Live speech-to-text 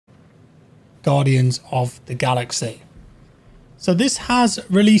Guardians of the Galaxy. So this has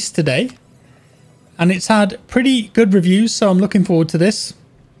released today, and it's had pretty good reviews, so I'm looking forward to this.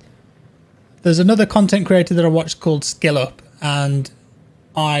 There's another content creator that I watched called Skill Up, and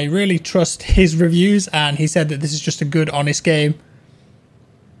I really trust his reviews, and he said that this is just a good, honest game.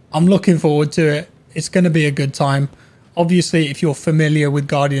 I'm looking forward to it. It's going to be a good time. Obviously, if you're familiar with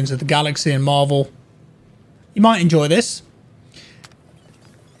Guardians of the Galaxy and Marvel, you might enjoy this.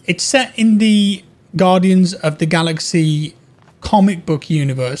 It's set in the Guardians of the Galaxy comic book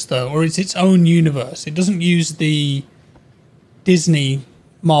universe, though, or it's its own universe. It doesn't use the Disney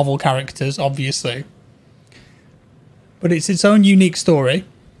Marvel characters, obviously, but it's its own unique story.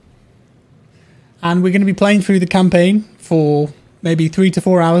 And we're going to be playing through the campaign for maybe 3 to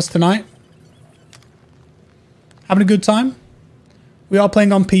 4 hours tonight. Having a good time. We are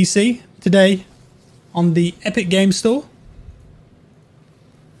playing on PC today on the Epic Games Store.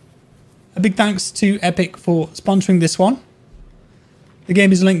 A big thanks to Epic for sponsoring this one. The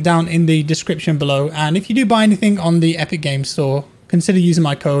game is linked down in the description below, and if you do buy anything on the Epic Games Store, consider using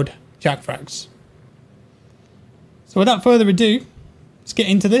my code JackFrags. So without further ado, let's get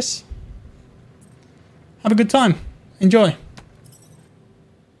into this. Have a good time. Enjoy.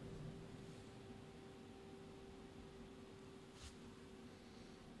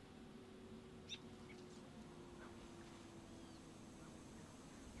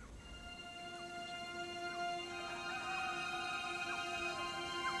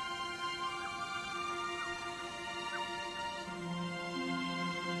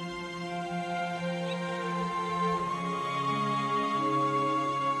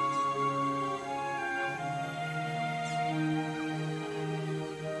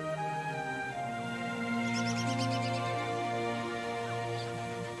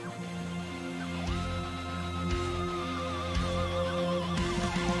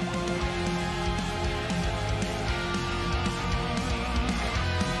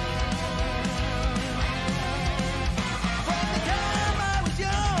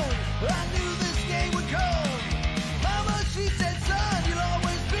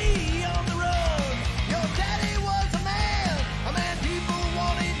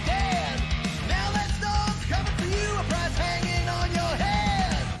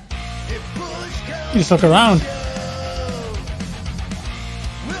 You just look around.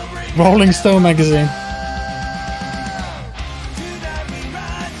 Rolling Stone magazine.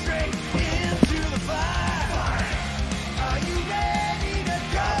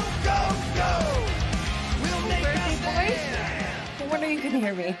 No wonder you couldn't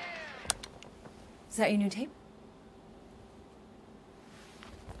hear me. Is that your new tape?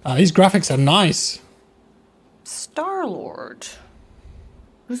 These graphics are nice. Star-Lord.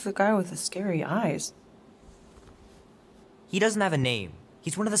 Who's the guy with the scary eyes? He doesn't have a name.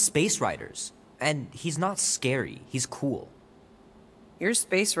 He's one of the Space Riders. And he's not scary. He's cool. Your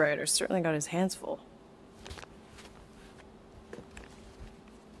Space Rider certainly got his hands full.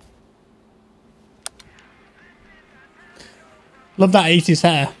 Love that 80s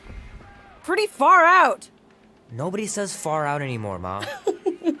hair. Pretty far out. Nobody says far out anymore, Ma.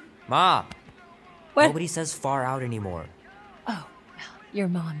 Ma! What? Nobody says far out anymore. Oh, well, your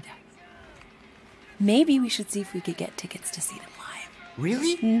mom does. Maybe we should see if we could get tickets to see them live.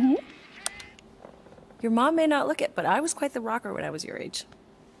 Really? Mm-hmm. Your mom may not look it, but I was quite the rocker when I was your age.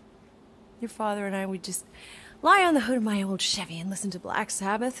 Your father and I would just lie on the hood of my old Chevy and listen to Black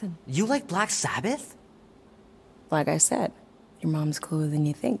Sabbath and... You like Black Sabbath? Like I said, your mom's cooler than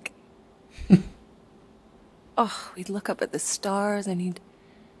you think. Oh, we'd look up at the stars and he'd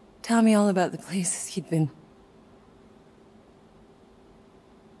tell me all about the places he'd been.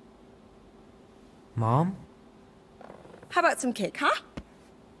 Mom? How about some cake, huh?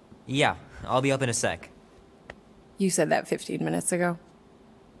 Yeah, I'll be up in a sec. You said that 15 minutes ago.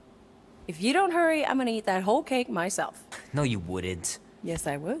 If you don't hurry, I'm gonna eat that whole cake myself. No, you wouldn't. Yes,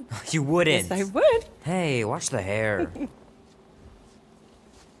 I would. You wouldn't. Yes, I would. Hey, watch the hair.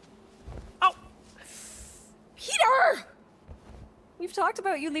 Oh! Peter! We've talked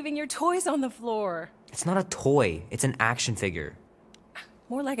about you leaving your toys on the floor. It's not a toy. It's an action figure.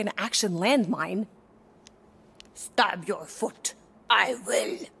 More like an action landmine. Stab your foot. I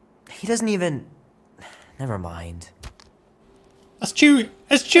will. He doesn't even... Never mind. That's Chewie.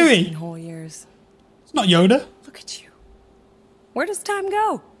 That's 15 Chewie. whole years. It's not Yoda. Look at you. Where does time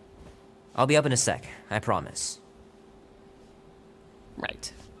go? I'll be up in a sec. I promise.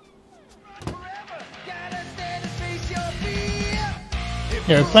 Right.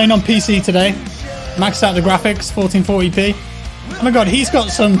 Yeah, we're playing on PC today. Maxed out the graphics, 1440p. Oh my god, he's got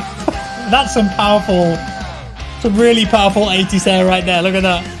some... That's some powerful... Some really powerful 80s hair right there. Look at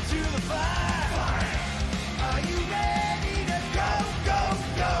that.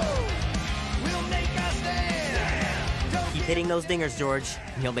 Keep hitting those dingers, George.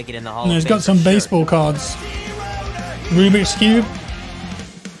 And you'll make it in the Hall And of he's Fame got for some sure. baseball cards. Rubik's Cube.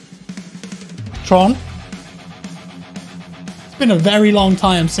 Tron. It's been a very long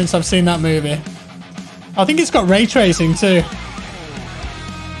time since I've seen that movie. I think it's got ray tracing too.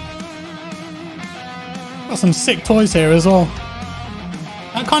 Got some sick toys here as well.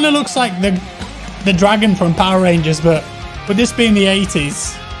 That kind of looks like the dragon from Power Rangers, but this being the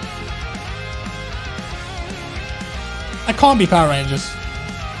 80s. That can't be Power Rangers.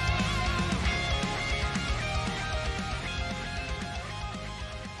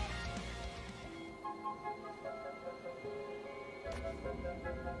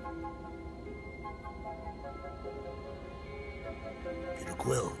 Peter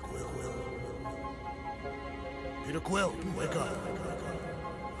Quill. Peter Quill, wake up.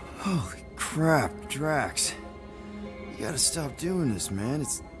 Holy crap, Drax. You gotta stop doing this, man.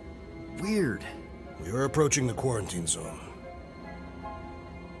 It's weird. We are approaching the quarantine zone.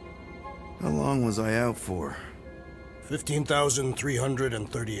 How long was I out for?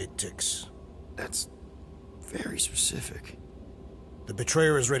 15,338 ticks. That's very specific. The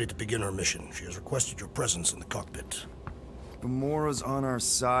Betrayer is ready to begin her mission. She has requested your presence in the cockpit. Gamora's on our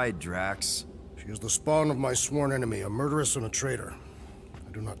side, Drax. She is the spawn of my sworn enemy, a murderess and a traitor.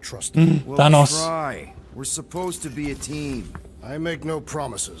 I do not trust her. Well, Thanos. try. We're supposed to be a team. I make no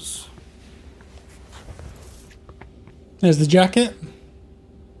promises. There's the jacket.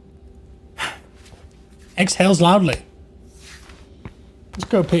 Exhales loudly. Let's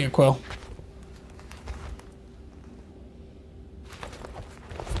go, Peter Quill.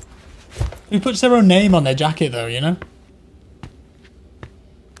 Who puts their own name on their jacket, though, you know?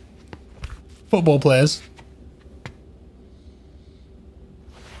 Football players.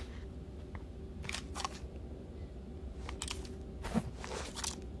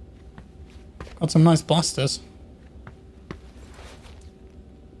 Got some nice blasters.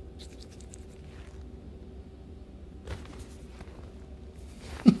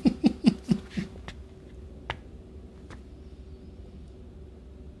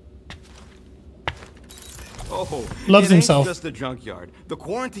 Oh, Loves it himself. Ain't just a junkyard. The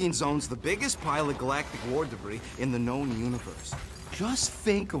quarantine zone's the biggest pile of galactic war debris in the known universe. Just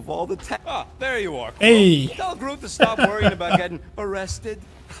think of all the Ah, there you are. Hey! Tell Groot to stop worrying about getting arrested.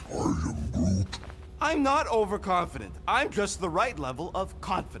 I'm not overconfident. I'm just the right level of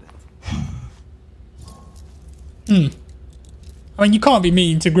confident. I mean, you can't be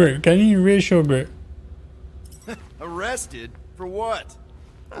mean to Groot, can you? Reassure Groot. Arrested? For what?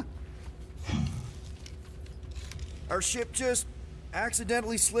 Our ship just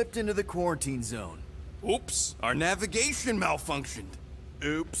accidentally slipped into the quarantine zone. Oops, our navigation malfunctioned.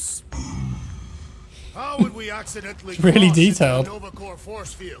 Oops. How would we accidentally Really cross into detailed. the Nova Corps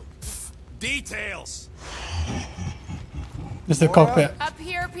force field? Details. It's the cockpit. Up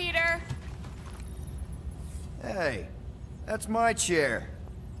here, Peter. Hey, that's my chair.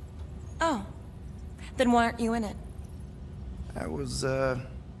 Oh. Then why aren't you in it? I was,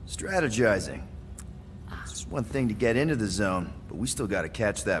 strategizing. It's one thing to get into the zone, but we still gotta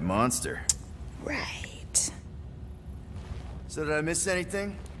catch that monster. Right. So did I miss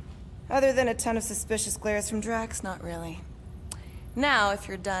anything? Other than a ton of suspicious glares from Drax, not really. Now, if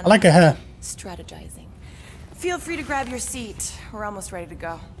you're done I like her hair. strategizing, feel free to grab your seat. We're almost ready to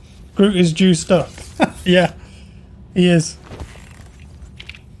go. Groot is juiced up. Yeah, he is.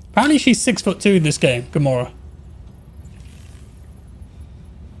 Apparently she's 6'2" in this game, Gamora.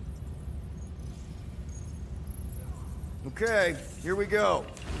 Okay, here we go.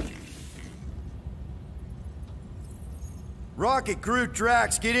 Rocket, Groot,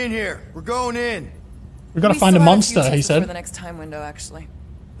 Drax, get in here. We're going in. We gotta We find a still have monster, few he tips For the said. next time window, actually.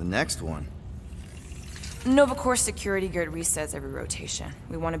 The next one. Nova Corps security grid resets every rotation.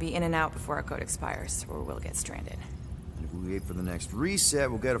 We want to be in and out before our code expires, or we'll get stranded. And if we wait for the next reset,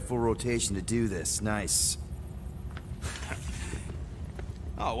 we'll get a full rotation to do this. Nice.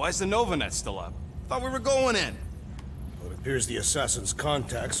 Oh, why's the Novanet still up? Thought we were going in. Well, it appears the assassin's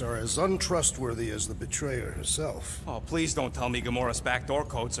contacts are as untrustworthy as the Betrayer herself. Oh, please don't tell me Gamora's backdoor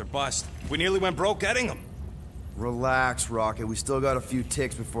codes are bust. We nearly went broke getting them. Relax, Rocket. We still got a few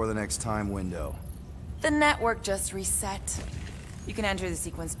ticks before the next time window. The network just reset. You can enter the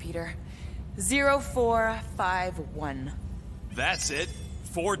sequence, Peter. 0451. That's it?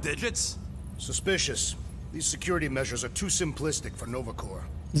 4 digits? Suspicious. These security measures are too simplistic for Nova Corps.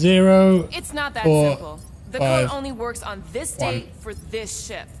 0. It's not that 4, simple. The 5, code only works on this 1. date for this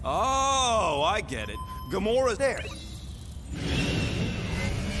ship. Oh, I get it. Gamora's there.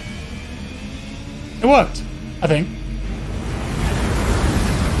 It worked, I think.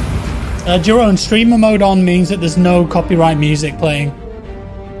 Jerome, streamer mode on means that there's no copyright music playing.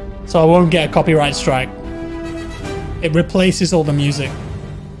 So I won't get a copyright strike. It replaces all the music.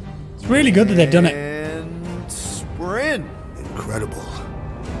 It's really good that they've done it. And we're in. Incredible.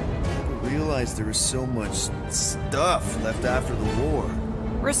 I realized there was so much stuff left after the war.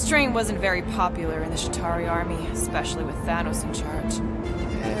 Restraint wasn't very popular in the Chitauri army, especially with Thanos in charge.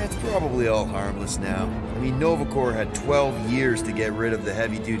 Yeah, it's probably all harmless now. I mean, Nova Corps had 12 years to get rid of the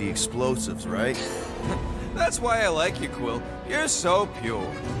heavy-duty explosives, right? That's why I like you, Quill. You're so pure.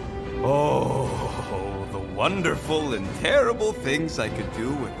 Oh, the wonderful and terrible things I could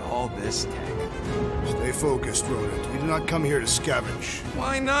do with all this tech. Stay focused, Rodent. We did not come here to scavenge.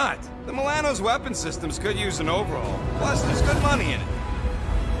 Why not? The Milano's weapon systems could use an overhaul. Plus, there's good money in it.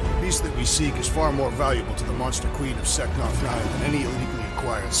 The piece that we seek is far more valuable to the Monster Queen of Seknarf 9 than any illegally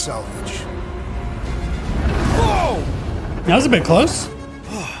acquired salvage. Whoa! That was a bit close.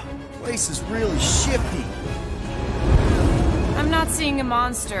 Place is really shifty. I'm not seeing a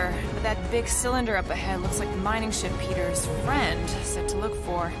monster, but that big cylinder up ahead looks like the mining ship Peter's friend said to look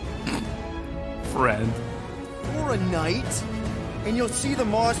for. Friend. For a night? And you'll see the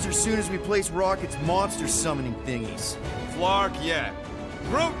monster soon as we place Rocket's monster summoning thingies. Flark, yeah.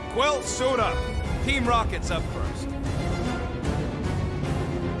 Groot, Quill, suit up. Team Rocket's up first.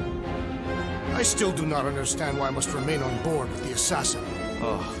 I still do not understand why I must remain on board with the assassin.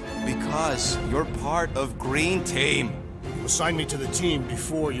 Oh, because you're part of Green Team. You assigned me to the team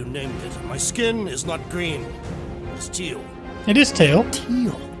before you named it. My skin is not green. It's teal. It is teal.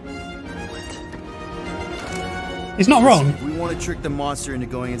 Teal. He's not wrong. If we want to trick the monster into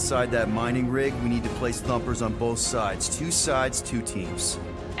going inside that mining rig, we need to place thumpers on both sides. 2 sides, 2 teams.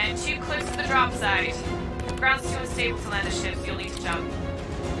 And 2 cliffs to the drop side. Ground's too unstable to land the ships, you'll need to jump.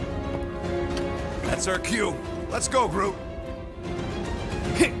 That's our cue. Let's go, Groot.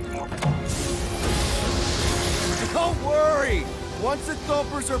 Don't worry! Once the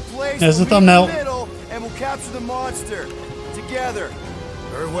thumpers are placed, There's the we'll meet in thumbnail. the middle, and we'll capture the monster. Together.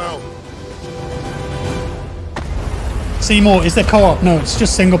 Very well. Seymour, is there co-op? No, it's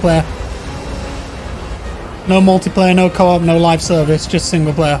just single player. No multiplayer, no co-op, no live service, just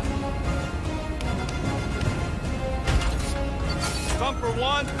single player. Thumper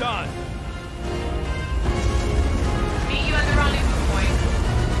 1, done. Meet you at the rendezvous point.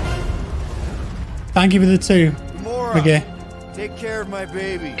 Thank you for the 2. Gamora, Okay. take care of my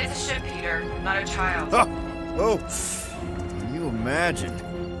baby. It's a ship, Peter, not a child. Oh, can you imagine?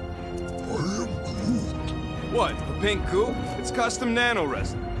 What, the pink goo? It's custom nano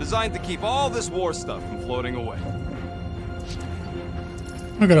resin, designed to keep all this war stuff from floating away.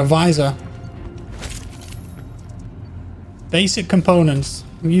 We've got a visor. Basic components.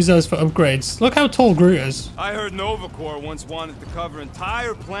 We use those for upgrades. Look how tall Groot is. I heard Nova Corps once wanted to cover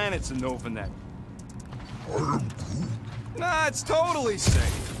entire planets in Novanet. Nah, it's totally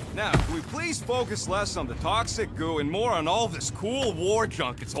safe. Now, can we please focus less on the toxic goo and more on all this cool war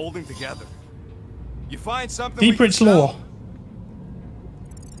junk it's holding together? You find something Deep rich lore.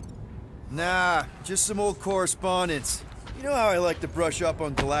 Nah, just some old correspondence. You know how I like to brush up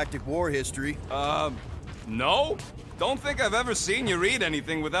on galactic war history. No? Don't think I've ever seen you read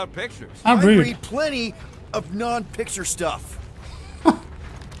anything without pictures. How I rude. read plenty of non-picture stuff.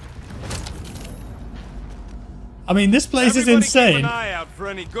 I mean, this place is Everybody keep insane. an eye out for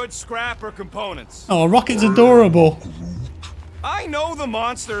any good scrap or components. Oh, Rocket's adorable. I know the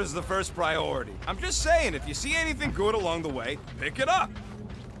monster is the first priority. I'm just saying, if you see anything good along the way, pick it up.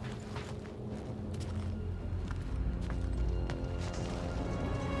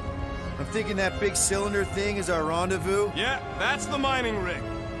 I'm thinking that big cylinder thing is our rendezvous. Yeah, that's the mining rig.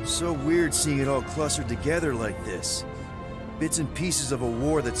 So weird seeing it all clustered together like this. Bits and pieces of a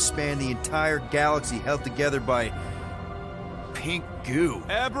war that spanned the entire galaxy held together by pink goo.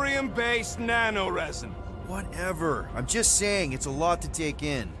 Ebrium-based nanoresin. Whatever. I'm just saying, it's a lot to take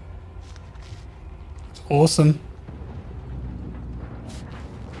in. Awesome.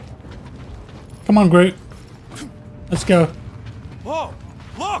 Come on, Groot. Let's go. Whoa,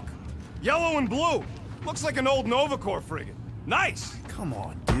 look! Yellow and blue. Looks like an old Nova Corps frigate. Nice! Come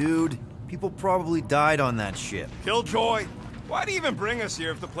on, dude. People probably died on that ship. Killjoy, why do you even bring us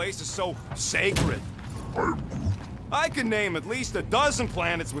here if the place is so sacred? I can name at least a dozen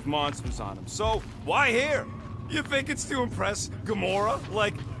planets with monsters on them, so why here? You think it's to impress Gamora?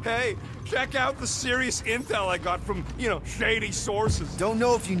 Like, hey, check out the serious intel I got from, shady sources. Don't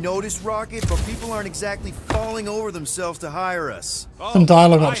know if you noticed, Rocket, but people aren't exactly falling over themselves to hire us. Oh, Some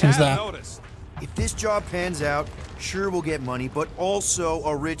dialogue I options have there. Noticed. If this job pans out, sure we'll get money, but also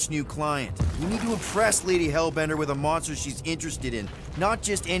a rich new client. We need to impress Lady Hellbender with a monster she's interested in, not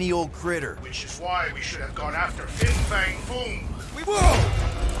just any old critter. Which is why we should have gone after Fin Fang Foom.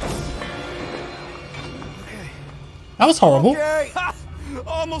 That was horrible. Okay.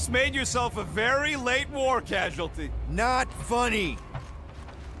 Almost made yourself a very late war casualty. Not funny.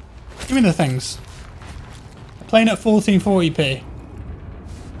 Give me the things. Playing at 1440p.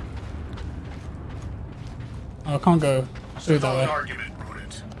 Oh, I can't go through that way. Argument,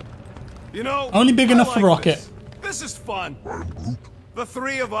 Prudent. You know, Only big I enough for like Rocket. This is fun. The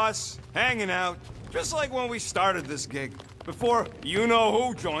three of us hanging out, just like when we started this gig. Before you know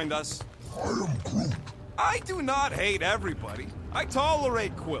who joined us. I do not hate everybody. I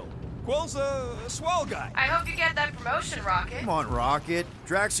tolerate Quill. Quill's a swell guy. I hope you get that promotion, Rocket. Come on, Rocket.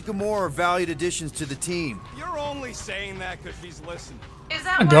 Drax and Gamora are valued additions to the team. You're only saying that because she's listening. Is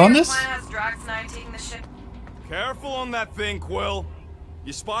that I why go on your this? plan has Drax and I taking the ship? Careful on that thing, Quill.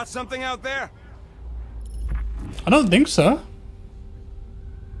 You spot something out there? I don't think so.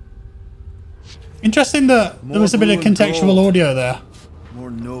 Interesting that there was a bit of blue and contextual gold. audio there. More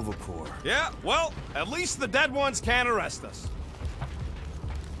Nova Corps. Yeah, well, at least the dead ones can't arrest us.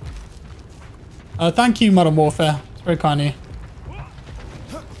 Thank you, Modern Warfare. It's very kind of you.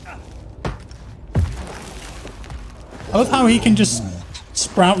 I love how he can just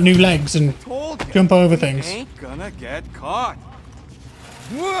sprout new legs and Told you. jump over He things. Ain't gonna get caught.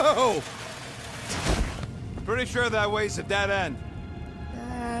 Whoa! Pretty sure that way's a dead end.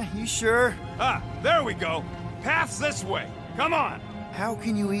 You sure? Ah, there we go. Path's this way. Come on. How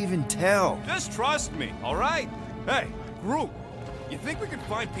can you even tell? Just trust me, all right? Hey, Groot, you think we could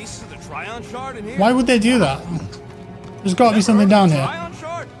find pieces of the Tryon Shard in here? Why would they do that? There's got to be Never something heard down of the here. Tryon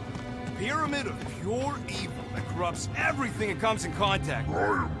Shard? Pyramid of pure evil that corrupts everything it comes in contact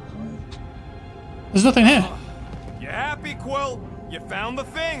with. There's nothing here. You happy, Quill? You found the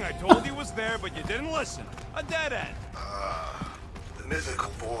thing. I told you was there, but you didn't listen. A dead end. The mythical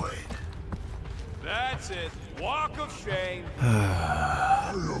void. That's it. Walk of shame.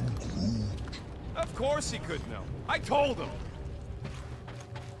 Of course he could know. I told him.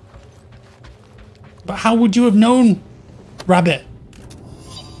 But how would you have known, Rabbit?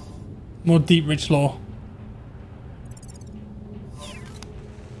 More deep, rich lore.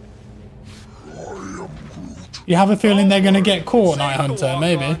 You have a feeling they're going to get caught, Night Hunter,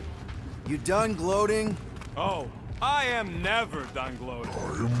 maybe. You done gloating? Oh, I am never done gloating. I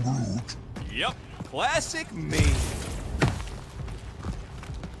am Groot. Yep, classic me.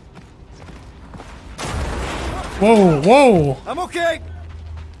 Whoa, whoa! I'm okay.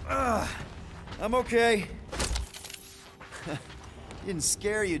 I'm okay. Didn't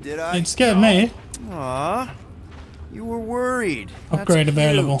scare you, did I? It scared me. Aw, you were worried. That's Upgrade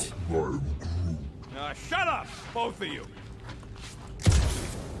available. cute. Shut up, both of you.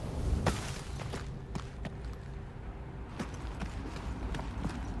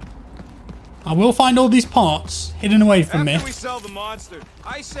 I will find all these parts hidden away from me. After we sell the monster,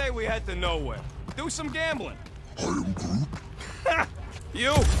 I say we head to nowhere. Do some gambling. I am Groot.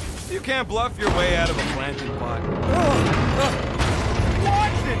 You can't bluff your way out of a planted pot.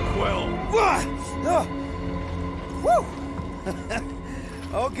 Watch it, Quill.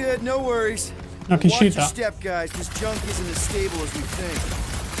 All good, no worries. I can Watch shoot your that. step, guys. This junk isn't as stable as we think.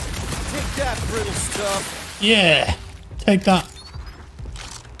 Take that, brittle stuff. Yeah. Take that.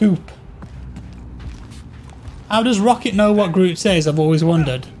 Goop. How does Rocket know what Groot says? I've always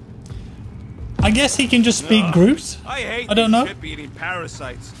wondered. I guess he can just speak Groot? I hate I don't these know. ship-eating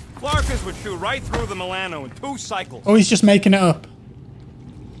parasites. Flarkers would shoot right through the Milano in 2 cycles. Oh, he's just making it up.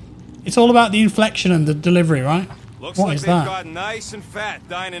 It's all about the inflection and the delivery, right? Looks What like is they've that? gotten nice and fat,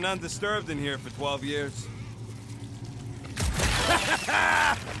 dining undisturbed in here for 12 years.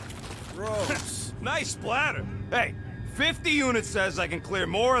 Gross. Nice splatter. Hey, 50 units says I can clear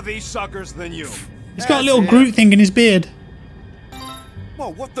more of these suckers than you. He's got a That's little it. Groot thing in his beard. Whoa,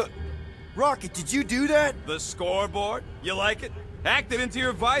 what the? Rocket, did you do that? The scoreboard? You like it? Hacked it into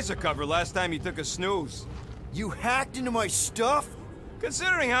your visor cover last time you took a snooze. You hacked into my stuff?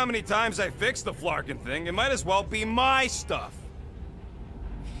 Considering how many times I fixed the Flarkin thing, it might as well be my stuff.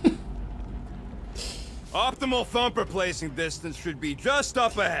 Optimal thumper placing distance should be just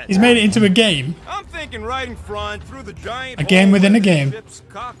up ahead. He's made it into a game. I'm thinking right in front through the giant A game hole within where a the game. ship's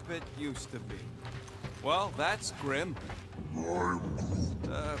cockpit used to be. Well, that's grim.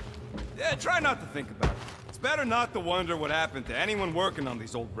 Yeah, try not to think about it. It's better not to wonder what happened to anyone working on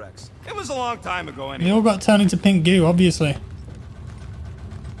these old wrecks. It was a long time ago They anyway. all got turned into pink goo, obviously.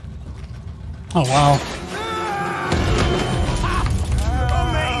 Oh, wow.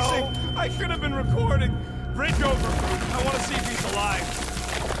 Amazing! I should have been recording. Bridge over. I want to see if he's alive.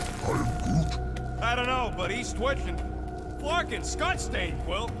 I don't know, but he's twitching. Flarkin, Scott stain,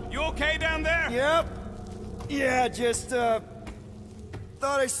 Quill. You okay down there? Yep. Yeah, just, thought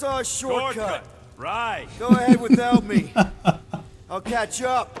I saw a shortcut. Right. Go ahead without me. I'll catch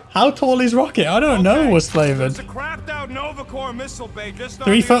up. How tall is Rocket? I don't know what's flavored. There's a crapped out Nova Corps missile bay just on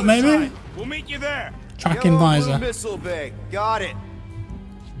 3 the foot other maybe? side. We'll meet you there. Tracking Yellow visor. Blue missile bay. Got it.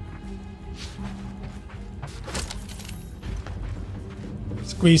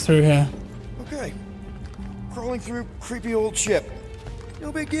 Squeeze through here. Okay. Crawling through creepy old ship.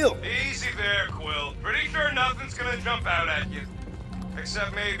 No big deal. Easy there, Quill. Pretty sure nothing's gonna jump out at you.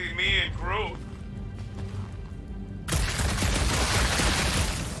 Except maybe me and Groot.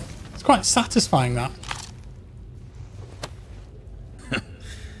 It's quite satisfying, that.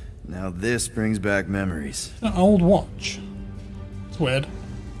 Now this brings back memories. An old watch. It's weird.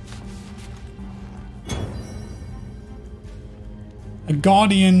 A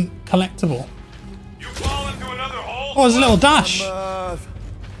Guardian collectible. You fall into another hole. Oh, there's a little dash.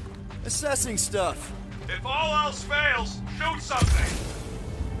 Assessing stuff. If all else fails, shoot something.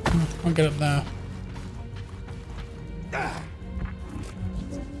 I'll get up there.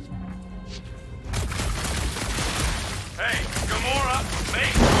 Hey, Gamora,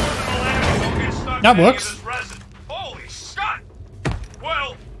 make sure that the landing don't get stuck That in any of works. this resin. Holy Scott!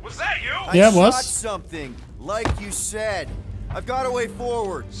 Well, was that you? Yeah, it I was. shot something, like you said. I've got a way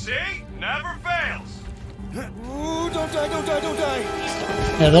forward. See? Never fails. Ooh, don't die, don't die, don't die.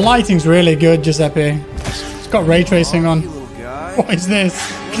 Yeah, the lighting's really good, Giuseppe. It's got ray tracing Hey, on. little guy. What is this?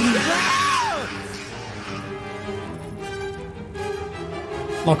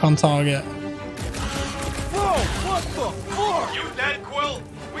 Lock on target. Whoa, what the fuck? You dead, Quill?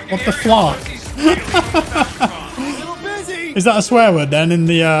 We can What the hear your flark? pussies squealing without your phone. Little busy. Is that a swear word then in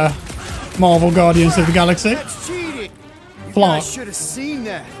the Marvel Guardians of the Galaxy? That's cheating. You Flark. guys should have seen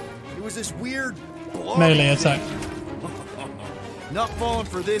that. It was this weird blob. Melee attack. Not falling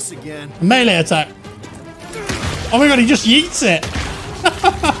for this again. Melee attack. Oh my god, he just yeets it.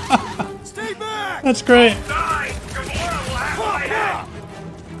 Stay back. That's great. Die! Gamora will have my head!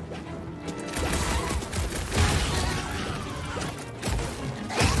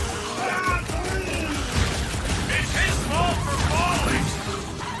 It's his fault for falling!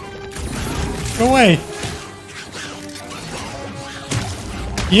 Go away.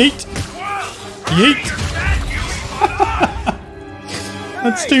 Yeet. Yeet.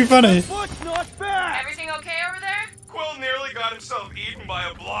 That's too funny. Foot's not back. Everything okay over there? Quill nearly got himself eaten by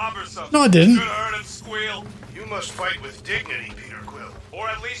a blob or something. No, I didn't. Should have heard him squeal. You must fight with dignity, Peter Quill. Or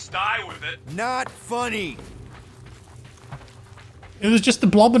at least die with it. Not funny. It was just the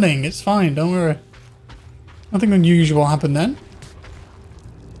blobbening. It's fine. Don't worry. Nothing unusual happened then.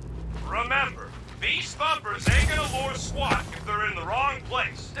 Remember, these thumpers ain't gonna lure SWAT if they're in the wrong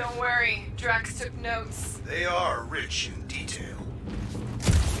place. Don't worry, Drax took notes. They are rich in detail.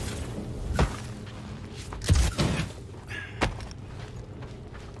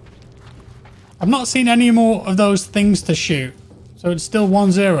 I've not seen any more of those things to shoot. So it's still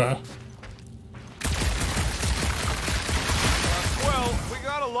 1-0. Well, we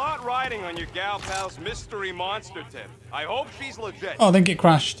got a lot riding on your gal pal's mystery monster tip. I hope she's legit. Oh, I think it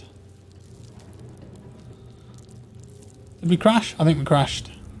crashed. Did we crash? I think we crashed.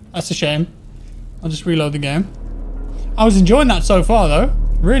 That's a shame. I'll just reload the game. I was enjoying that so far, though.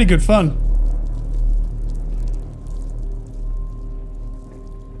 Really good fun.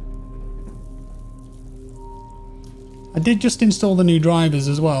 I did just install the new drivers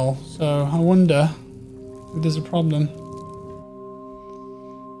as well, so I wonder if there's a problem.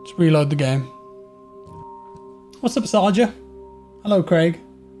 Just reload the game. What's up, Sarja? Hello, Craig.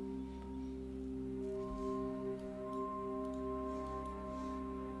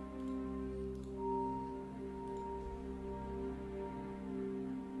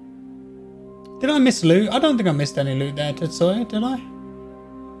 Did I miss loot? I don't think I missed any loot there, Tetsuya, did I?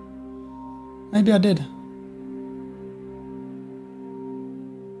 Maybe I did.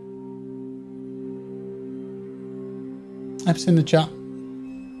 F's in the chat.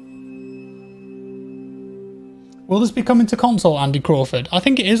 Will this be coming to console, Andy Crawford? I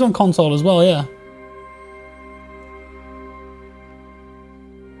think it is on console as well, yeah.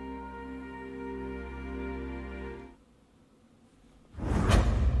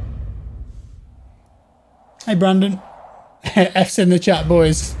 Hey, Brandon. F's in the chat,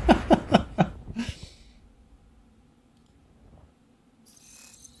 boys.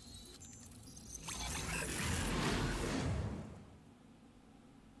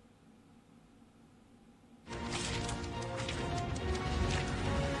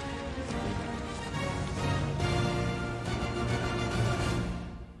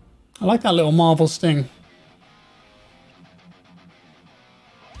 I like that little Marvel sting.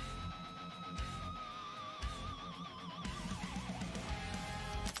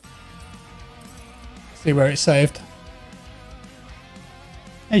 See where it's saved.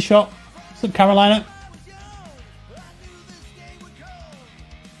 Hey, shot. What's up, Carolina?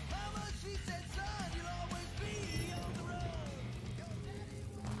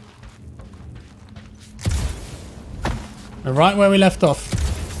 We're right where we left off.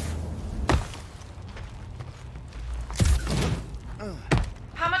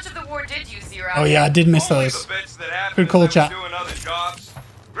 How much of the war did you zero out? Oh yeah, I did miss Only those. the bits that happened Good call, as I was chat. doing other jobs.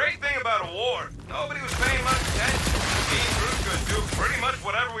 Great thing about a war, nobody was paying much attention. Me and Groot could do pretty much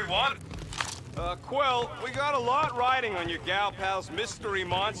whatever we wanted. Quill, we got a lot riding on your gal pal's mystery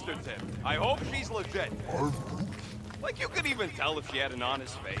monster tip. I hope she's legit. Like you could even tell if she had an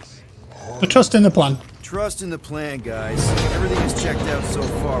honest face. But trust in the plan. Trust in the plan, guys. Everything is checked out so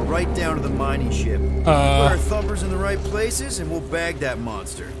far, right down to the mining ship. Put our thumpers in the right places, and we'll bag that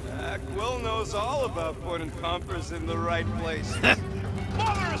monster. Quill knows all about putting thumpers in the right place.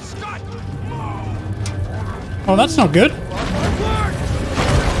 Mother of Scott! Oh, that's not good.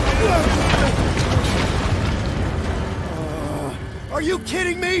 Are you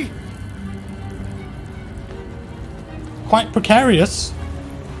kidding me? Quite precarious.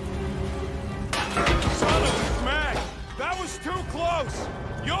 Son of a smash! That was too close!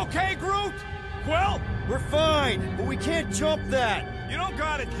 You okay, Groot? Quill? We're fine, but we can't jump that. You don't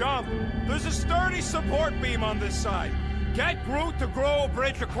gotta jump. There's a sturdy support beam on this side. Get Groot to grow a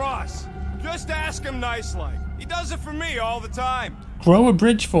bridge across. Just ask him nice-like. He does it for me all the time. Grow a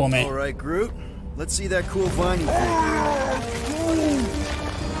bridge for me. All right, Groot. Let's see that cool vine you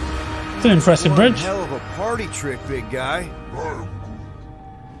It's an impressive One bridge. hell of a party trick, big guy.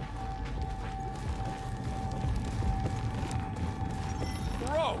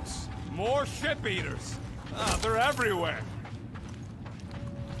 Gross. More ship eaters. Ah, they're everywhere.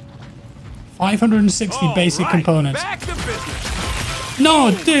 560 basic Right, components. Back to business.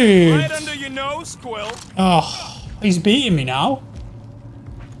 No, dude. Right under your nose, Quill. Oh, he's beating me now.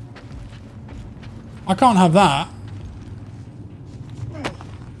 I can't have that.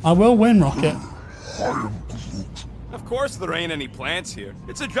 I will win, Rocket. Of course there ain't any plants here.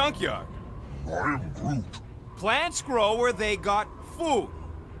 It's a junkyard. Plants grow where they got food.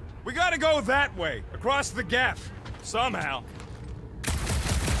 We gotta go that way, across the gap. Somehow.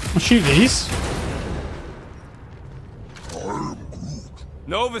 I'll shoot these.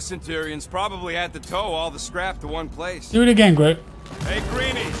 Nova Centurions probably had to tow all the scrap to one place. Do it again, Groot. Hey,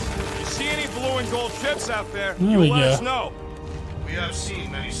 Greenies, you see any blue and gold ships out there? There You we let go. us know. We have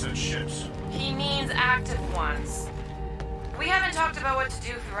seen many such ships. He means active ones. We haven't talked about what to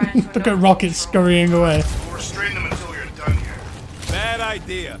do if we run into a Look at Nova Rocket patrol. scurrying away. We'll restrain them until you're done here. Bad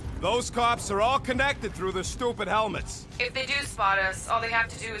idea. Those cops are all connected through their stupid helmets. If they do spot us, all they have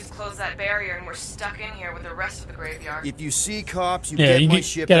to do is close that barrier and we're stuck in here with the rest of the graveyard. If you see cops, you Yeah, get you my get-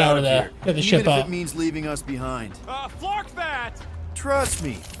 ship get out out of of there. here. Get the Even ship if out. it means leaving us behind. Flark that! Trust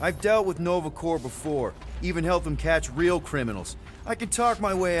me, I've dealt with Nova Corps before. Even helped them catch real criminals. I can talk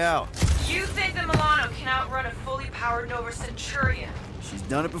my way out. You think the Milano can outrun a fully powered Nova Centurion? She's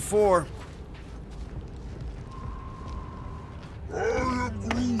done it before.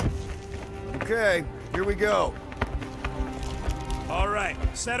 Okay, here we go. All right,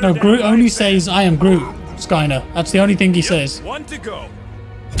 set her No, down Groot right only there. says, I am Groot, Skyner. That's the only thing he Yep, says. one to go.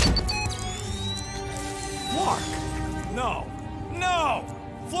 Flark! No! No!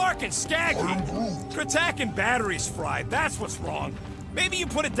 Flark and Skaggy! Kratak and batteries fried, that's what's wrong. Maybe you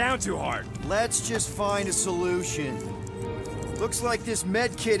put it down too hard. Let's just find a solution. Looks like this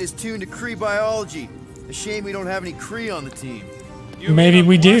med kit is tuned to Kree biology. A shame we don't have any Kree on the team. You Maybe need a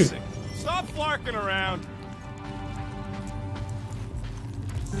we do. blessing. Stop flarking around.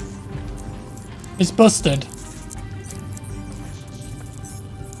 It's busted.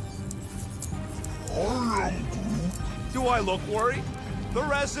 Do I look worried? The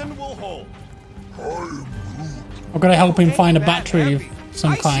resin will hold. I've got to help him Ain't find a that battery of heavy.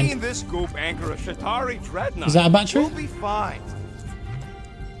 some I seen kind. this goop anchor a Shatari dreadnought. Is that a battery? We'll be fine.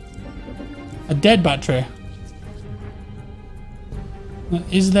 A dead battery.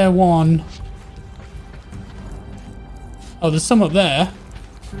 Is there one? Oh, there's some up there.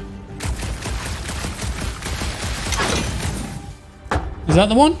 Is that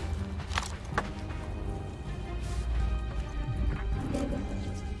the one?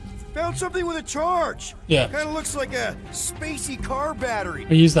 Found something with a charge. Yeah. Kind of looks like a spacey car battery.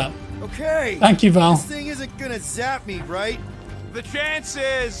 We'll use that. Okay. Thank you, Val. This thing isn't gonna zap me, right? The chance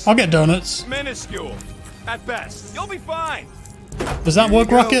is I'll get donuts. minuscule. At best. You'll be fine. Does that work,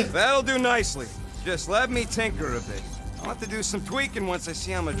 Rocket? That'll do nicely. Just let me tinker a bit. I'll have to do some tweaking once I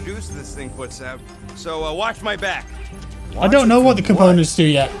see how much juice this thing puts out. So watch my back. I don't know what the components do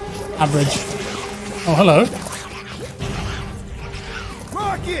yet. Average. Oh, hello.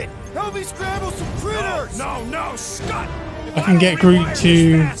 Rocket! Help me scramble some critters! No, Scott! I can get Groot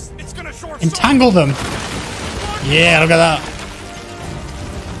to entangle them. Yeah, look at that.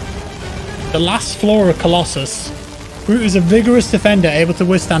 The last floor of Colossus. Groot is a vigorous defender able to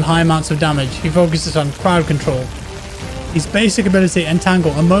withstand high amounts of damage. He focuses on crowd control. His basic ability,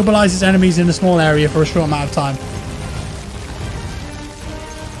 Entangle, immobilizes enemies in a small area for a short amount of time.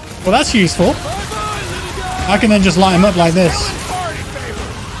 Well, that's useful. I can then just light him up like this.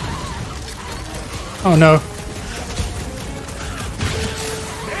 Oh no.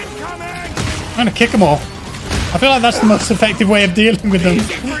 I'm gonna kick them all. I feel like that's the most effective way of dealing with them.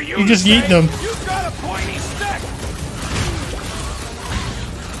 You just yeet them.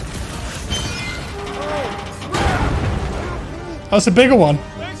 That's a bigger one.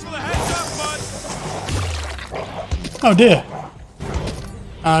 Oh dear.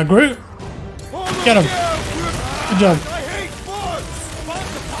 Groot. Get him. Good job.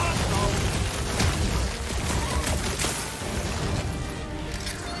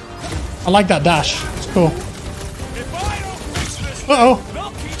 I like that dash. It's cool. Uh-oh.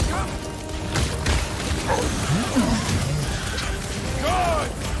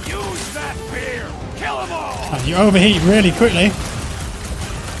 Use that beer. Kill them all. You overheat really quickly.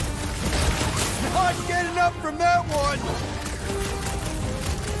 I'm getting up from that one!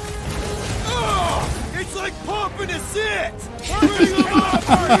 Oh, it's like pumping a zit!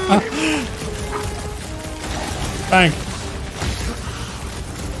 Bang.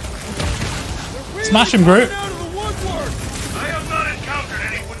 Smash him, Groot. I have not encountered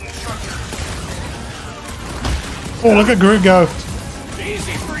any wooden structure. Oh, look at Groot go.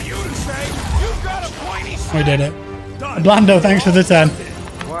 Easy for you to say. You've got a pointy stick. We did it. Blando, thanks for the 10.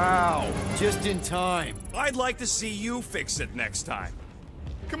 Wow, just in time. I'd like to see you fix it next time.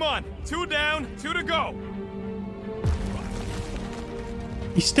 Come on, 2 down, 2 to go.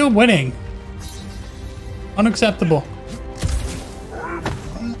 He's still winning. Unacceptable.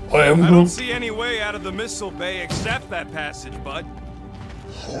 I don't see any way out of the missile bay except that passage, bud.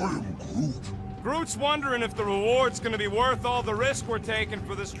 Groot's wondering if the reward's gonna be worth all the risk we're taking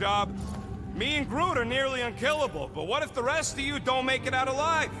for this job. Me and Groot are nearly unkillable, but what if the rest of you don't make it out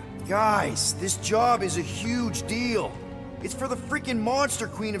alive? Guys, this job is a huge deal. It's for the freaking Monster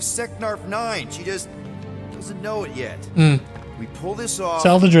Queen of Seknarf 9. She just doesn't know it yet. We pull this off.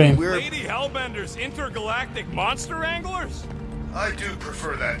 Sell the dream. Lady Hellbender's Intergalactic Monster Anglers? I do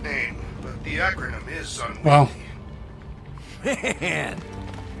prefer that name, but the acronym is unwieldy. Wow. Man,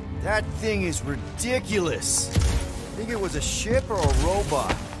 that thing is ridiculous. Think it was a ship or a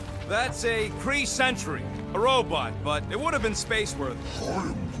robot? That's a Kree Sentry, a robot, but it would have been space-worthy.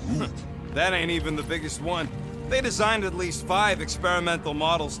 That ain't even the biggest one. They designed at least 5 experimental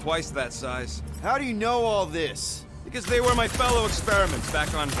models twice that size. How do you know all this? Because they were my fellow experiments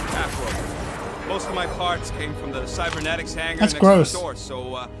back on Half-World. Most of my parts came from the cybernetics hangar That's next gross. to the door,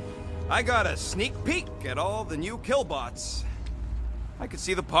 so I got a sneak peek at all the new killbots. I could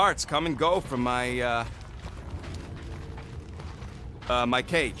see the parts come and go from my my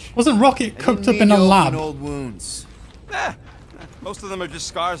cage. Wasn't Rocket cooked up in a lab? Old wounds. Most of them are just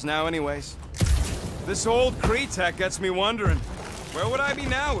scars now anyways. This old Kree tech gets me wondering, where would I be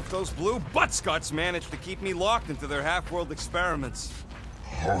now if those blue butt scuts managed to keep me locked into their half-world experiments?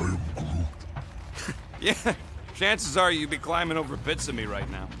 Yeah, chances are you'd be climbing over bits of me right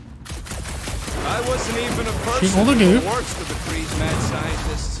now. I wasn't even a person who works for the Kree's mad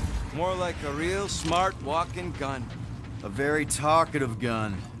scientists. More like a real smart walking gun. A very talkative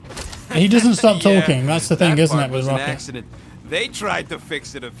gun. He doesn't stop talking. That's the thing, that isn't part it, with was an Rocket? accident. They tried to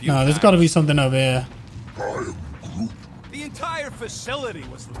fix it a few No, times. there's got to be something over here. The entire facility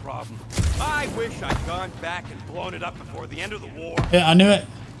was the problem. I wish I'd gone back and blown it up before the end of the war. Yeah, I knew it.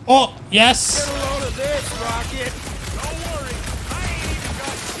 Oh, yes. Get a load of this, Rocket. Don't worry, I ain't even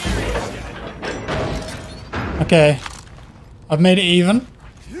got serious yet. Okay. I've made it even.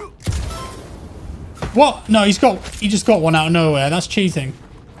 What? No, he just got one out of nowhere. That's cheating.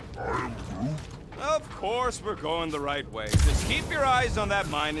 Of course we're going the right way. Just keep your eyes on that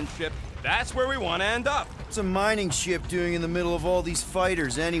mining ship. That's where we want to end up. What's a mining ship doing in the middle of all these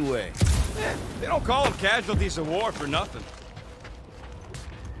fighters anyway? They don't call them casualties of war for nothing.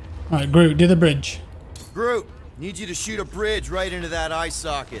 Alright, Groot, do the bridge. Groot, need you to shoot a bridge right into that eye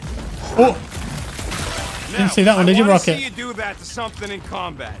socket. Oh! Didn't see that one, did you, I wanna Rocket? see you do that to something in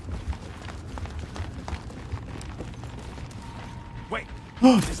combat.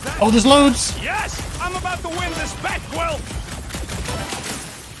 Oh, there's loads. Yes! I'm about to win this bet, Quill!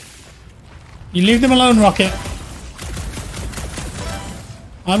 You leave them alone, Rocket.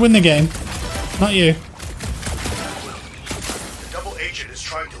 I win the game, not you. The double agent is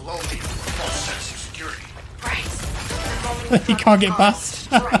trying to lull me into a false sense of security. He can't get past.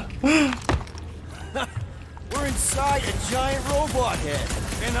 We're inside a giant robot head.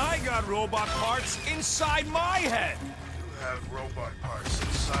 And I got robot parts inside my head! You have robot parts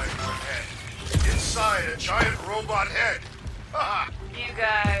inside your head. Inside a giant robot head. Haha. You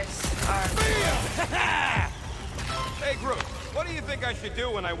guys are... Hey, Groot, what do you think I should do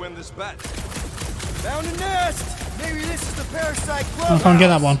when I win this bet? Found a nest. Maybe this is the parasite I club. can't get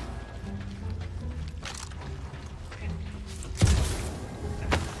that one.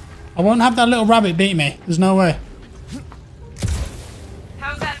 I won't have that little rabbit beat me. There's no way.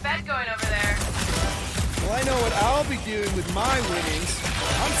 How's that bet going over there? Well, I know what I'll be doing with my winnings.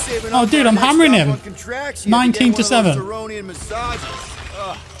 I'm saving Oh, up dude, for I'm our next hammering stop him. on Contraxia 19 to get one of 7. those Zeronian massages.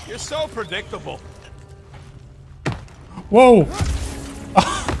 You're so predictable. Whoa!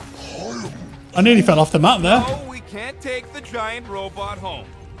 I nearly fell off the map there. No, we can't take the giant robot home.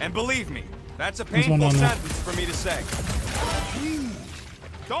 And believe me, that's a There's one painful on there. sentence for me to say.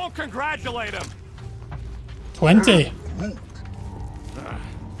 Don't congratulate him! 20.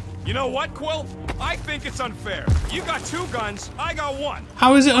 You know what, Quill? I think it's unfair. You got 2 guns, I got 1.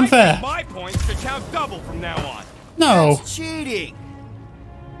 How is it I unfair? think my points should count double from now on. No. That's cheating.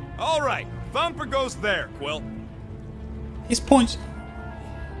 All right, Thumper goes there, Quill. His points.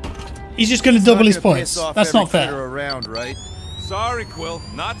 He's just going to double his Not gonna points. piss off That's every not fair. critter around, right? Sorry, Quill.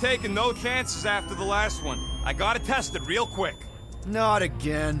 Not taking no chances after the last one. I gotta test it real quick. Not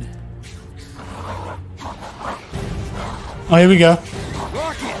again. Oh, here we go.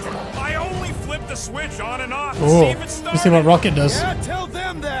 Rocket! I only flipped the switch on and off to Oh, see if it started. let's see what Rocket does. Yeah, tell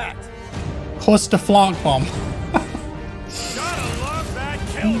them that. Cluster flark bomb. Gotta love that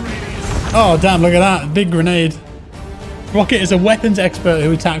kill radius. Oh, damn, look at that. Big grenade. Rocket is a weapons expert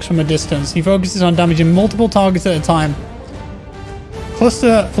who attacks from a distance. He focuses on damaging multiple targets at a time.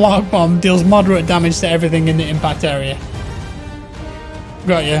 Cluster flark bomb deals moderate damage to everything in the impact area.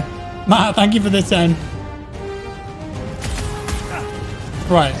 Got you. Matt, thank you for the 10.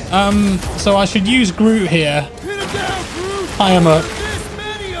 Right, so I should use Groot here. Pin him down, Groot. Tie him up. This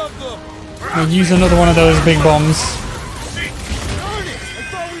many of them. And use another one of those big bombs. Darn it! I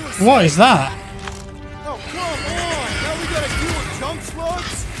thought we were. What is that? Oh, come on! Now we gotta deal with jump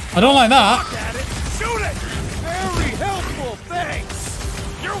slugs? I don't like that. At it. Shoot it! Very helpful, thanks!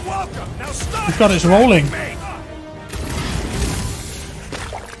 You're welcome. Now stop. It's got its rolling. Me.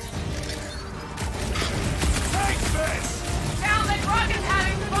 Take this. Sounds like Rocket's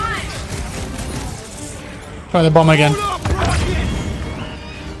having fun! Try the bomb again. Hold up, Rocket!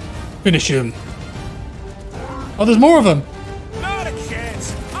 Finish him. Oh, there's more of them. Not a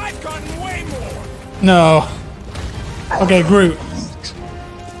chance. I've gotten way more. No. Okay, Groot.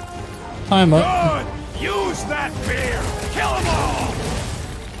 Tie him up. Good. Use that beer. Kill them all.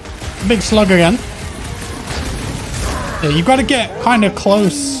 Big slug again. Yeah, you've got to get kind of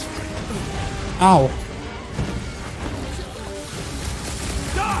close. Ow.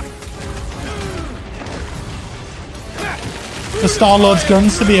 Doc. For Star-Lord's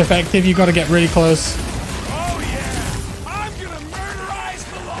guns to be effective, you've got to get really close. Oh yeah. I'm gonna murderize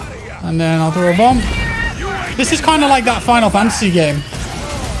the lot of you. And then I'll throw a bomb. This is kind of like that Final Fantasy game. Man, I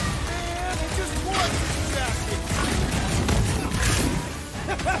just won this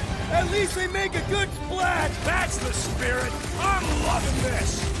jacket. At least they make a good splat. That's the spirit. I'm loving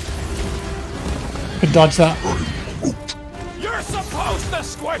this. Could dodge that. You're supposed to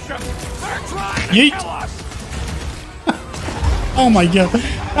squish them. They're trying to Yeet. kill us. Oh my god.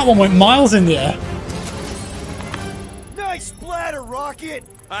 That one went miles in the air. Nice splatter, Rocket.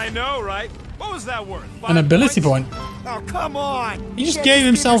 I know, right? What was that worth? An 5 ability points? point. Oh, come on. He just Can't gave give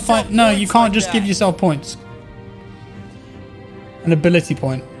himself yourself No, you points can't like just that. give yourself points. An ability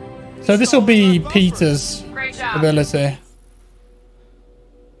point. So this will be Peter's Great job. ability.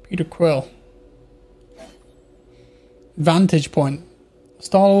 Peter Quill. Vantage point.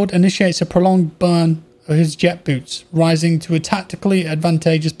 Star-Lord initiates a prolonged burn of his jet boots, rising to a tactically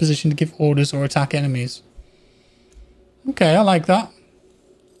advantageous position to give orders or attack enemies. Okay, I like that.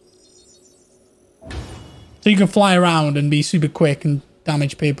 So you can fly around and be super quick and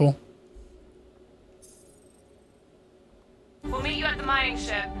damage people. We'll meet you at the mining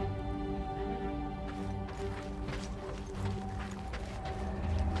ship.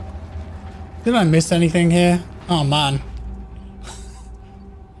 Did I miss anything here? Oh man.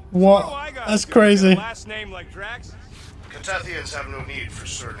 What? Oh, I got That's a good crazy. Last name like Drax. Catathians have no need for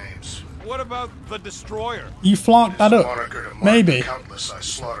surnames. What about the Destroyer? You flarked that It's a up. moniker to mark Maybe. the countless I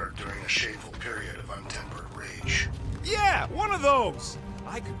slaughtered during a shameful period of untempered rage. Yeah, one of those.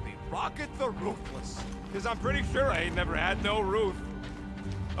 I could be Rocket the Ruthless. Because I'm pretty sure I ain't never had no Ruth.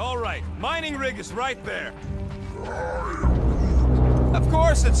 All right, mining rig is right there. Of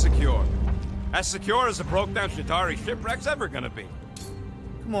course it's secure. As secure as a broke-down Chitauri shipwreck's ever gonna be.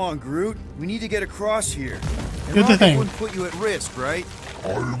 Come on, Groot. We need to get across here. And Here's the Rocket thing. wouldn't put you at risk, right?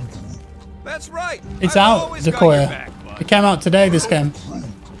 That's right. It's I've out, always got your Decoya. back, bud. It came out today, this game.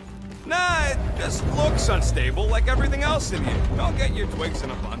 Nah, it just looks unstable like everything else in here. Don't get your twigs in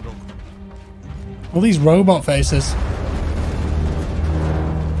a bundle. All these robot faces.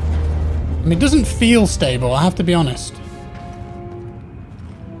 I mean, it doesn't feel stable, I have to be honest.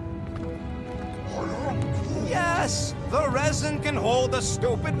 Yes, the resin can hold a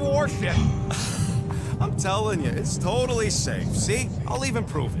stupid warship. I'm telling you, it's totally safe. See? I'll even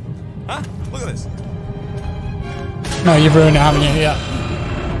prove it. Huh? Look at this. No, you've ruined it, haven't you? Yeah.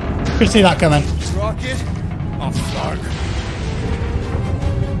 Could see that coming. Rocket off start.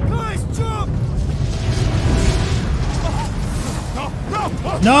 Guys, jump!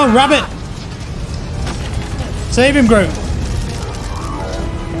 No! No, Rabbit! Save him, Groot.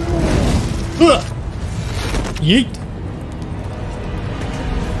 Ugh. Yeet.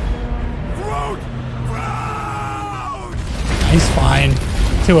 Groot! Groot! He's fine.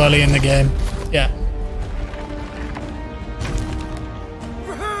 Too early in the game. Yeah.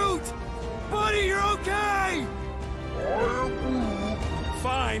 Groot! Buddy, you're okay!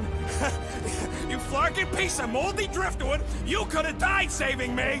 Fine. You flarking piece of moldy driftwood! You could have died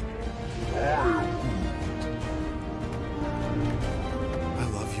saving me! I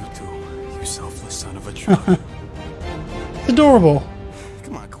love you too, you selfless son of a truck. It's adorable.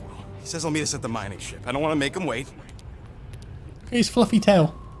 Come on, Quill. He says he'll meet us at the mining ship. I don't want to make him wait. His fluffy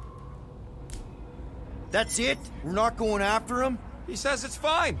tail. That's it? We're not going after him? He says it's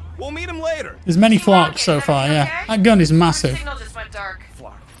fine. We'll meet him later. There's many flarks so far, yeah. That gun is massive. Signal just went dark.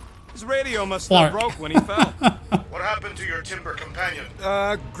 Flark. His radio must Flark. have broke when he fell. What happened to your timber companion?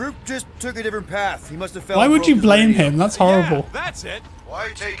 Groot just took a different path. He must have fell. Why and would broke you his blame radio. him? That's horrible. Yeah, that's it.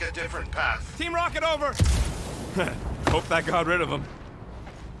 Why take a different path? Team Rocket over. Hope that got rid of him.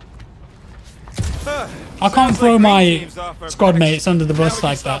 I can't throw my squad mates under the bus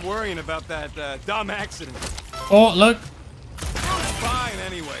like Stop that. worrying about that dumb accident. Oh, look. It's fine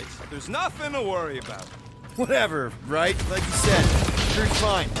anyways. There's nothing to worry about. Whatever, right? Like you said. Groot's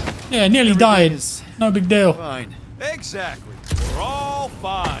fine. Yeah, nearly Everything died. is No big deal. Fine. Exactly. We're all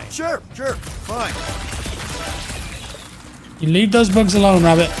fine. Sure, fine. You leave those bugs alone,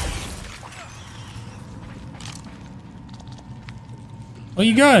 Rabbit. Where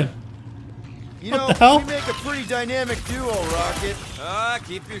you going? You What know, the hell? we make a pretty dynamic duo, Rocket.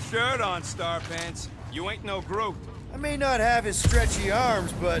 Keep your shirt on, Starpants. You ain't no Groot. I may not have his stretchy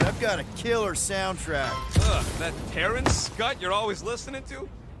arms, but I've got a killer soundtrack. Ugh, that Terrence Scott you're always listening to?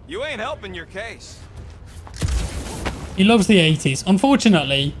 You ain't helping your case. He loves the 80s.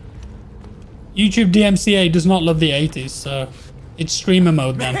 Unfortunately, YouTube DMCA does not love the 80s, so it's streamer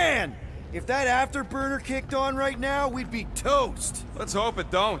mode then. Man, if that afterburner kicked on right now, we'd be toast. Let's hope it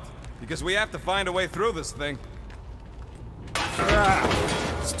don't, because we have to find a way through this thing.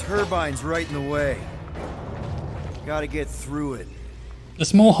 This turbine's right in the way. Gotta get through it. The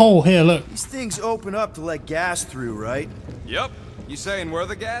small hole here, look. These things open up to let gas through, right? Yep. You saying we're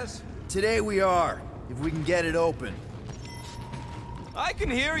the gas? Today we are, if we can get it open. I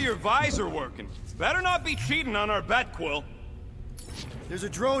can hear your visor working. Better not be cheating on our bet, Quill. There's a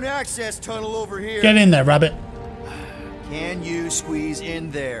drone access tunnel over here. Get in there, Rabbit. Can you squeeze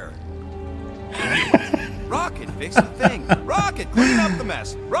in there? Rocket, fix the thing. Rocket, clean up the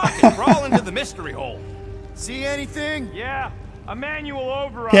mess. Rocket, crawl into the mystery hole. See anything? Yeah, a manual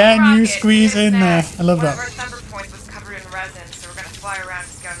override. Can you squeeze in there? I love One of that. our thunder points was covered in resin, so we're gonna fly around to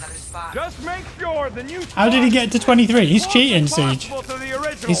scout another spot. Just make sure the new How did he get to 23? He's cheating, Siege.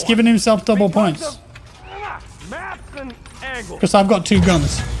 He's giving himself double points. Maps and angles. Because I've got 2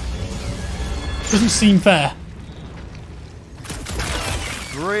 guns. Doesn't seem fair.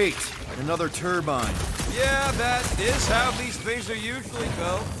 Great. Another turbine. Yeah, that is how these things are usually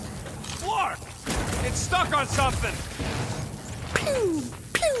built. Flark! It's stuck on something!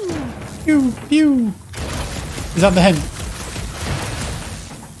 Pew, pew. Is that the hint?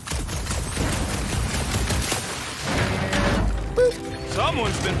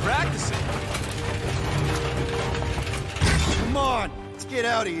 Someone's been practicing. Come on, let's get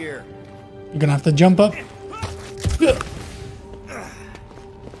out of here. You're gonna have to jump up.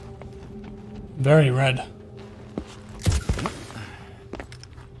 Very red.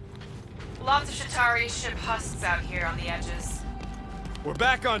 Lots of Shatari ship husks out here on the edges. We're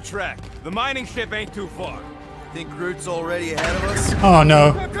back on track. The mining ship ain't too far. Think Groot's already ahead of us? Oh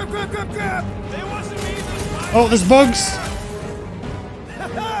no. Grab! There wasn't me this time. Oh, there's bugs.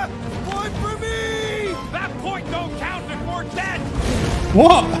 Point for me! That point don't count if we're dead.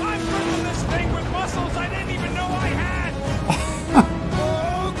 What? I'm gripping this thing with muscles I didn't even know I had.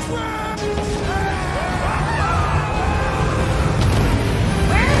 Oh crap!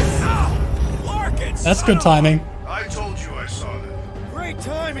 Where's... Larkin, That's good timing. I told you I saw that. Great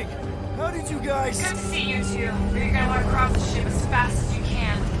timing. How did you guys... Good to see you two. But you're gonna want to cross the ship as fast as you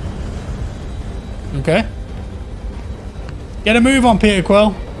can. Okay. Get a move on, Peter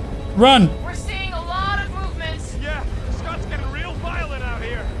Quill. Run. We're seeing a lot of movement. Yeah, Scott's getting real violent out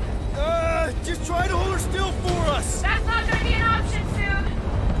here. Just try to hold her still for us. That's not gonna be an option soon.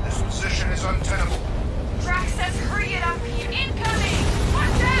 This position is untenable. Drax says hurry it up, Pete. Incoming!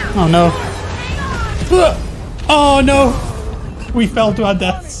 Watch out! Oh no. Hang on! Oh no. We fell to our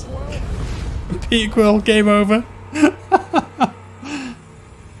deaths. Peter Quill, game over.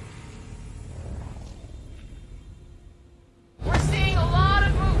 We're seeing a lot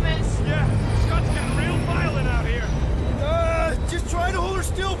of movement. Yeah, Scott's getting real violent out here. Just try to hold her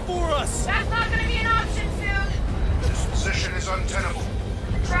still for us. That's not gonna be an option soon. This position is untenable.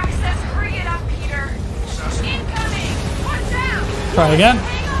 Drax says hurry it up, Peter. Incoming! Watch out! Try again.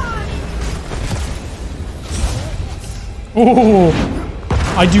 Hang on! Oh.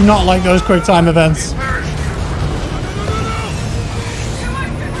 I do not like those quick time events. Too much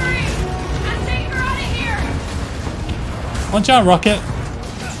debris! I'm taking her out of here! Watch out, Rocket.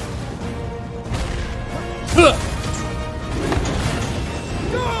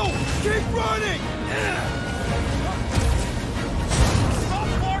 Go! Keep running! Stop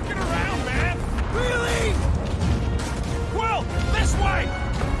walking around, man. Really? Quill, this way.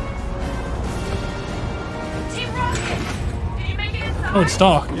 Team Rocket! Did you make it inside? Oh, it's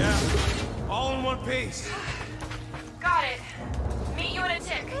dark. Yeah, all in one piece. Got it. Meet you in a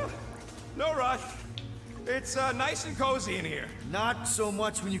tick. No rush. It's nice and cozy in here. Not so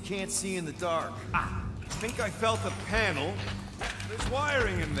much when you can't see in the dark. I think I felt a panel. There's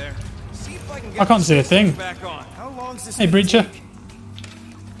wiring in there. See if I can get I can't see a thing. back on. How long's this Hey, gonna Breacher. take?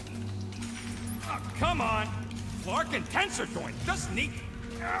 Oh, come on. Clark and tensor joint. Just neat.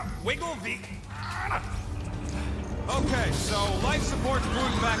 Wiggle the. Okay, so life support's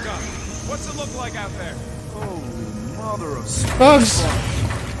booted back up. What's it look like out there? Holy mother of... Bugs.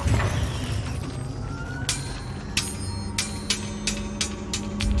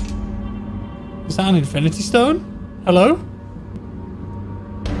 Is that an Infinity Stone? Hello?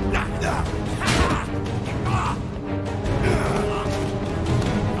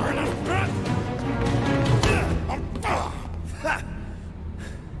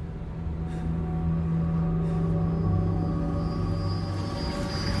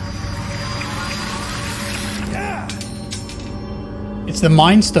 It's the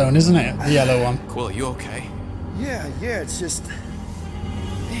Mind Stone, isn't it? The yellow one. Quill, you okay? Yeah, it's just...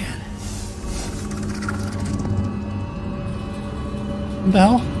 Man. What the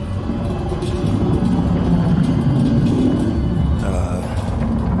hell?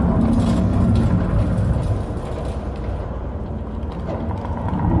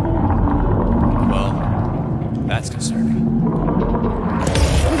 Well, that's concerning.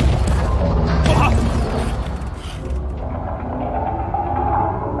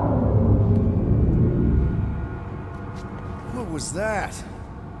 What was that?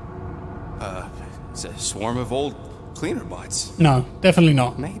 It's a swarm of old cleaner bots. No, definitely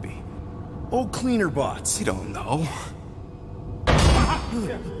not. Maybe. Old cleaner bots. You don't know.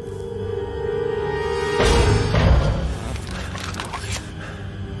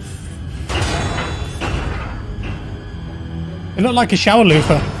 It looked like a shower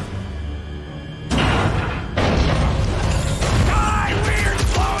loofah. Die, weird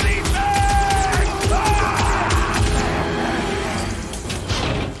floaty thing!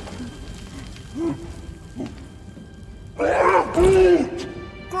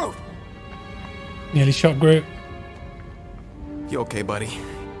 Groot! Nearly shot Groot. You okay, buddy?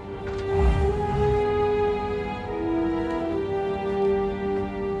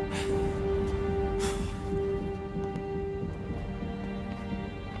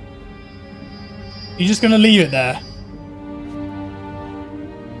 You're just gonna leave it there.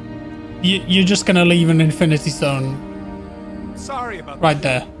 You're just gonna leave an Infinity Stone Sorry about that. right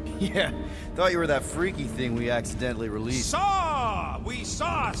there. Yeah, thought you were that freaky thing we accidentally released. We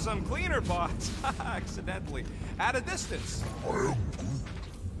saw some cleaner bots accidentally at a distance.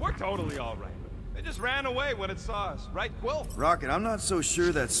 We're totally all right. It just ran away when it saw us. Right, Quill? Rocket, I'm not so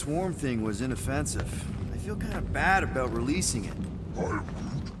sure that swarm thing was inoffensive. I feel kind of bad about releasing it.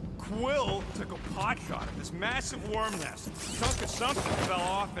 Quill took a pot shot at this massive worm nest. A chunk of something fell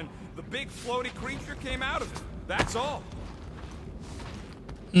off and the big floaty creature came out of it. That's all.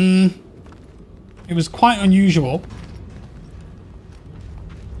 It was quite unusual.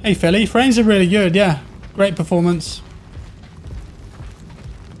 Hey Philly, frames are really good, yeah. Great performance.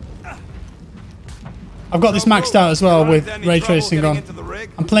 I've got this maxed out as well with ray tracing on.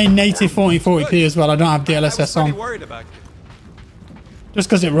 I'm playing native 1440p as well, I don't have DLSS on. Just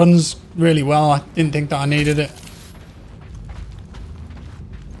because it runs really well, I didn't think that I needed it.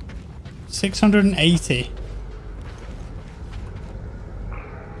 680.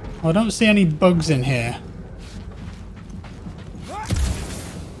 I don't see any bugs in here.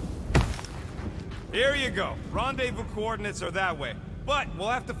 Here you go. Rendezvous coordinates are that way. But we'll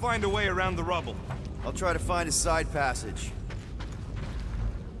have to find a way around the rubble. I'll try to find a side passage.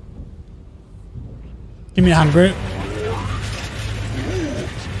 Give me a hand, Groot.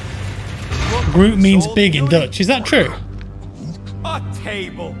 Groot means big in Dutch. Is that true? A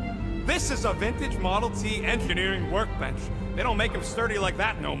table. This is a vintage Model T engineering workbench. They don't make them sturdy like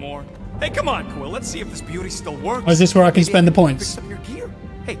that no more. Hey, come on, Quill. Let's see if this beauty still works. Or is this where I can spend the points? Fix up your gear.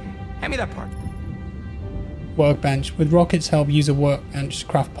 Hey, hand me that part. Workbench. With Rocket's help, use a workbench to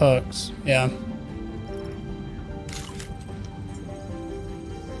craft perks. Yeah.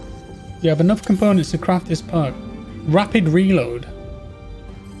 You have enough components to craft this perk. Rapid reload.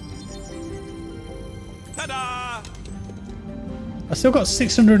 Ta-da! I still got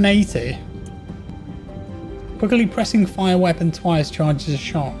 680. Quickly pressing fire weapon twice charges a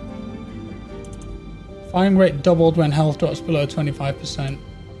shot. Firing rate doubled when health drops below 25%.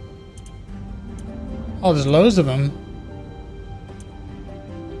 Oh, there's loads of them.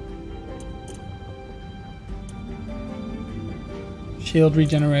 Shield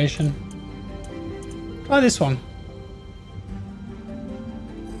regeneration. Try this one.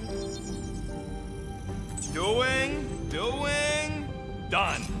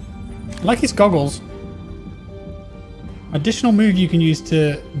 Done. I like his goggles. Additional move you can use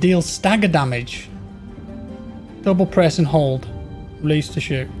to deal stagger damage. Double press and hold. Release to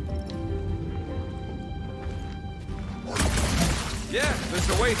shoot. Yeah, there's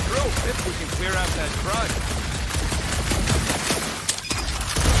a way through if we can clear out that crud.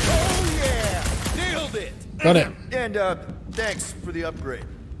 Oh yeah! Nailed it! Got it. And thanks for the upgrade.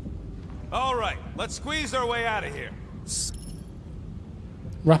 All right, let's squeeze our way out of here.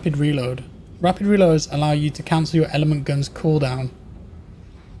 Rapid reload. Rapid reloads allow you to cancel your element gun's cooldown.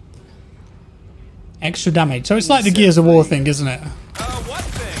 Extra damage. So it's like the Gears of War thing, isn't it? What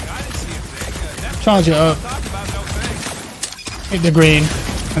thing? I didn't see a thing. Charge it up. Talk about no thing. Hit the green,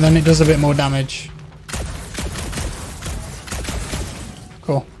 and then it does a bit more damage.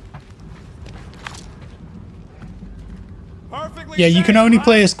 Cool. Perfectly Yeah, you can safe, only right?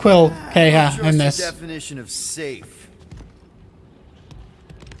 play as Quill, Keha, Sure in what's this. the definition of safe?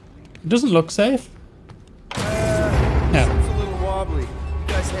 It doesn't look safe. It's No. a little wobbly. You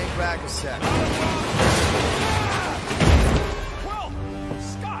guys hang back a sec. Quill!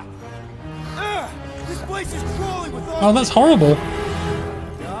 Scott! This place is crawling with all Oh, that's horrible.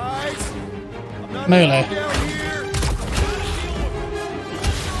 guys. I'm not Melee. down here.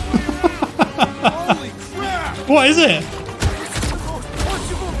 Holy crap! What is it? This is the most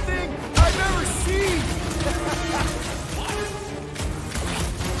punchable thing I've ever seen.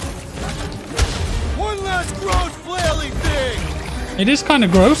 One last gross flailing thing. It is kind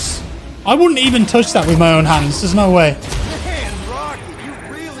of gross. I wouldn't even touch that with my own hands. There's no way. Man, Rocket, you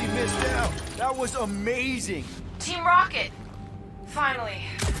really missed out. That was amazing. Team Rocket! Finally.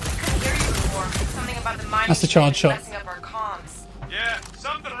 I couldn't hear you before. Something about the mining That's the charge ship shot. messing up our comms. Yeah,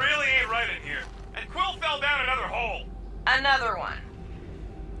 something really ain't right in here. And Quill fell down another hole. Another one.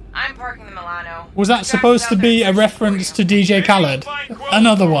 I'm parking the Milano. Was that Jack's supposed out to there be a searching reference for to you. DJ Khaled?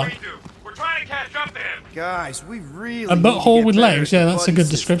 Another one. We're trying to catch up to him. Guys, we really A need to butthole get with better legs? at Yeah, that's a buddy good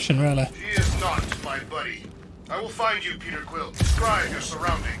system. description, really. He is not my buddy. I will find you, Peter Quill. Describe your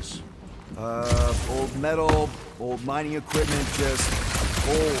surroundings. Old metal, old mining equipment, just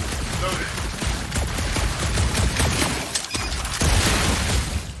old. Noted.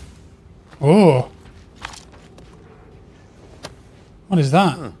 Oh. What is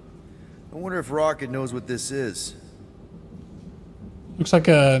that? I wonder if Rocket knows what this is. Looks like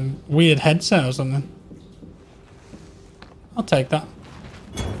a weird headset or something. I'll take that.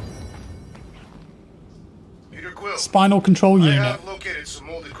 Peter Quill. Spinal control I unit. have located some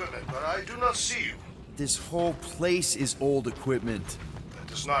old equipment, but I do not see you. This whole place is old equipment. That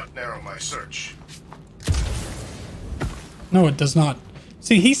does not narrow my search. No, it does not.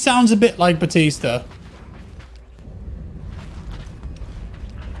 See, he sounds a bit like Batista.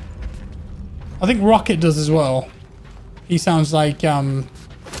 I think Rocket does as well. He sounds like,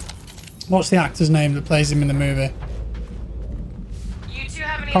 what's the actor's name that plays him in the movie? You two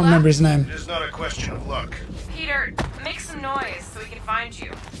have any Can't remember his name. It is not a question of luck. Peter, make some noise so we can find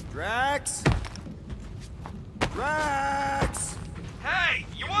you. Drax? Drax! Hey,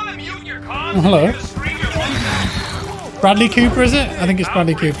 you want to mute your comms? Oh, hello. You're gonna scream your lungs out. Bradley Cooper, is it? I think it's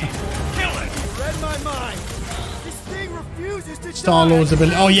Bradley Cooper. Kill it. Read my mind. This thing refuses to Star-Lord's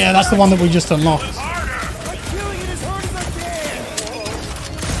ability. Oh yeah, that's the one that we just unlocked. Harder. I'm killing it as hard as I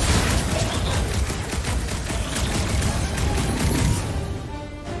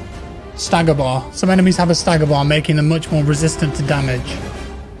can. Stagger bar. Some enemies have a stagger bar, making them much more resistant to damage.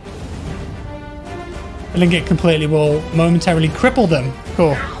 Filling it completely will momentarily cripple them.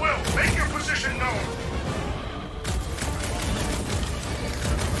 Cool. Quill, make your position known.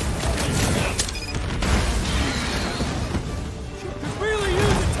 Could really use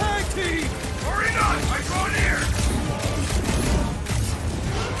a tag team. Hurry not, I draw near.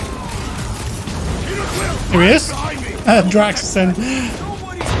 Peter Quill, Here he is. behind me. Draxon.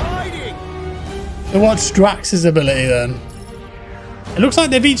 Nobody's hiding. So what's Drax's ability then? It looks like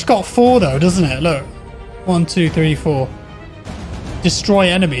they've each got 4 though, doesn't it? Look. 1, 2, 3, 4. Destroy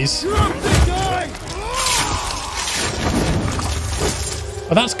enemies. You're up, big guy.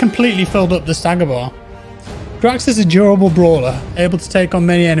 Well, that's completely filled up the stagger bar. Drax is a durable brawler, able to take on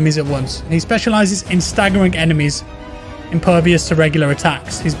many enemies at once. He specializes in staggering enemies impervious to regular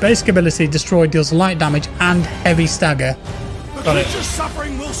attacks. His basic ability, Destroy, deals light damage and heavy stagger. The Got it. creature's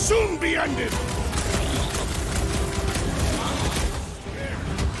suffering will soon be ended.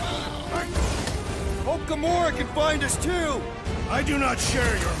 Hope Gamora can find us too. I do not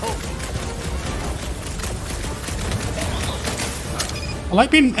share your hope. I like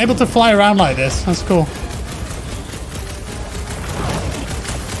being able to fly around like this. That's cool.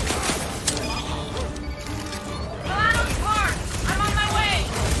 Milano's Park! I'm on my way!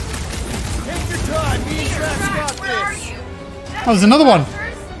 Take your time. Me and Drax got Where are this. you? Oh, there's another one.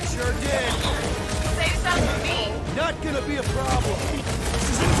 Sure did. Save some for me. Not gonna be a problem. This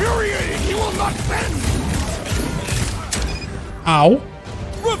is infuriating. He will not bend. Ow.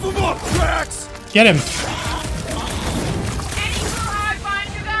 Rough him up, Drax. Get him. Any clue how I find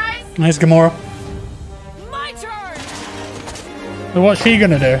you guys? Nice Gamora. My turn! So what's she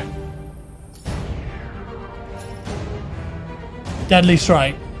gonna do? Deadly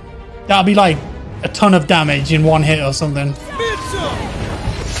Strike. That'll be like a ton of damage in one hit or something. It's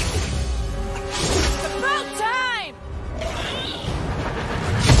About time!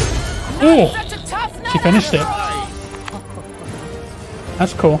 Oh, Such a tough nut. she finished it.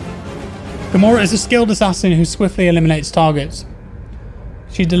 That's cool. Gamora is a skilled assassin who swiftly eliminates targets.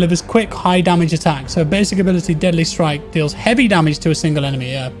 She delivers quick, high damage attacks. Her basic ability, Deadly Strike, deals heavy damage to a single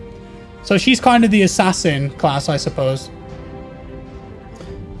enemy, yeah. So she's kind of the assassin class, I suppose.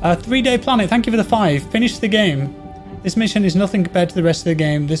 3-Day Planet, thank you for the 5. Finish the game. This mission is nothing compared to the rest of the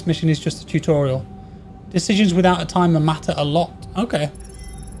game. This mission is just a tutorial. Decisions without a timer matter a lot. Okay.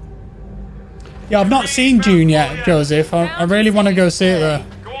 Yeah, I've not seen Dune yet, Joseph. I really want to go see it though.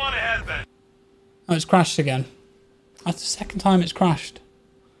 Go on ahead then. Oh, it's crashed again. That's the second time it's crashed.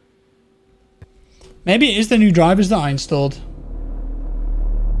 Maybe it is the new drivers that I installed.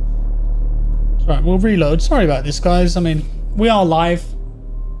 Right, we'll reload. Sorry about this, guys. I mean, we are live.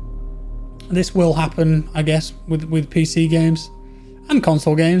 This will happen, I guess, with PC games and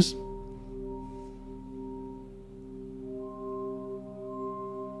console games.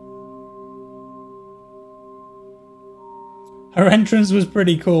 Her entrance was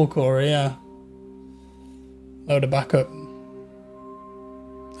pretty cool, Corey, yeah. Load it back up.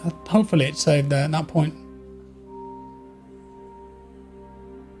 Hopefully it's saved there at that point.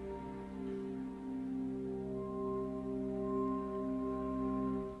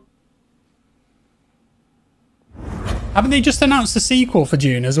 Haven't they just announced a sequel for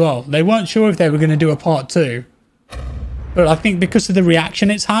Dune as well? They weren't sure if they were going to do a part 2. But I think because of the reaction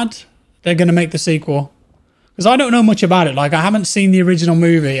it's had, they're going to make the sequel. Because I don't know much about it. Like, I haven't seen the original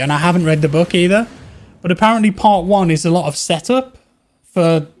movie and I haven't read the book either. But apparently part 1 is a lot of setup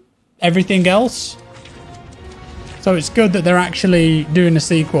for everything else. So it's good that they're actually doing a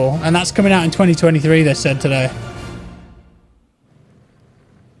sequel. And that's coming out in 2023, they said today.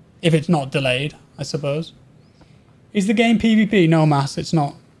 If it's not delayed, I suppose. Is the game PvP? No, Mass, it's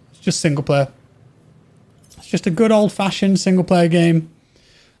not. It's just single player. It's just a good old-fashioned single-player game.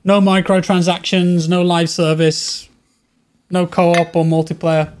 No microtransactions, no live service, no co-op or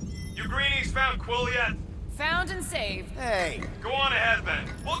multiplayer. You greenies found Quill yet? Found and saved. Hey! Go on ahead, then.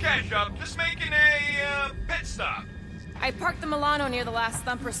 We'll catch up. Just making a, pit stop. I parked the Milano near the last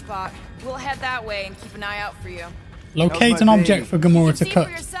thumper spot. We'll head that way and keep an eye out for you. Locate How's an my object for baby? Gamora to See cut.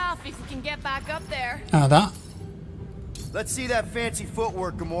 for yourself if you can get back up there. Ah, that. Let's see that fancy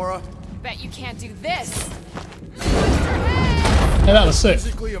footwork, Gamora. Bet you can't do this. Yeah, that was sick.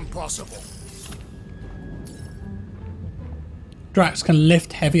 Physically impossible. Drax can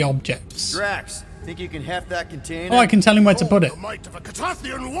lift heavy objects. Drax, think you can heft that container? Oh, I can tell him where to put it. The might of a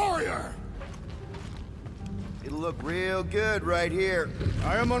Catathian warrior. It'll look real good right here.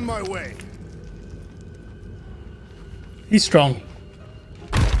 I am on my way. He's strong.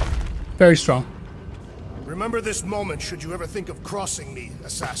 Very strong. Remember this moment should you ever think of crossing me,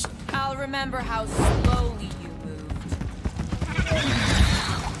 assassin. I'll remember how slowly you moved.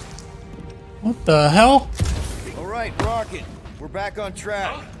 What the hell? All right, Rocket. We're back on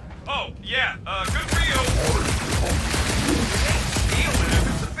track. Oh, yeah, good for you. Even if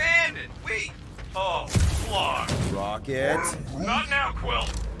it's abandoned. We... Oh, Flark. Rocket. Not now, Quill.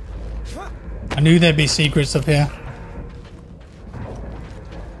 I knew there'd be secrets up here.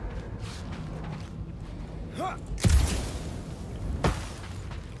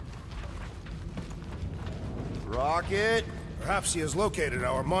 Rocket. Perhaps he has located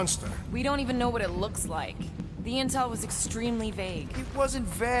our monster. We don't even know what it looks like. The intel was extremely vague. It wasn't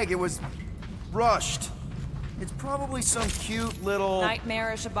vague, it was rushed. It's probably some cute little...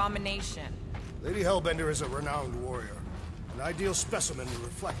 Nightmarish abomination. Lady Hellbender is a renowned warrior. An ideal specimen to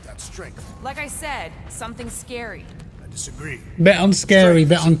reflect that strength. Like I said, something scary. I disagree. Bit on scary,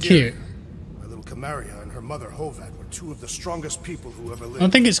 bit on cute. My little Camaria and her mother Hovat were two of the strongest people who ever I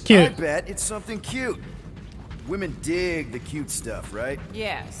lived. think it's I cute. bet it's something cute. Women dig the cute stuff, right?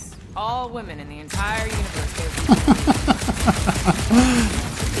 Yes, all women in the entire universe. The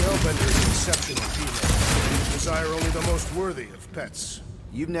Hellbender is an exceptional female. They desire only the most worthy of pets.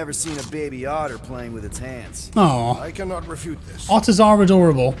 You've never seen a baby otter playing with its hands. Oh, I cannot refute this. otters are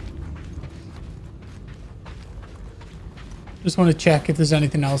adorable. Just want to check if there's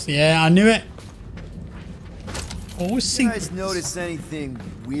anything else. Yeah, I knew it. Always You secrets. guys notice anything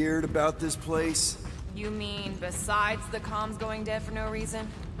weird about this place? You mean besides the comms going dead for no reason?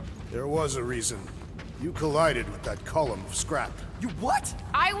 There was a reason. You collided with that column of scrap. You what?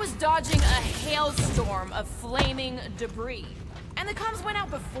 I was dodging a hailstorm of flaming debris. And the comms went out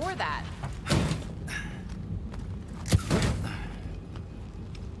before that.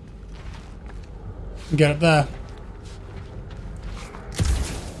 Get up there.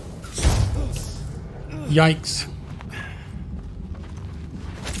 Yikes.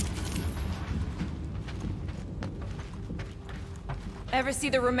 Ever see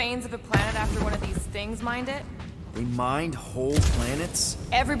the remains of a planet after one of these things mined it? They mined whole planets?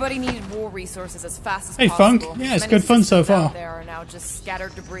 Everybody needed war resources as fast as Hey, possible. Funk. Yeah, it's Many good fun so systems out far. There are now just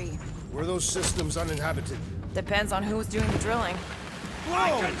scattered debris. Were those systems uninhabited? Depends on who was doing the drilling.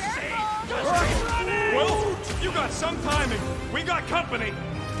 Well, you got some timing. We got company.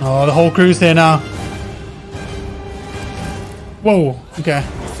 Oh, the whole crew's here now. Whoa. Okay.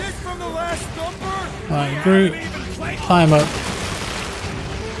 Is this from the last thumper? Right, Groot. Climb up.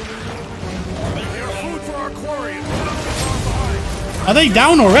 They are food for our quarry and we're not far behind. Are they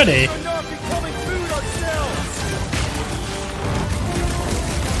down already? We're not becoming food ourselves!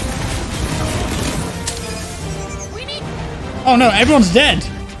 We need... Oh no, everyone's dead.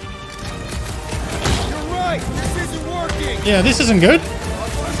 You're right! This isn't working! Yeah, this isn't good. It's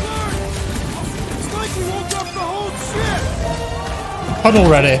like we woke up the whole ship! Huddle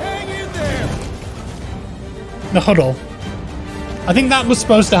ready. Hang in there! The huddle. I think that was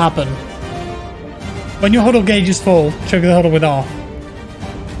supposed to happen. When your huddle gauge is full, trigger the huddle with R.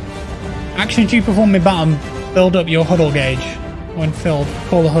 Actions you perform in battle build up your huddle gauge. When filled,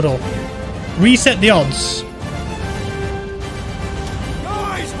 call the huddle. Reset the odds.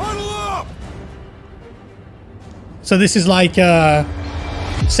 Guys, huddle up! So this is like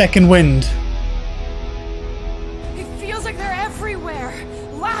second wind. It feels like they're everywhere,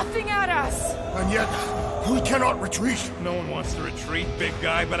 laughing at us. And yet, we cannot retreat. No one wants to retreat, big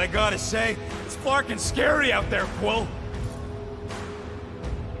guy, but I gotta say, it's fucking scary out there, Quill.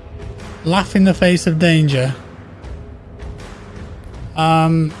 Laugh in the face of danger.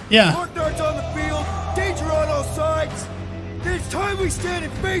 Yeah. Mark darts on the field, danger on all sides. Then it's time we stand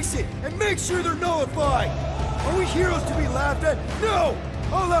and face it, and make sure they're nullified. Are we heroes to be laughed at? No!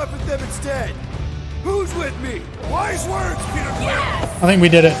 I'll laugh at them instead. Who's with me? Wise words, Peter Quill. I think we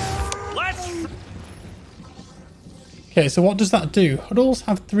did it. Let's... Okay, so what does that do? Huddles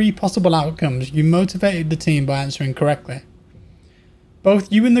have 3 possible outcomes. You motivated the team by answering correctly.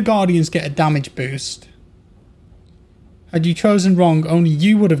 Both you and the Guardians get a damage boost. Had you chosen wrong, only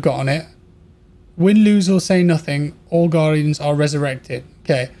you would have gotten it. Win, lose, or say nothing. All Guardians are resurrected.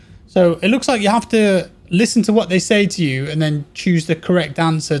 Okay, so it looks like you have to listen to what they say to you and then choose the correct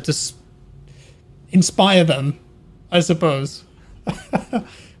answer to inspire them, I suppose.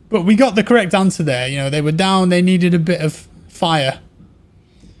 But we got the correct answer there. You know, they were down, they needed a bit of fire.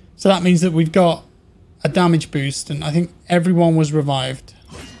 So that means that we've got a damage boost, and I think everyone was revived.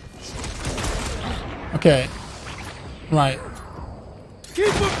 Okay. Right.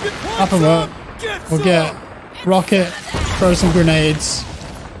 Up and up. We'll get Rocket, throw some grenades.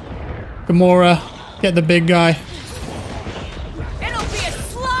 Gamora, get the big guy. It'll be a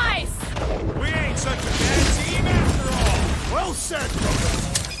slice! We ain't such a bad team after all. Well said,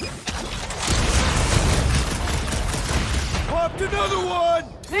 Popped another one!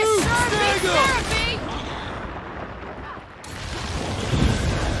 This sure beats therapy!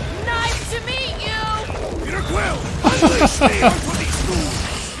 Nice to meet you! Peter Quill, unleash me onto these fools!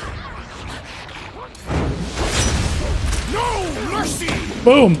 No mercy!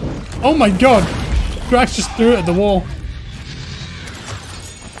 Boom! Oh my god! Drax just threw it at the wall.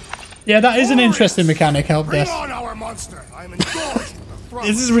 Yeah, that is an interesting mechanic, help Bring desk. on our monster! I'm engorged with the thrust.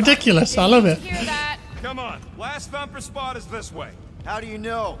 This is ridiculous. I love it. Hear that? Come on, last thumper spot is this way. How do you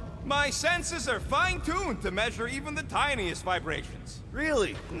know? My senses are fine-tuned to measure even the tiniest vibrations.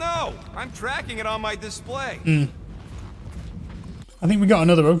 Really? No, I'm tracking it on my display. I think we got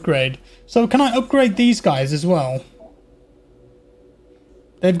another upgrade. So can I upgrade these guys as well?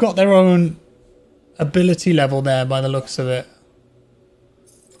 They've got their own ability level there by the looks of it.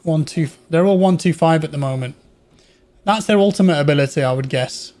 1, 2, they're all 1, 2, 5 at the moment. That's their ultimate ability, I would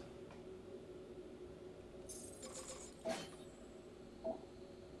guess.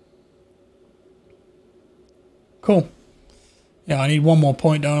 Cool. Yeah, I need one more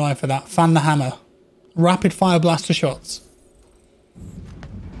point, don't I, for that. Fan the hammer. Rapid fire blaster shots.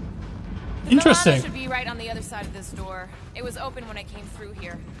 The Interesting. Milano should be right on the other side of this door. It was open when I came through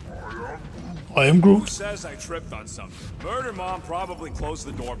here. I am Who Groot. says I tripped on something? Murder Mom probably closed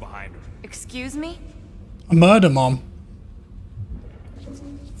the door behind her. Excuse me? A murder mom.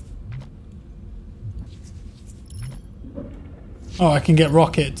 Oh, I can get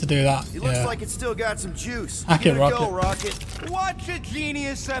Rocket to do that. He looks Yeah. like it's still got some juice. Hack Give it, a go, Rocket. Rocket. Watch a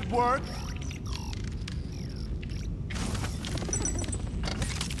genius at work.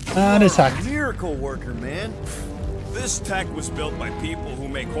 And it's hacked. Miracle worker, man. This tech was built by people who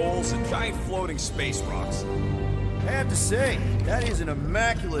make holes in giant floating space rocks. I have to say, that is an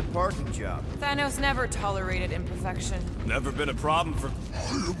immaculate parking job. Thanos never tolerated imperfection. Never been a problem for...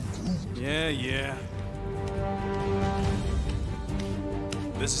 Yeah.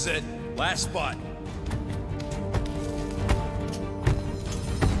 This is it. Last spot.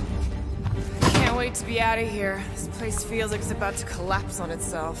 Can't wait to be out of here. This place feels like it's about to collapse on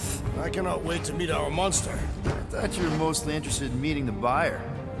itself. I cannot wait to meet our monster. I thought you were mostly interested in meeting the buyer.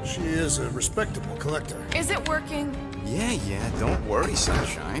 She is a respectable collector. Is it working? Yeah, don't worry,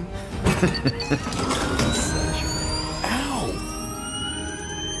 Sunshine.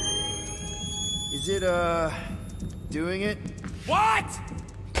 Is it, doing it? What?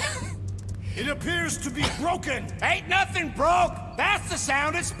 It appears to be broken. Ain't nothing broke. That's the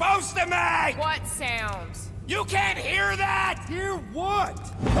sound it's supposed to make. What sound? You can't hear that. Hear what?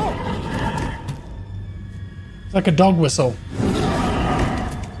 It's like a dog whistle.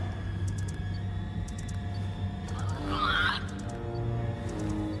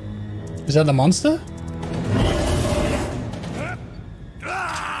 Is that the monster?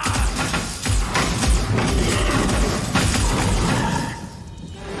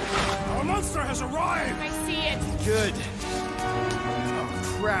 Our monster has arrived. I see it. Good.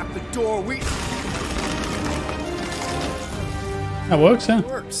 Oh, crap, the door, That works, yeah.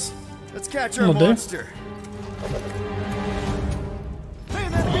 works. Let's catch our Will do. monster.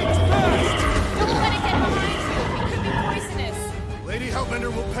 Man, that thing's fast! Don't let it get behind you. It could be poisonous. Lady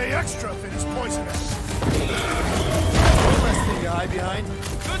Hellbender will pay extra if it is poisonous. One less thing to hide behind.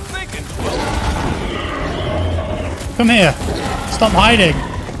 Good thinking. Come here. Stop hiding.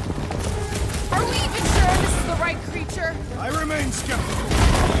 Are we even sure this is the right creature? I remain skeptical.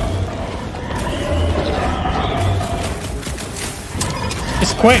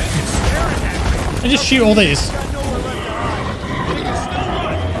 It's quick. I just shoot all these. Got nowhere left to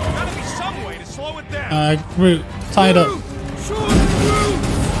hide. Gotta be some way to slow it down. Groot, tie it up.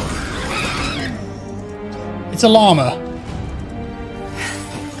 It's a llama.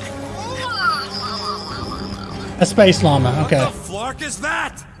 A space llama, okay. What the flark is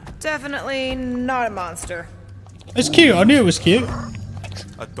that? Definitely not a monster. It's cute, I knew it was cute.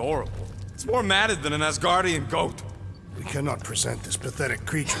 Adorable. It's more matted than an Asgardian goat. We cannot present this pathetic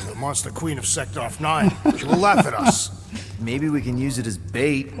creature to the Monster Queen of Sector 9. She will laugh at us. Maybe we can use it as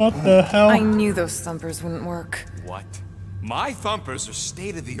bait. What the hell? I knew those thumpers wouldn't work. What? My thumpers are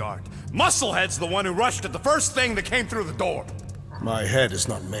state-of-the-art. Musclehead's the one who rushed at the first thing that came through the door. My head is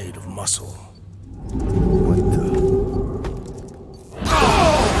not made of muscle. What the?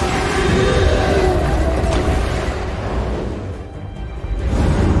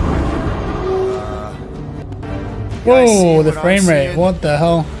 Whoa, the what I'm frame rate. seeing? What the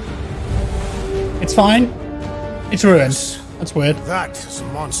hell? It's fine. It's ruined. That's weird. That is a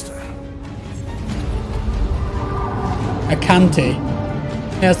monster. A Canty.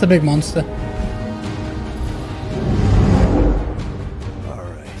 Yeah, it's the big monster.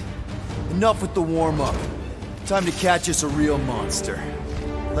 Alright. Enough with the warm-up. Time to catch us a real monster.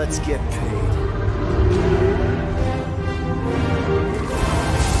 Let's get paid.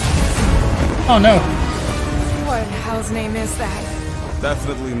 Oh no. What in hell's name is that?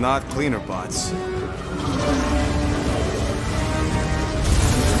 Definitely not cleaner bots.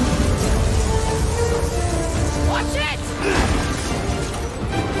 Watch it!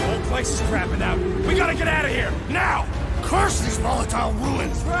 The whole place is crapping out. We gotta get out of here, now! Curse these volatile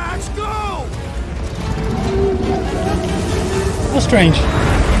ruins! Let's go! How strange.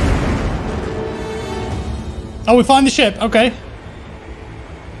 Oh, we find the ship. Okay.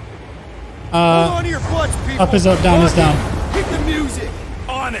 Hold on to your butts, people! Up is up, down is down. Hit the music!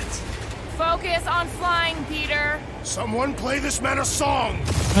 On it! Focus on flying, Peter. Someone play this man a song!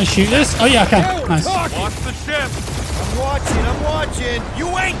 Can I shoot this? Oh yeah, I Now can. we're Nice. talking. Watch the ship! I'm watching! You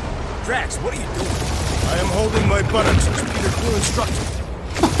ain't! Drax, what are you doing? I am holding my buttocks as Peter Quill instructed.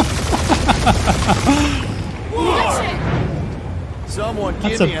 Watch it! Someone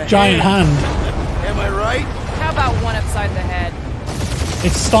That's give me a giant hand. Am I right? How about one upside the head?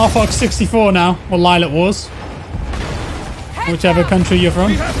 It's Star Fox 64 now, or Lilac Wars, whichever country you're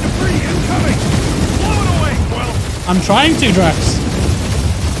from. We have debris incoming! Blow it away, Quill! I'm trying to, Drax.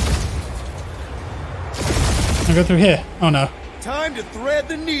 I go through here. Oh no. Time to thread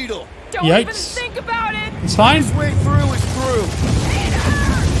the needle. Don't even Yikes. think about it! It's fine. This way through is through.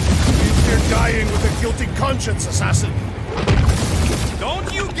 You're dying with a guilty conscience, assassin.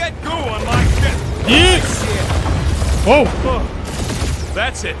 Don't you get goo on my ship! Yeah. Whoa.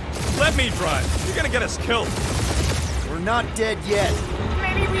 That's it. Let me drive. You're gonna get us killed. We're not dead yet.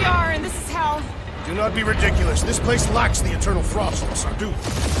 Maybe we are, and this is hell. Do not be ridiculous. This place lacks the eternal frost of Sardu.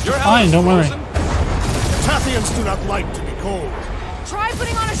 Your hell Fine, is don't worry. frozen. Tathians do not like to be cold. Try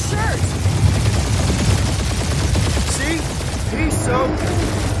putting on a shirt. See? He's soaked.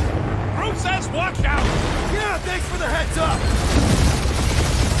 Groot says watch out! Yeah, thanks for the heads up.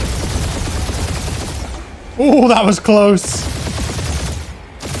 Oh, that was close.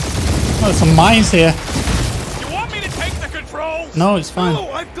 Oh, there's some mines here. You want me to take the controls? No, it's fine. Oh,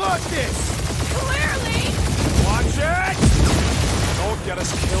 I've got this. Clearly! Watch it! Don't get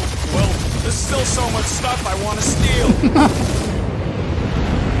us killed, Quill. There's still so much stuff I want to steal.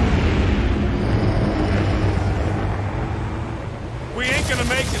 We ain't gonna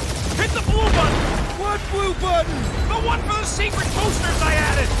make it. Hit the blue button! What blue button? The one for the secret boosters I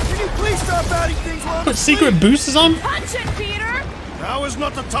added! Can you please stop adding things while I'm Put secret boosters on? Punch it, Peter! Now is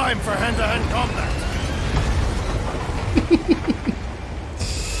not the time for hand-to-hand combat.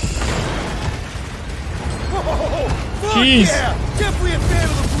 Whoa, fuck Jeez. yeah! Definitely a fan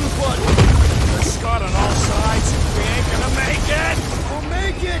of the blue button. There's Scott on all sides. We ain't gonna make it! We'll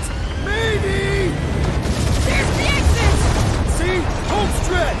make it! Maybe! There's the exit! See? Home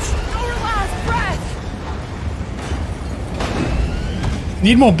stretch! Our last breath!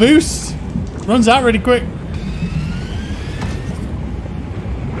 Need more boost. Runs out really quick.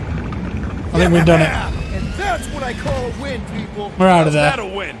 I think we've done it. And that's what I call a win, people. We're out of How's that there.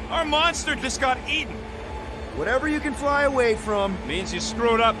 a win? Our monster just got eaten. Whatever you can fly away from. Means you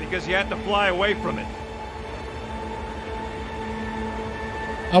screwed up because you had to fly away from it.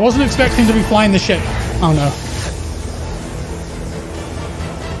 I wasn't expecting to be flying the ship. Oh no.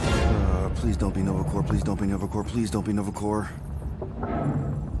 Please don't be Nova Corps. Please don't be Nova Corps. Please don't be Nova Corps.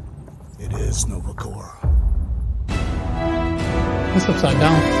 It is Nova Corps. It's upside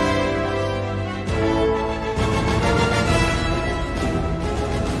down.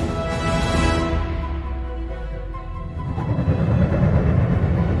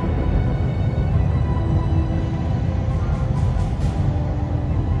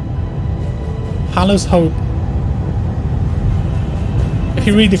 Hala's Hope. If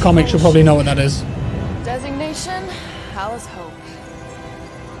you read the comics, you'll probably know what that is. Designation, Hala's Hope.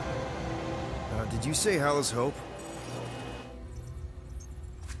 Did you say Hala's Hope?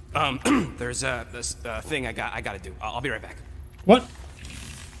 There's this thing I gotta do. I'll be right back. What?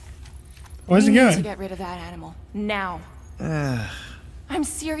 Where's he We need to going? get rid of that animal. Now. I'm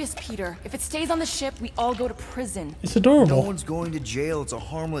serious, Peter. If it stays on the ship, we all go to prison. It's No adorable. one's going to jail. It's a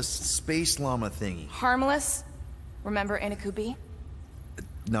harmless space llama thingy. Harmless? Remember Inakubi?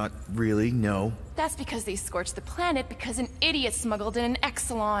 Not really, no. That's because they scorched the planet because an idiot smuggled in an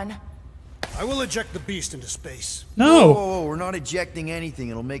Exelon. I will eject the beast into space. Whoa, No. whoa, whoa, we're not ejecting anything.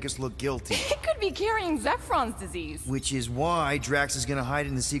 It'll make us look guilty. It could be carrying Zephron's disease. Which is why Drax is gonna hide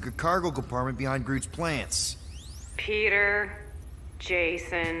in the secret cargo compartment behind Groot's plants. Peter,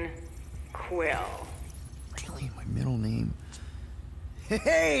 Jason, Quill. Really? My middle name?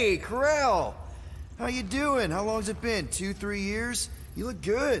 Hey, Corell! How you doing? How long's it been? 2-3 years? You look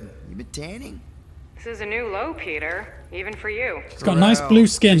good. You been tanning? This is a new low, Peter. Even for you. He's got nice blue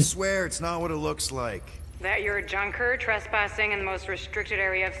skin. I swear it's not what it looks like. That you're a junker trespassing in the most restricted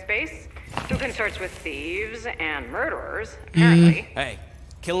area of space? Who consorts with thieves and murderers, apparently. Hey,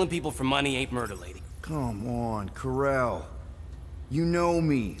 killing people for money ain't murder, lady. Come on, Corell. You know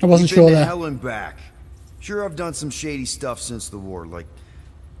me. I wasn't We've been sure to there. hell and back. Sure, I've done some shady stuff since the war, like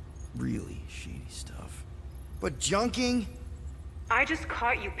really shady stuff. But junking? I just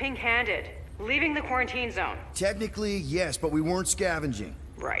caught you pink-handed, leaving the quarantine zone. Technically, yes, but we weren't scavenging.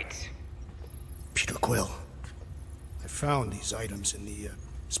 Right. Peter Quill, I found these items in the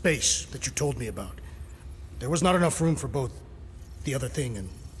space that you told me about. There was not enough room for both the other thing and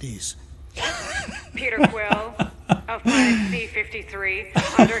these. Peter Quill, of planet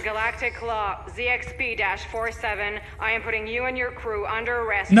C-53, under Galactic Law ZXP-47, I am putting you and your crew under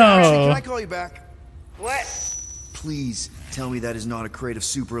arrest. No. Actually, can I call you back? What? Please tell me that is not a crate of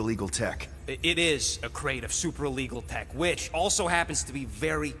super illegal tech. It is a crate of super illegal tech, which also happens to be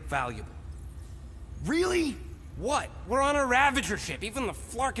very valuable. Really? What? We're on a Ravager ship. Even the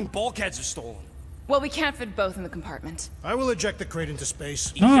Flarkin bulkheads are stolen. Well, we can't fit both in the compartment. I will eject the crate into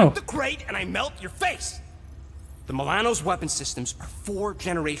space. No. Eject the crate and I melt your face! The Milano's weapon systems are 4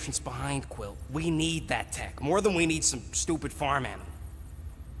 generations behind, Quill. We need that tech, more than we need some stupid farm animal.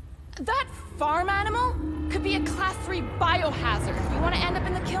 That farm animal could be a Class 3 biohazard. You want to end up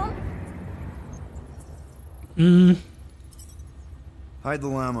in the kiln? Hide the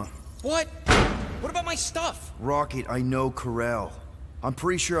llama. What? What about my stuff? Rocket, I know Corell. I'm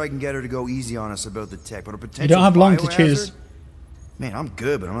pretty sure I can get her to go easy on us about the tech, but a potential You don't have long to biohazard? choose. Man, I'm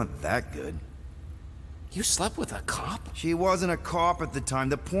good, but I'm not that good. You slept with a cop? She wasn't a cop at the time.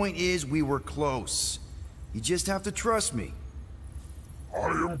 The point is, we were close. You just have to trust me.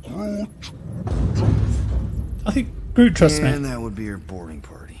 I think Groot trusts me. And that would be her boarding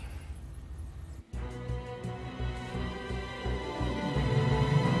party.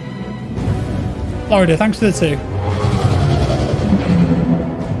 Florida, thanks for the 2.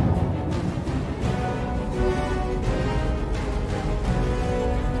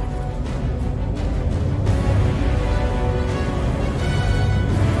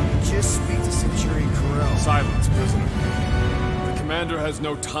 Just speak to Centurion Corell. Silence, prisoner. The commander has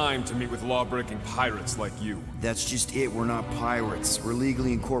no time to meet with law-breaking pirates like you. That's just it. We're not pirates. We're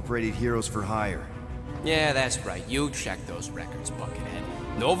legally incorporated heroes for hire. Yeah, that's right. You check those records, Buckethead.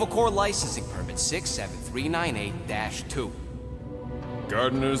 Novacore licensing permit 67398-2.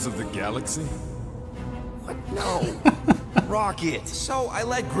 Gardeners of the Galaxy? What? No. Rocket. So I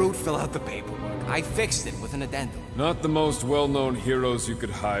let Groot fill out the paperwork. I fixed it with an addendum. Not the most well-known heroes you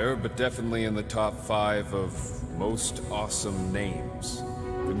could hire, but definitely in the top 5 of most awesome names.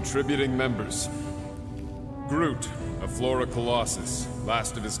 Contributing members. Groot, a Flora Colossus.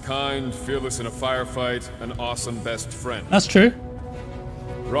 Last of his kind, fearless in a firefight, an awesome best friend. That's true.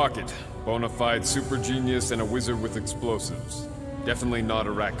 Rocket, bona fide super genius and a wizard with explosives. Definitely not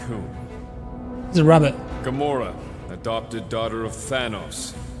a raccoon. He's a rabbit. Gamora, adopted daughter of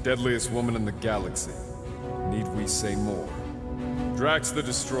Thanos, deadliest woman in the galaxy. Need we say more? Drax the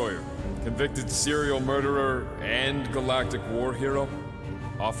Destroyer, convicted serial murderer and galactic war hero,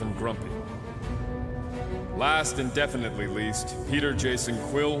 often grumpy. Last and definitely least, Peter Jason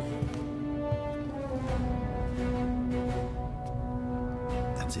Quill.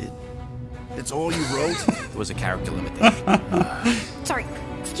 That's it. That's all you wrote? It was a character limitation. Sorry,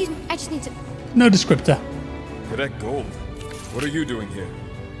 excuse me, I just need to... No descriptor. Cadet Gold, what are you doing here?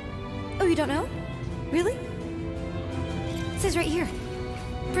 Oh, you don't know? Really? It says right here.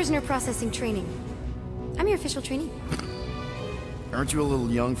 Prisoner processing training. I'm your official trainee. Aren't you a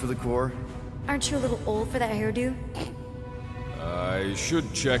little young for the Corps? Aren't you a little old for that hairdo? I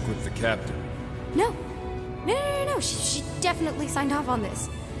should check with the captain. No. No. She definitely signed off on this.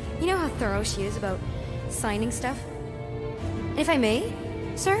 You know how thorough she is about signing stuff? And if I may,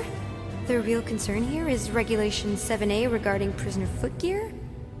 Sir, the real concern here is Regulation 7A regarding prisoner footgear.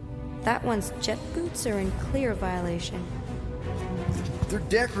 That one's jet boots are in clear violation. They're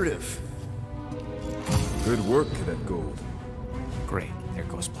decorative. Good work, Cadet Gold. Great. There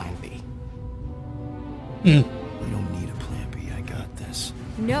goes Plan B. We don't need a Plan B. I got this.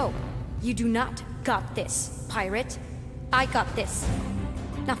 No, you do not got this, pirate. I got this.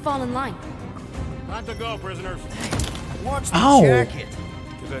 Now fall in line. Time to go, prisoners. Watch the Ow. jacket.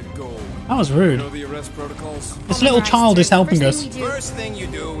 Cadet Gold. That was You rude. know the arrest protocols? This little child is helping us. First thing you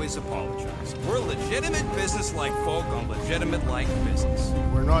do is apologize. We're legitimate business-like folk on legitimate-like business.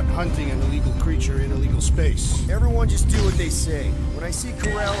 We're not hunting an illegal creature in illegal space. Everyone just do what they say. When I see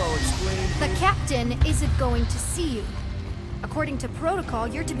Corell, I'll explain. The captain isn't going to see you. According to protocol,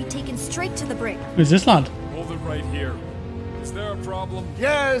 you're to be taken straight to the brig. Who's this lad? Hold it right here. Is there a problem?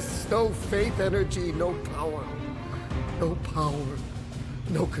 Yes, no faith energy, no power. No power,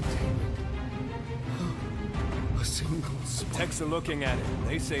 no containment. A single spark. Techs are looking at it.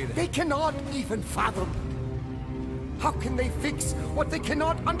 They say that. They cannot even fathom. How can they fix what they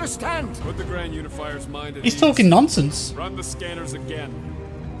cannot understand? Put the Grand Unifier's mind at He's ease. talking nonsense. Run the scanners again.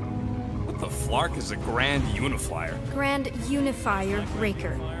 What the flark is a Grand Unifier? Grand Unifier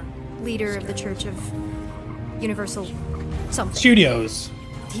Raker, leader of the Church of Universal something. Studios.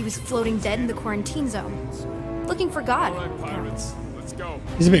 He was floating dead in the quarantine zone, looking for God. All right, pirates. Let's go.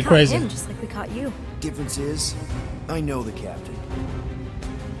 He's a bit Caught crazy. him just like we caught you. Difference is, I know the captain.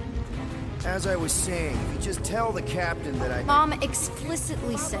 As I was saying, if you just tell the captain that I... Mom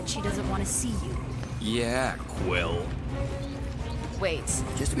explicitly said she doesn't want to see you. Yeah, Quill. Wait.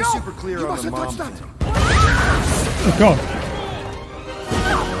 Just to be No! super clear You on the mustn't mom touch that! thing. Oh god.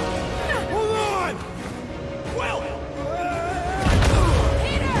 Hold on! Quill!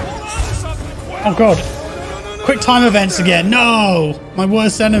 Oh god. Quick time events again. No! My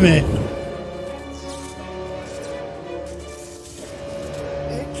worst enemy.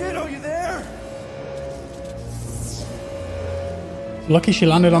 Hey, kiddo, you there? Lucky she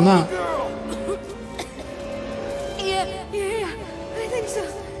landed on that. Yeah, I think so.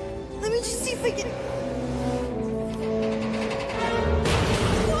 Let me just see if I can...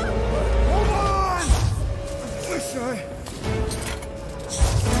 Hold on! Wish I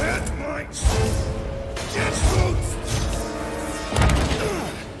had my jet boots!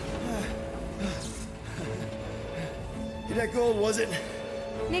 Cadet Gold, was it?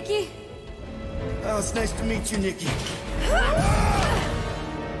 Nikki? Oh, it's nice to meet you, Nikki.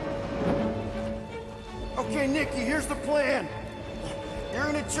 Okay, Nikki, here's the plan. You're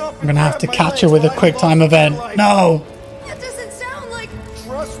gonna jump. I'm gonna have to catch her with a quick time event. No! That doesn't sound like...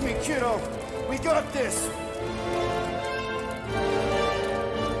 Trust me, kiddo. We got this.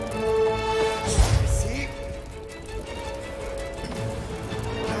 See?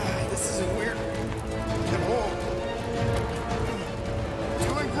 This isn't weird. Get home.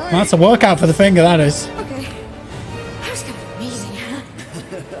 Doing great. Well, that's a workout for the finger, that is. Okay. That was kind of amazing, huh?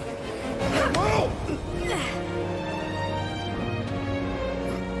 Whoa!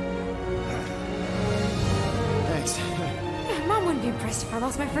 Thanks. Mom wouldn't be impressed if I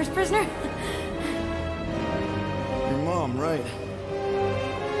lost my first prisoner. Your mom, right?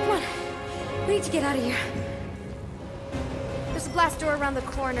 Come on. We need to get out of here. There's a blast door around the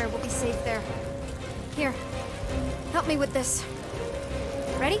corner. We'll be safe there. Here. Help me with this.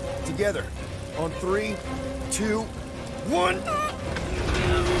 Ready? Together. On 3, 2, 1.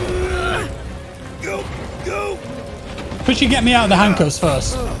 Go! Go! But you get me out of the handcuffs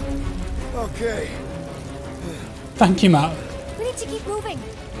first. Okay. Thank you, Matt. We need to keep moving.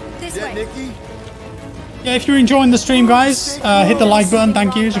 This Yeah, way. Nikki? Yeah, if you're enjoying the stream, guys, hit the like button.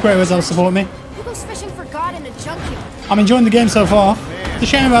 Thank you. It's a great way to support me. Who goes fishing for God in a junkyard? I'm enjoying the game so far. It's a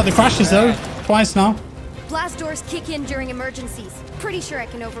shame about the crashes, though. Twice now. Blast doors kick in during emergencies. Pretty sure I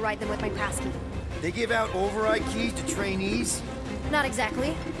can override them with my passkey. They give out override keys to trainees? Not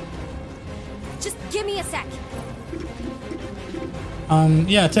exactly. Just give me a sec.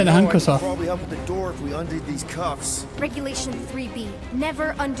 Yeah, take the handcuffs I off. could probably help with the door if we undid these cuffs. Regulation 3B.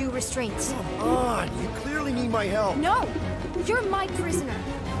 Never undo restraints. Come on, you clearly need my help. No! You're my prisoner.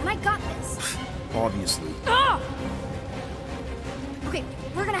 And I got this. Obviously. Ah! Okay,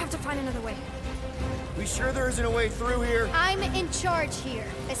 we're gonna have to find another way. We sure there isn't a way through here? I'm in charge here.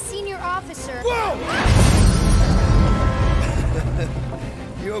 As senior officer... Whoa!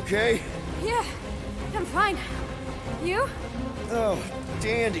 You okay? Yeah, I'm fine. You? Oh,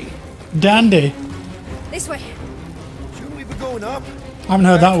 dandy. Dandy. This way. Shouldn't we be going up? I haven't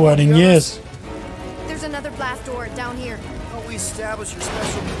heard that word in years. There's another blast door down here. How we establish your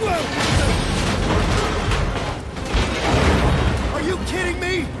special... Are Are you kidding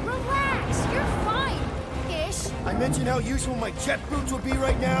me? Relax, you're fine. Ish. I mentioned how useful my jet boots would be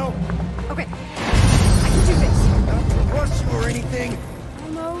right now. Okay, I can do this. Not to rush you or anything.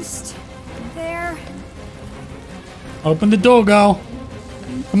 Almost there. Open the door, girl.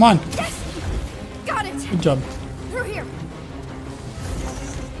 Come on. Yes! Got it! Good job. Through here.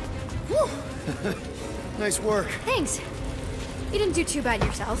 Whew. Nice work. Thanks. You didn't do too bad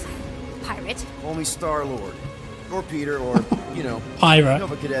yourself, pirate. Call me Star-Lord. Or Peter, or, you know, Pirate.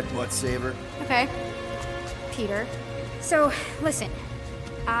 Nova Cadet Butt Saver. Okay. Peter. So, listen.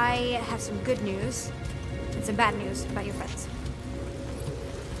 I have some good news and some bad news about your friends.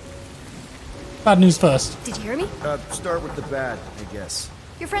 Bad news first. Did you hear me? Start with the bad, I guess.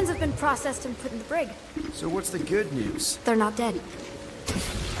 Your friends have been processed and put in the brig. So what's the good news? They're not dead.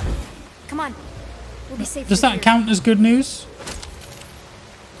 Come on. We'll be safe. Does through that here. count as good news?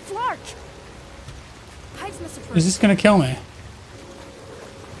 Flark! Hides must have heard. Is this going to kill me?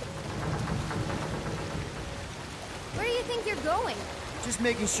 Where do you think you're going? Just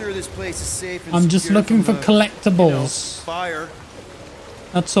making sure this place is safe and I'm just secure looking for from the, collectibles. fire.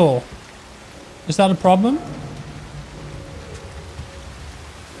 That's all. Is that a problem?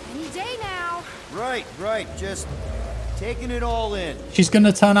 Any day now. Right. Just taking it all in. She's going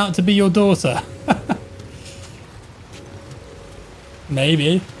to turn out to be your daughter.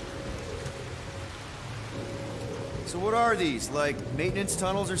 Maybe. So what are these? Like maintenance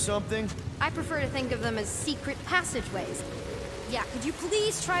tunnels or something? I prefer to think of them as secret passageways. Yeah, could you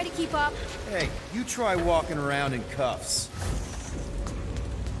please try to keep up? Hey, you try walking around in cuffs.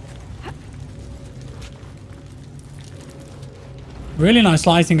 Really nice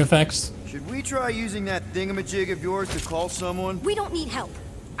lighting effects. Should we try using that thingamajig of yours to call someone? We don't need help.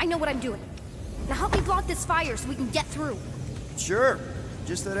 I know what I'm doing. Now help me block this fire so we can get through. Sure.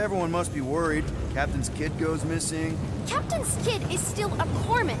 Just that everyone must be worried. Captain's kid goes missing. Captain's kid is still a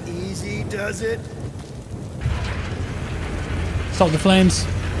corpsman. Easy does it. Stop the flames.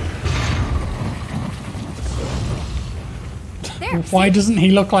 There. Why doesn't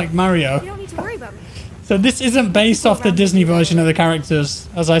he look like Mario? You don't need to worry about me. So this isn't based off the Disney version of the characters,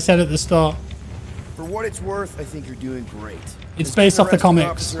 as I said at the start. For what it's worth, I think you're doing great. It's As based good off the a rescue comics.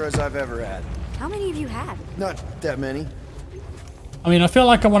 officer as I've ever had. How many have you had? Not that many. I mean, I feel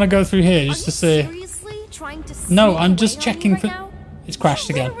like I want to go through here just to see. Seriously trying to No, sneak I'm away just on me checking right for. now? It's crashed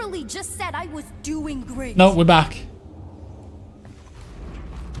You again. literally just said I was doing great. No, we're back.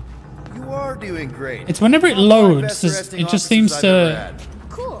 You are doing great. It's whenever it Top five loads, best it arresting just officers seems I've ever to. had.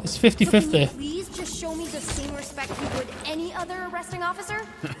 Cool. It's So can you 50-50. please just show me the same respect you would any other arresting officer?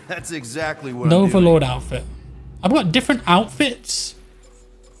 That's exactly what I'm Nova doing. Lord outfit. I've got different outfits.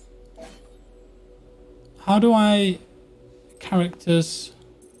 How do I characters?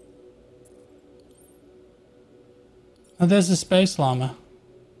 Oh, there's the space llama.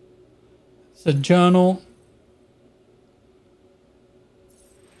 It's a journal.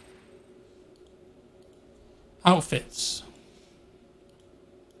 Outfits.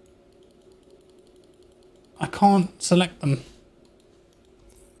 I can't select them.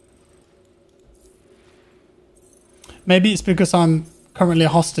 Maybe it's because I'm currently a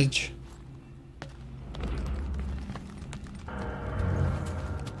hostage.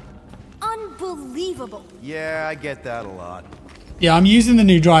 Unbelievable. Yeah, I get that a lot. Yeah, I'm using the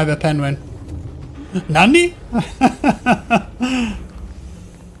new driver, Penguin. Nani?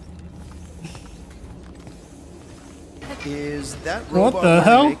 Is that What robot the wearing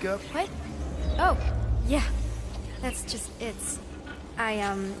hell? makeup? What? Oh, yeah. That's just it's.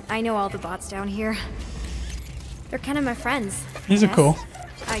 I know all the bots down here. They're kind of my friends. These are yes? cool.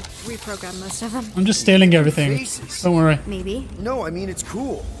 I reprogrammed most of them. I'm just stealing everything. Faces. Don't worry. Maybe. No, I mean it's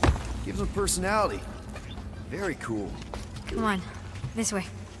cool. Gives them personality. Very cool. Come on, this way.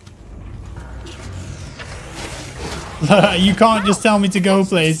 You can't just tell me to go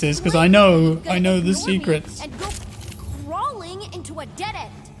places because I know the Ignore me secrets. And go crawling into a dead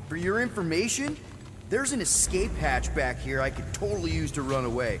end. For your information, there's an escape hatch back here I could totally use to run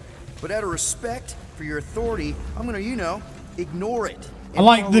away. But out of respect for your authority, I'm gonna, you know, ignore it. I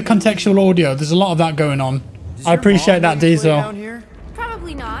like the contextual audio. There's a lot of that going on. Does I your appreciate mom that let you play detail. down here?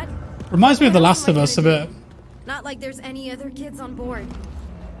 Probably not. Reminds me of The Last of Us a bit. Not like there's any other kids on board.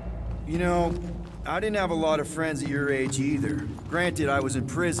 You know, I didn't have a lot of friends at your age either. Granted, I was in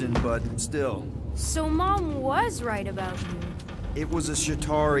prison, but still. So Mom was right about you. It was a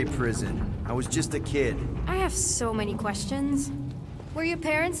Shatari prison. I was just a kid. I have so many questions. Were your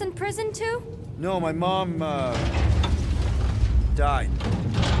parents in prison too? No, my mom, died.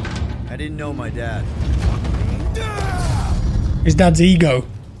 I didn't know my dad. His dad's ego.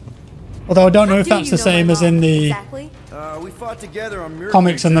 Although I don't know if Do that's you the know my same as mom? in the Exactly. We we fought together on Mercury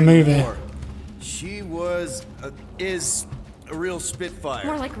comics and the during movie. war. She is a real spitfire.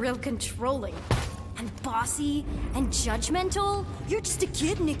 More like real controlling. And bossy and judgmental. You're just a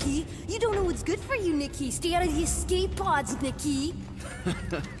kid, Nikki. You don't know what's good for you, Nikki. Stay out of the escape pods, Nikki.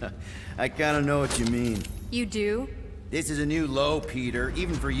 I kind of know what you mean. You do? This is a new low, Peter.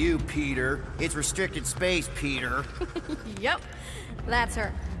 Even for you, Peter. It's restricted space, Peter. Yep. That's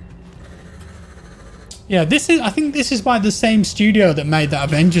her. Yeah, I think this is by the same studio that made that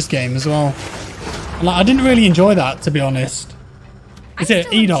Avengers game as well. Like, I didn't really enjoy that, to be honest. Is it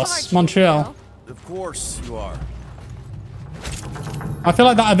Eidos, Montreal? Of course you are. I feel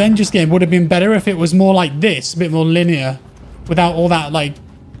like that Avengers game would have been better if it was more like this, a bit more linear, without all that like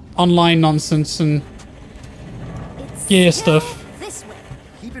online nonsense and gear stuff. This way.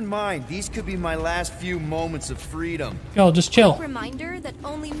 Keep in mind, these could be my last few moments of freedom. Yo, just chill. Reminder that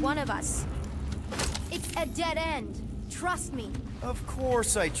only one of us. It's a dead end. Trust me. Of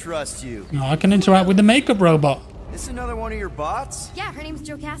course I trust you. No, I can interact with the makeup robot. This another one of your bots? Yeah, her name's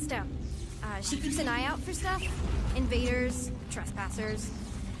Jocasta. She keeps an eye out for stuff. Invaders, trespassers,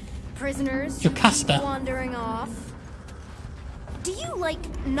 prisoners Jocasta. wandering off. Do you, like,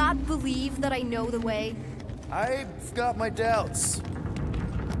 not believe that I know the way? I've got my doubts.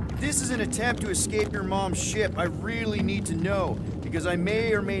 If this is an attempt to escape your mom's ship, I really need to know, because I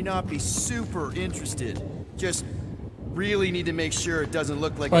may or may not be super interested. Just really need to make sure it doesn't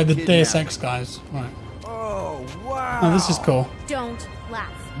look like By a the kidnapping. Deus Ex guys. Right. Oh, wow. Oh, this is cool. Don't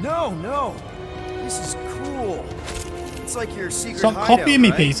laugh. No, no. This is cool. It's like your secret Stop hideout, copying me,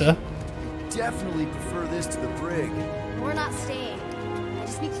 right? Peter. Definitely prefer this to the brig. We're not staying. I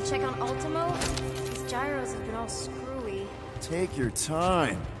just need to check on Ultimo. His gyros have been all screwy. Take your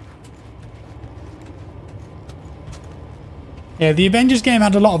time. Yeah, the Avengers game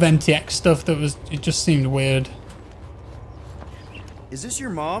had a lot of MTX stuff it just seemed weird. Is this your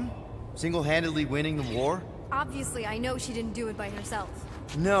mom? Single-handedly winning the war? Obviously, I know she didn't do it by herself.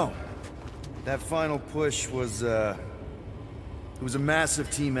 No. That final push was, it was a massive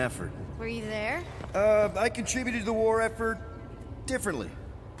team effort. Were you there? I contributed to the war effort differently.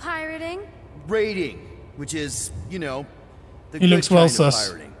 Pirating? Raiding, which is, you know, the He good looks well kind of sus.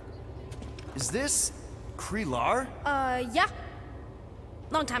 pirating. Is this Krelar? Yeah.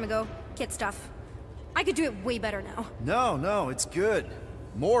 Long time ago. Kid stuff. I could do it way better now. No, it's good.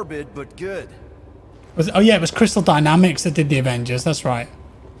 Morbid, but good. Oh yeah, it was Crystal Dynamics that did the Avengers, that's right.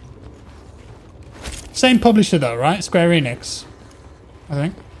 Same publisher though, right? Square Enix, I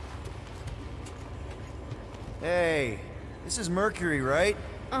think. Hey, this is Mercury, right?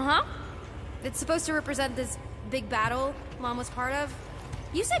 Uh-huh. It's supposed to represent this big battle Mom was part of.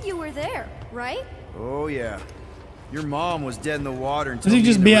 You said you were there, right? Oh yeah. Your mom was dead in the water until Was he me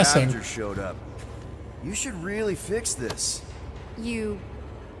just and the BSing? Raptors showed up. You should really fix this. You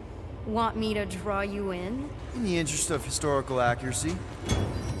want me to draw you in? In the interest of historical accuracy.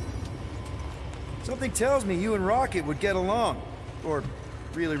 Something tells me you and Rocket would get along. Or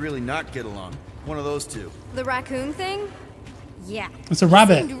really, really not get along. One of those two. The raccoon thing? Yeah. It's a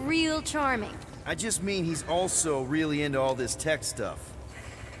rabbit. He seemed real charming. I just mean he's also really into all this tech stuff.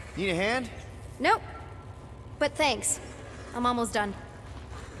 Need a hand? Nope. But thanks. I'm almost done.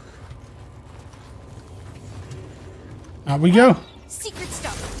 Out we go. Secret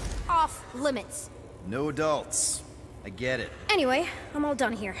stuff. Off limits. No adults. I get it. Anyway, I'm all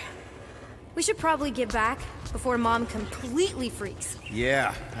done here. We should probably get back before Mom completely freaks.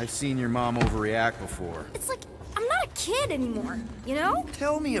 Yeah, I've seen your mom overreact before. It's like, I'm not a kid anymore, you know?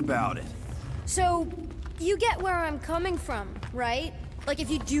 Tell me about it. So, you get where I'm coming from, right? Like if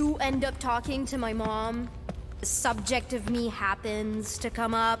you do end up talking to my mom, the subject of me happens to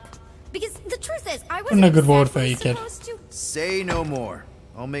come up. Because the truth is, I wasn't No good word for exactly you, kid. supposed to. Say no more.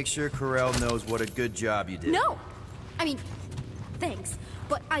 I'll make sure Corell knows what a good job you did. No! I mean, thanks.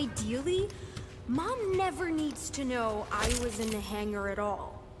 But ideally, Mom never needs to know I was in the hangar at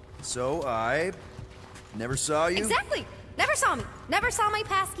all. So I never saw you? Exactly! Never saw me. Never saw my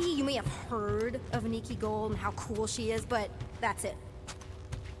passkey. You may have heard of Nikki Gold and how cool she is, but that's it.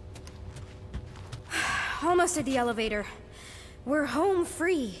 Almost at the elevator. We're home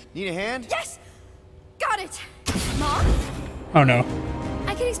free. Need a hand? Yes! Got it! Mom? Oh no.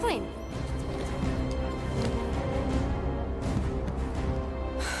 I can explain.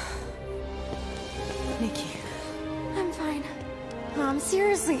 Nikki. I'm fine. Mom,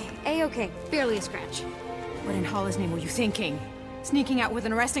 seriously. A-okay. Barely a scratch. What in Hollis' name were you thinking? Sneaking out with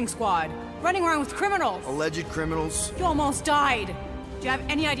an arresting squad? Running around with criminals? Alleged criminals? You almost died. Do you have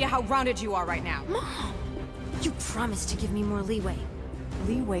any idea how grounded you are right now? Mom! You promised to give me more leeway.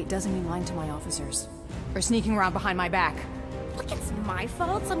 Leeway doesn't mean lying to my officers. Or sneaking around behind my back. Look, it's my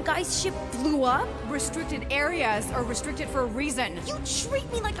fault. Some guy's ship blew up. Restricted areas are restricted for a reason. You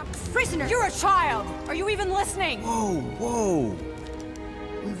treat me like a prisoner. You're a child. Are you even listening? Whoa.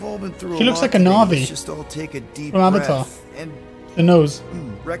 We've all been through She a looks lot like a today. Na'vi Let's just all take a deep from Avatar. breath and The nose.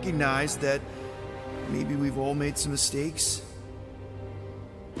 recognize that maybe we've all made some mistakes.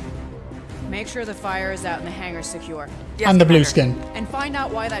 Make sure the fire is out and the hangar's secure. And the blue skin. And find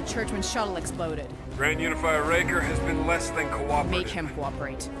out why that churchman's shuttle exploded. Grand Unifier Raker has been less than cooperative. Make him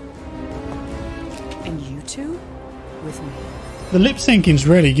cooperate. And you two? With me. The lip syncing's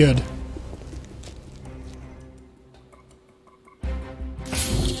really good.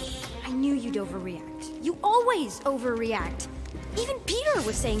 I knew you'd overreact. You always overreact. Even Peter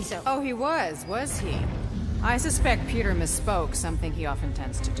was saying so. Oh, he was he? I suspect Peter misspoke, something he often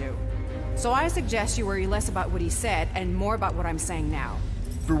tends to do. So I suggest you worry less about what he said and more about what I'm saying now.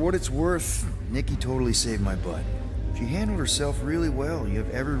 For what it's worth, Nikki totally saved my butt. She handled herself really well. You have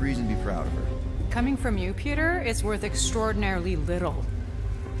every reason to be proud of her. Coming from you, Peter, it's worth extraordinarily little.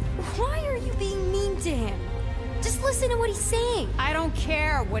 Why are you being mean to him? Just listen to what he's saying. I don't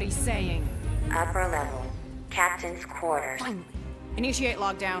care what he's saying. Upper level. Captain's quarters. Finally. Initiate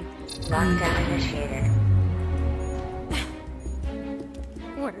lockdown. Lockdown initiated.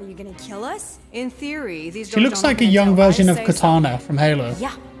 What, are you gonna kill us? In theory, these She doors looks don't like a open young until I version of say Katana from Halo.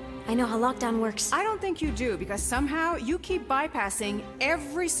 Yeah, I know how lockdown works. I don't think you do, because somehow you keep bypassing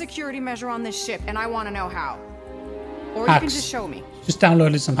every security measure on this ship, and I want to know how. Or you can Hacks. just show me. Just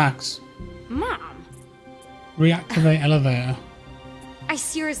downloaded some hacks. Mom, Reactivate elevator. I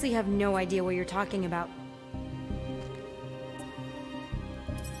seriously have no idea what you're talking about.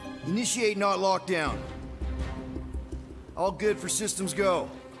 Initiate not lockdown. All good for systems go.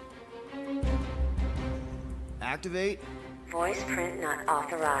 Activate. Voice print not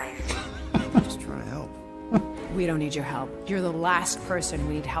authorized. Just trying to help. We don't need your help. You're the last person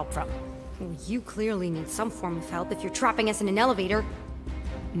we need help from. Well, you clearly need some form of help if you're trapping us in an elevator.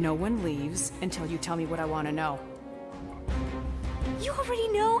 No one leaves until you tell me what I want to know. You already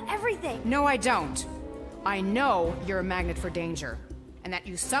know everything. No, I don't. I know you're a magnet for danger, and that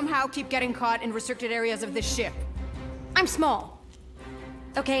you somehow keep getting caught in restricted areas of this ship. I'm small.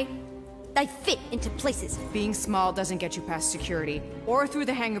 Okay? I fit into places. Being small doesn't get you past security, or through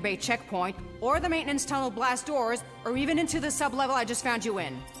the hangar bay checkpoint, or the maintenance tunnel blast doors, or even into the sub-level I just found you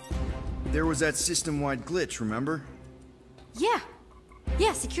in. There was that system-wide glitch, remember? Yeah.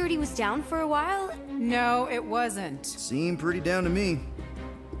 Yeah, security was down for a while. No, it wasn't. Seemed pretty down to me.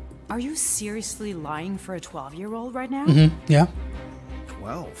 Are you seriously lying for a 12-year-old right now? Mm-hmm. Yeah.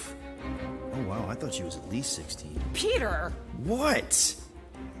 12? Oh wow, I thought she was at least 16. Peter! What?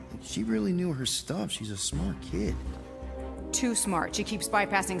 She really knew her stuff. She's a smart kid. Too smart. She keeps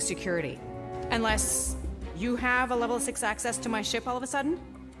bypassing security. Unless you have a level 6 access to my ship all of a sudden?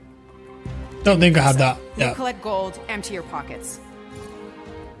 Don't think I have that. You'll Yeah. collect gold, empty your pockets.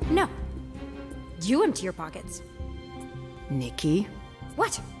 No. You empty your pockets. Nikki?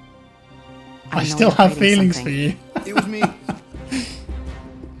 What? I know still you're have hiding feelings something. for you. It was me.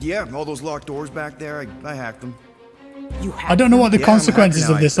 Yeah, all those locked doors back there, I hacked them. You I don't know what the Yeah, I'm a hacker consequences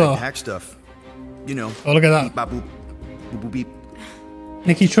now. of this I are. hack stuff. You know. Oh, look at that. Beep, bop, boop. Boop, boop, beep.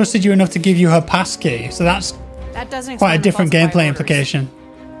 Nikki trusted you enough to give you her passkey, so that's That doesn't quite a explain the different falsified gameplay orders. implication.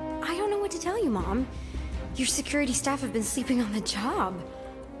 I don't know what to tell you, Mom. Your security staff have been sleeping on the job.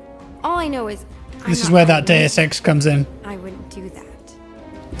 All I know is... This is where that Deus Ex comes in. I wouldn't do that.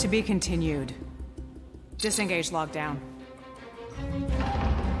 To be continued. Disengage lockdown.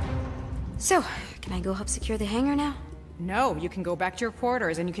 So, can I go help secure the hangar now? No, you can go back to your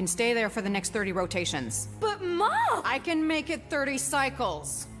quarters and you can stay there for the next 30 rotations. But Mom! I can make it 30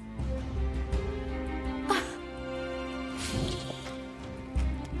 cycles.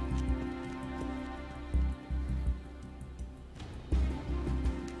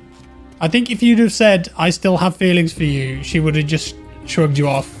 I think if you'd have said, I still have feelings for you, she would have just shrugged you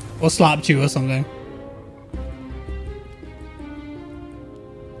off or slapped you or something.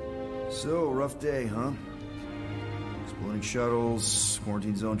 So, rough day, huh? Exploding shuttles,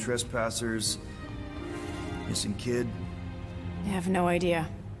 quarantine zone trespassers, missing kid. I have no idea.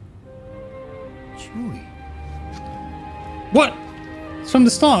 Chewie. What? It's from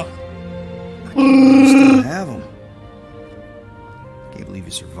the start. Still have him. Can't believe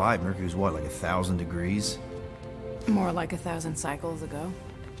he survived. Mercury was what, like 1,000 degrees? More like 1,000 cycles ago.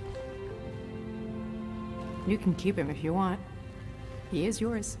 You can keep him if you want. He is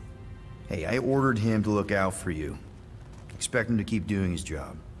yours. Hey, I ordered him to look out for you. Expect him to keep doing his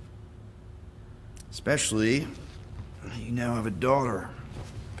job. Especially, you now have a daughter,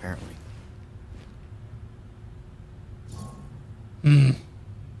 apparently. Ignore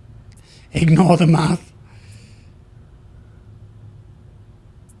the math.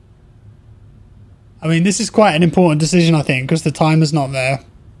 I mean, this is quite an important decision, I think, because the timer's not there.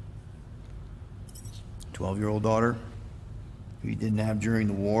 12-year-old daughter who you didn't have during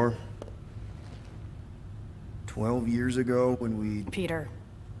the war. 12 years ago when we... Peter.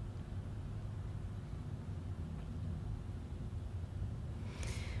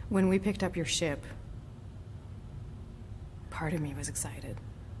 When we picked up your ship, part of me was excited.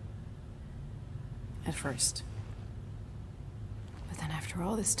 At first. But then after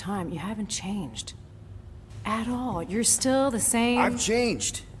all this time, you haven't changed. At all. You're still the same... I've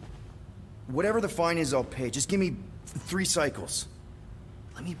changed. Whatever the fine is, I'll pay. Just give me 3 cycles.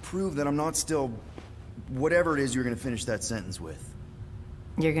 Let me prove that I'm not still... whatever it is you're gonna finish that sentence with.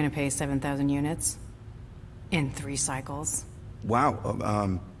 You're gonna pay 7,000 units? In 3 cycles?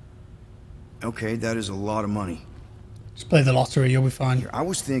 Wow, okay, that is a lot of money. Just play the lottery, you'll be fine. I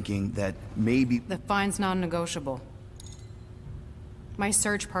was thinking that maybe... The fine's non-negotiable. My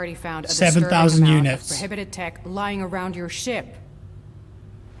search party found a 7,000 units. of prohibited tech lying around your ship.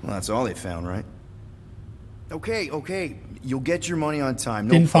 Well, that's all they found, right? Okay, you'll get your money on time.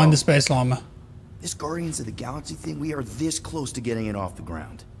 No Didn't problem. find the space llama. This Guardians of the Galaxy thing, we are this close to getting it off the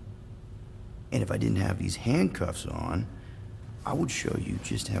ground. And if I didn't have these handcuffs on, I would show you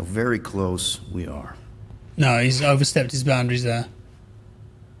just how very close we are. No, he's overstepped his boundaries there.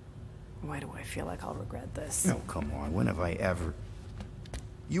 Why do I feel like I'll regret this? No, come on, when have I ever...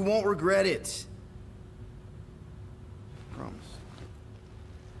 You won't regret it. Promise.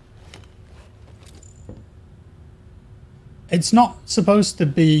 It's not supposed to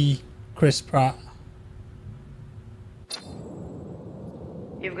be Chris Pratt.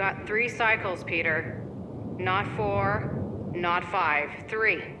 You've got 3 cycles, Peter. Not 4, not 5,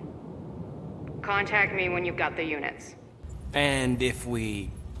 3. Contact me when you've got the units. And if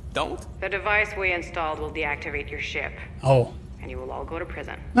we don't? The device we installed will deactivate your ship. Oh. And you will all go to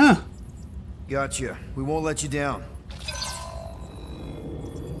prison. Ah. Gotcha. We won't let you down.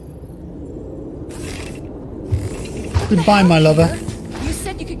 Goodbye, my lover. You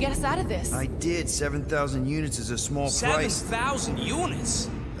said you could get us out of this. I did. 7,000 units is a small price. 7,000 units?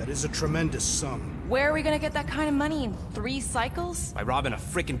 That is a tremendous sum. Where are we gonna get that kind of money in 3 cycles? By robbing a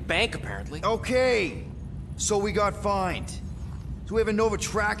freaking bank, apparently. Okay, so we got fined. So we have a Nova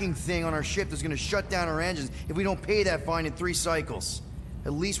tracking thing on our ship that's gonna shut down our engines if we don't pay that fine in 3 cycles.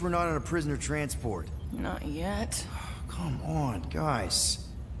 At least we're not on a prisoner transport. Not yet. Come on, guys.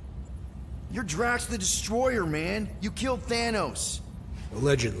 You're Drax the Destroyer, man. You killed Thanos.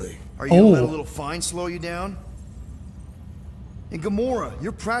 Allegedly. Are you gonna let a little fine slow you down? And Gamora,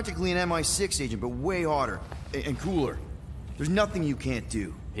 you're practically an MI6 agent, but way hotter and cooler. There's nothing you can't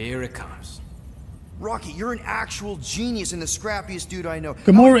do. Here it comes. Rocky, you're an actual genius and the scrappiest dude I know.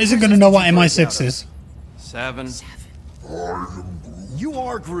 Gamora isn't going to know what MI6 is. 7. You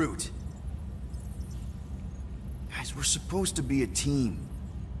are Groot. Guys, we're supposed to be a team.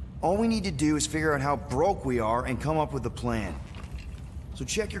 All we need to do is figure out how broke we are and come up with a plan. So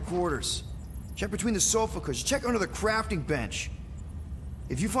check your quarters. Check between the sofa cushions. Check under the crafting bench.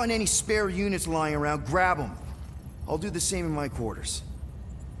 If you find any spare units lying around, grab them. I'll do the same in my quarters.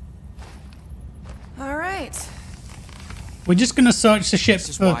 All right. We're just going to search the ship This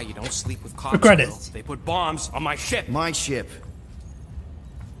is for, why you don't sleep with cops. for credits. They put bombs on my ship. My ship.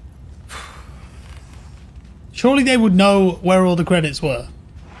 Surely they would know where all the credits were.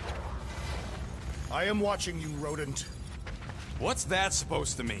 I am watching you, rodent. What's that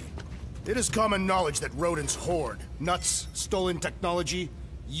supposed to mean? It is common knowledge that rodents hoard nuts, stolen technology,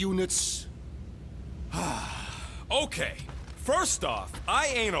 units. Okay, first off, I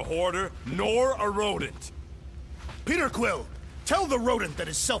ain't a hoarder nor a rodent. Peter Quill, tell the rodent that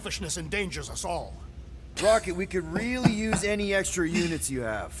his selfishness endangers us all. Rocket, we could really use any extra units you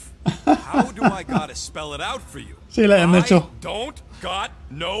have. How do I gotta spell it out for you? See you later, Mitchell. I don't got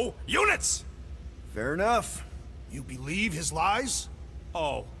no units! Fair enough. You believe his lies?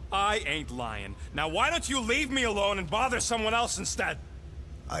 Oh, I ain't lying. Now why don't you leave me alone and bother someone else instead?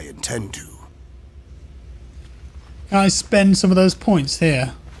 I intend to. Can I spend some of those points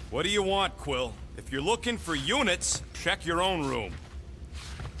here? What do you want, Quill? If you're looking for units, check your own room.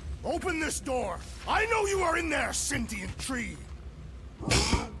 Open this door! I know you are in there, sentient tree!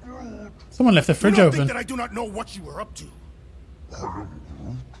 Someone left the fridge do not open. think that I do not know what you are up to.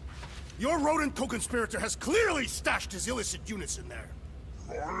 Your rodent co-conspirator has clearly stashed his illicit units in there.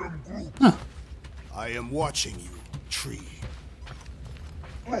 Huh. I am watching you, tree.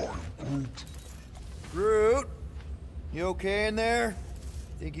 Groot, you okay in there?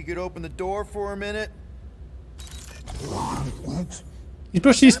 Think you could open the door for a minute? He's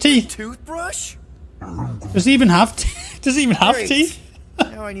brushing his teeth. Toothbrush? Does he even have does he even have Great. teeth?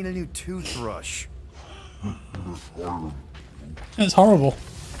 Now I need a new toothbrush. That's horrible.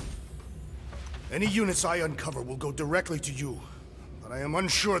 Any units I uncover will go directly to you, but I am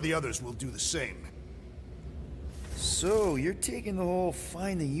unsure the others will do the same. So, you're taking the whole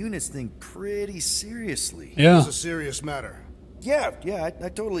find the units thing pretty seriously. Yeah. It's a serious matter. Yeah, I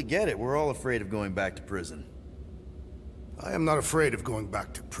totally get it. We're all afraid of going back to prison. I am not afraid of going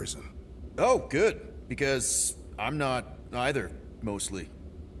back to prison. Oh, good. Because I'm not either, mostly.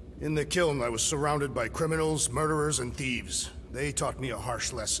 In the kiln, I was surrounded by criminals, murderers, and thieves. They taught me a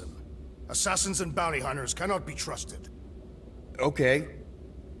harsh lesson. Assassins and bounty hunters cannot be trusted. Okay.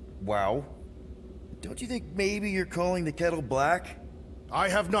 Wow. Don't you think maybe you're calling the kettle black? I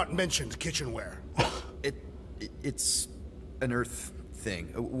have not mentioned kitchenware. It's an Earth thing.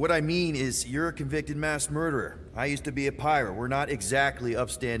 What I mean is, you're a convicted mass murderer. I used to be a pirate. We're not exactly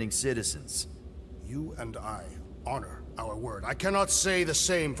upstanding citizens. You and I honor our word. I cannot say the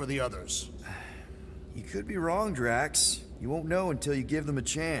same for the others. You could be wrong, Drax. You won't know until you give them a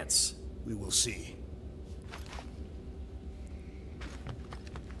chance. We will see.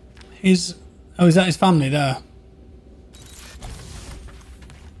 Is that his family there?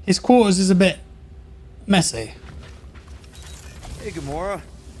 His quarters is a bit messy. Hey, Gamora.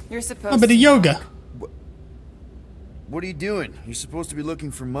 You're supposed A bit of yoga. What are you doing? You're supposed to be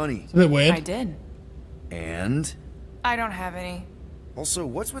looking for money. It's a bit weird. I did. And? I don't have any. Also,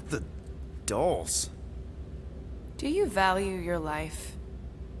 what's with the dolls? Do you value your life?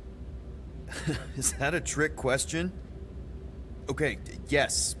 Is that a trick question? Okay,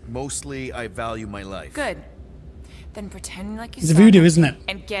 yes. Mostly, I value my life. Good. Then pretend like you It's a saw voodoo, nothing isn't it?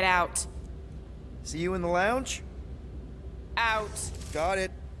 And get out. See you in the lounge? Out. Got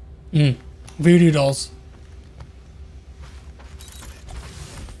it. Voodoo dolls.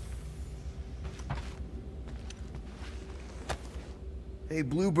 Hey,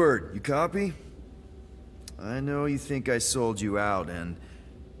 Bluebird, you copy? I know you think I sold you out, and...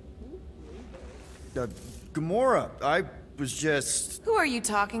 Gamora, I was just... Who are you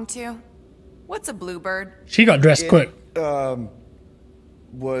talking to? What's a bluebird? She got dressed quick.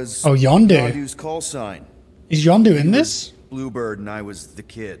 Was... Oh, Yondu. Yondu's call sign. Is Yondu in this? Bluebird, and I was the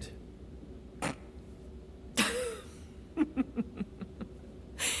kid.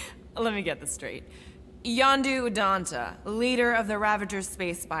 Let me get this straight. Yondu Udonta, leader of the Ravager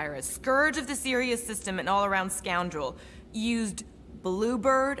space virus, scourge of the Sirius system and all-around scoundrel, used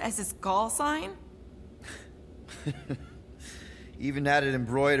Bluebird as his call sign? Even had it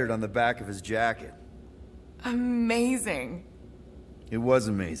embroidered on the back of his jacket. Amazing. It was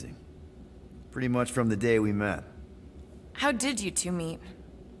amazing. Pretty much from the day we met. How did you two meet?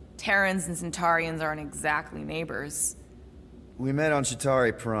 Terrans and Centaurians aren't exactly neighbors. We met on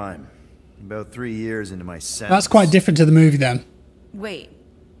Chitauri Prime. About 3 years into my sentence. That's quite different to the movie then. Wait.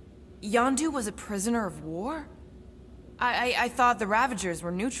 Yondu was a prisoner of war? I thought the Ravagers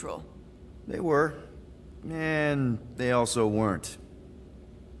were neutral. They were. And they also weren't.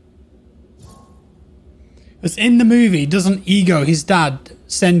 Because in the movie, doesn't Ego, his dad,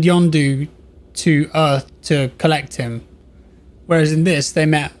 send Yondu to Earth to collect him? Whereas in this, they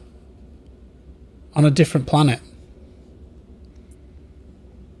met on a different planet.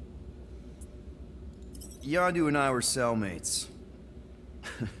 Yondu and I were cellmates.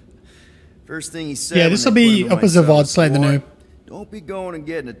 First thing he said. Yeah, this will be up as a VOD, Slay the Noob. Don't be going and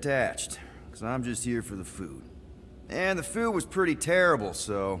getting attached, because I'm just here for the food. And the food was pretty terrible,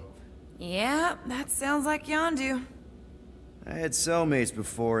 so... Yeah, that sounds like Yondu. I had cellmates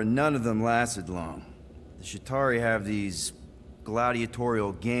before, and none of them lasted long. The Chitauri have these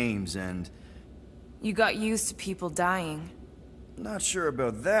gladiatorial games, and... You got used to people dying. Not sure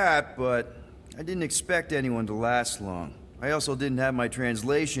about that, but I didn't expect anyone to last long. I also didn't have my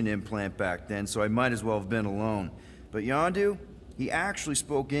translation implant back then, so I might as well have been alone. But Yondu, he actually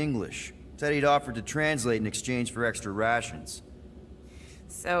spoke English. Said he'd offered to translate in exchange for extra rations.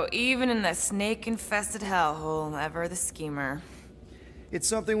 So even in the snake-infested hellhole, ever the schemer. It's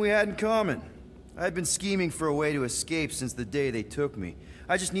something we had in common. I'd been scheming for a way to escape since the day they took me.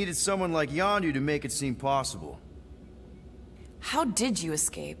 I just needed someone like Yondu to make it seem possible. How did you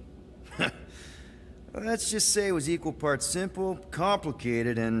escape? Let's just say it was equal parts simple,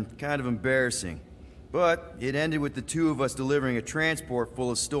 complicated, and kind of embarrassing. But it ended with the two of us delivering a transport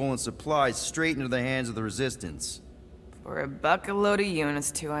full of stolen supplies straight into the hands of the Resistance. For a bucket-load of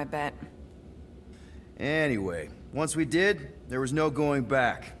units too, I bet. Anyway, once we did, there was no going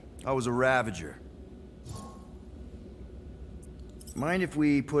back. I was a Ravager. Mind if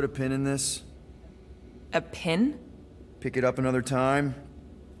we put a pin in this? A pin? pick it up another time?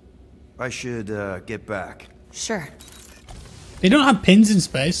 I should get back. Sure. They don't have pins in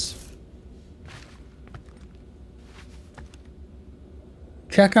space.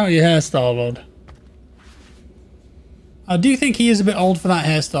 Check out your hairstyle, Lord. I do think he is a bit old for that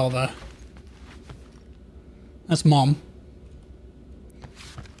hairstyle, though. That's Mom.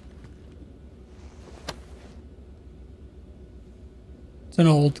 It's an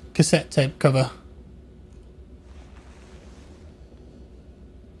old cassette tape cover.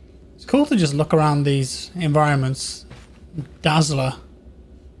 It's cool to just look around these environments. Dazzler.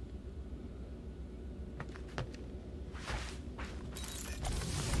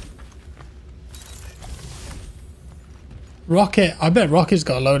 Rocket. I bet Rocket's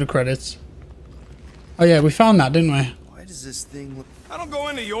got a load of credits. Oh yeah, we found that, didn't we? Why does this thing look... I don't go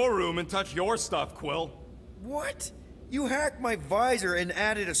into your room and touch your stuff, Quill. What? You hacked my visor and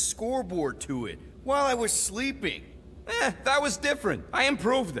added a scoreboard to it while I was sleeping. That was different. I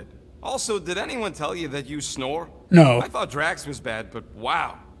improved it. Also, did anyone tell you that you snore? No. I thought Drax was bad, but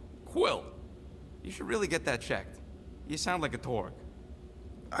wow. Quill. You should really get that checked. You sound like a Torg.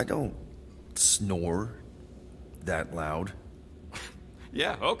 I don't snore that loud.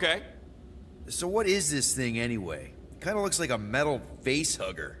 Yeah, okay. So what is this thing anyway? It kind of looks like a metal face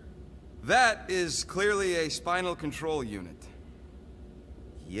hugger. That is clearly a spinal control unit.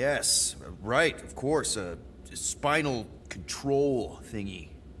 Yes, right, of course, a spinal control thingy.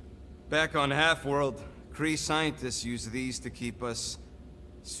 Back on Half-World, Kree scientists use these to keep us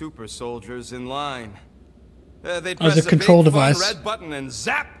super soldiers in line. They press As a control big, fun device. red button and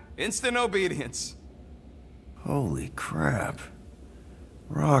zap! Instant obedience. Holy crap.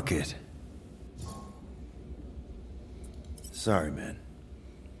 Rocket. Sorry, man.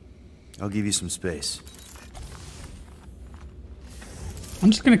 I'll give you some space. I'm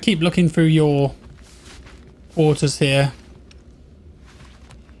just going to keep looking through your quarters here.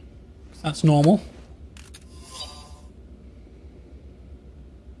 That's normal.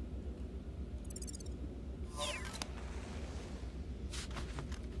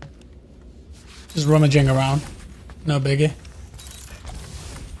 Just rummaging around. No biggie.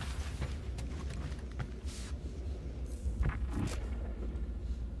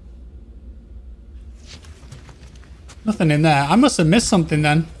 Nothing in there. I must have missed something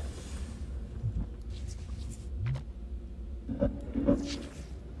then.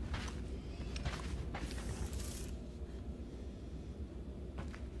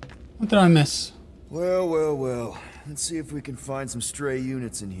 What did I miss? Well, well, well. Let's see if we can find some stray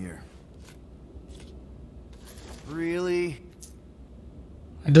units in here. Really?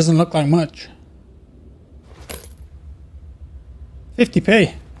 It doesn't look like much.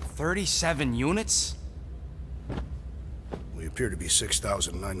 50p. 37 units? We appear to be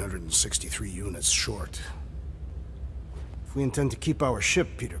 6,963 units short. If we intend to keep our ship,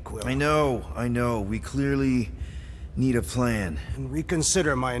 Peter Quill... I know. We clearly need a plan. And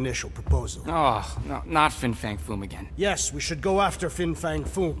reconsider my initial proposal. Oh, no, not Fin Fang Foom again. Yes, we should go after Fin Fang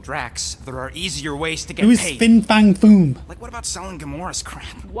Foom. Drax, there are easier ways to get Who is paid. Fin Fang Foom? Like, what about selling Gamora's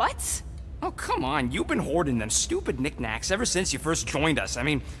crap? What? Oh, come on. You've been hoarding them stupid knickknacks ever since you first joined us. I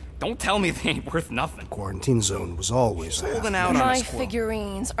mean, don't tell me they ain't worth nothing. Quarantine zone was always holding out on My us, Quill.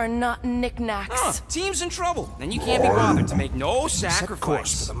 figurines are not knickknacks. Team's in trouble, and you can't be bothered to make no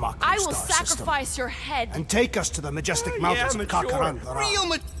sacrifice. For the Mach I will Star sacrifice system. your head. And take us to the majestic mountains of Kakaran.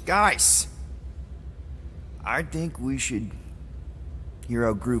 Guys! I think we should hear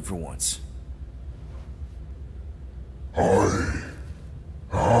out Groot for once.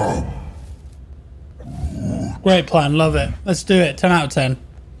 Great plan, love it. Let's do it. 10 out of 10.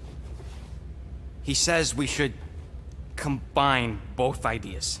 He says we should combine both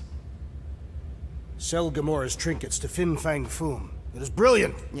ideas. Sell Gamora's trinkets to Fin Fang Foom. It is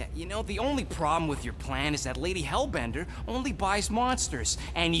brilliant. Yeah, you know, the only problem with your plan is that Lady Hellbender only buys monsters,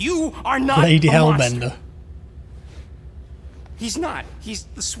 and you are not Lady a monster. Hellbender. He's not. He's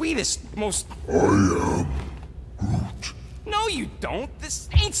the sweetest, most... I am Groot. No, you don't. This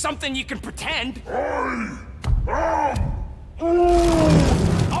ain't something you can pretend. Oh,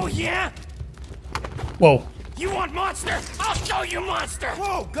 yeah? Whoa. You want monster? I'll show you monster!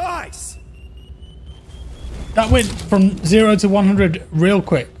 Whoa, guys! That went from 0 to 100 real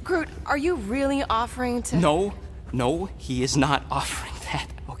quick. Groot, are you really offering to... No, he is not offering that,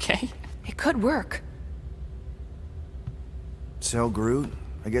 okay? It could work. Sell Groot?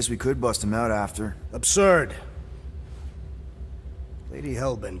 I guess we could bust him out after. Absurd. Lady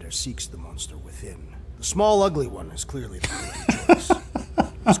Hellbender seeks the monster within. The small, ugly one is clearly the correct choice.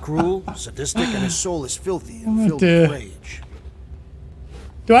 He's cruel, sadistic, and his soul is filthy and filled with rage.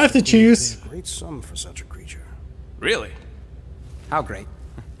 Do I have to choose? A great sum for such a creature. Really? How great?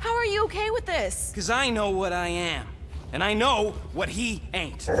 How are you okay with this? Because I know what I am. And I know what he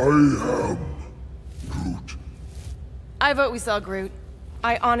ain't. I am Groot. I vote we sell Groot.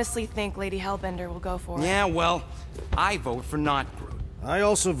 I honestly think Lady Hellbender will go for it. Yeah, well, I vote for not Groot. I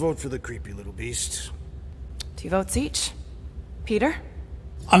also vote for the creepy little beast. 2 votes each. Peter?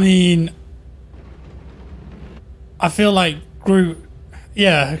 I mean, I feel like Groot,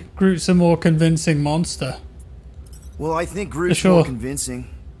 yeah, Groot's a more convincing monster. Well, I think Groot's sure. more convincing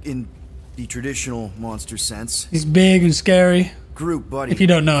in the traditional monster sense. He's big and scary. Groot, buddy. If you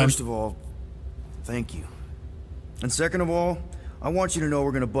don't know him. First of all, thank you. And second of all, I want you to know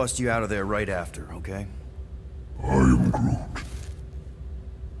we're gonna bust you out of there right after, okay? I am Groot.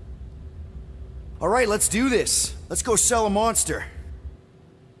 All right, let's do this. Let's go sell a monster.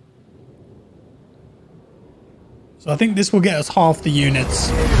 So I think this will get us half the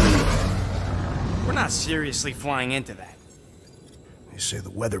units. We're not seriously flying into that. They say the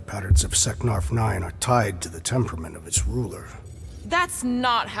weather patterns of Seknarf 9 are tied to the temperament of its ruler. That's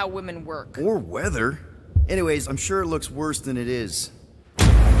not how women work. Or weather. Anyways, I'm sure it looks worse than it is.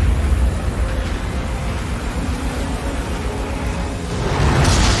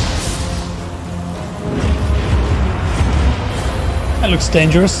 That looks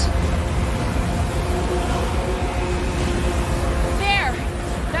dangerous. There!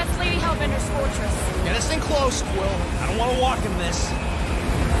 That's Lady Hellbender's fortress. Get us in close, Quill. I don't want to walk in this.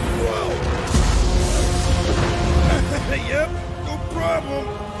 Whoa! Yep, no problem.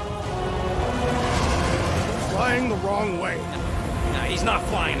 Flying the wrong way. Nah, he's not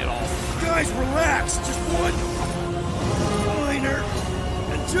flying at all. Guys, relax. Just one minor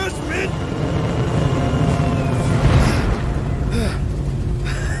adjustment.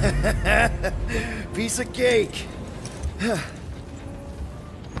 Piece of cake.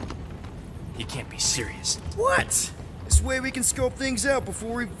 He can't be serious. What? This way we can scope things out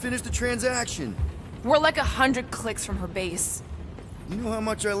before we finish the transaction. We're like 100 clicks from her base. You know how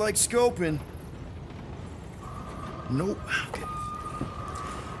much I like scoping. Nope. Okay.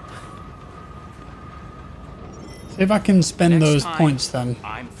 See if I can spend Next those time, points then.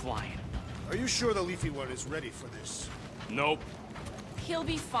 I'm flying. Are you sure the Leafy one is ready for this? Nope. He'll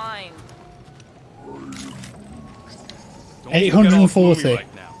be fine. Don't 840. get all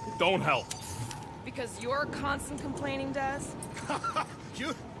right now. Don't help. Because you're constant complaining, Daz?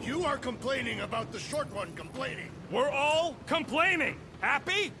 You are complaining about the short one complaining. We're all complaining.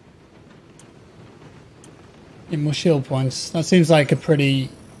 Happy? Get more shield points. That seems like a pretty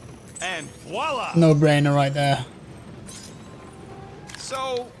And voila! no-brainer right there.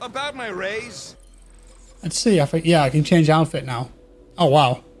 So, about my raise? Let's see. I think, yeah, I can change outfit now. Oh,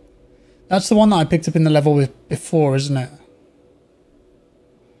 wow. That's the one that I picked up in the level before, isn't it?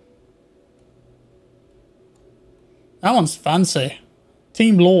 That one's fancy.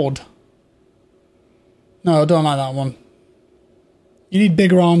 Team Lord. No, I don't like that one. You need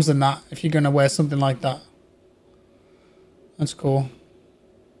bigger arms than that if you're going to wear something like that. That's cool.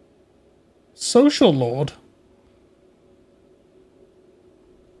 Social Lord.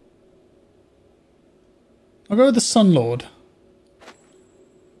 I'll go with the Sun Lord.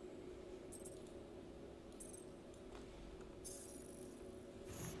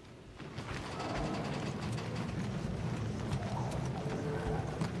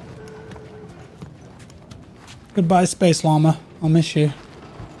 Goodbye, Space Llama. I'll miss you.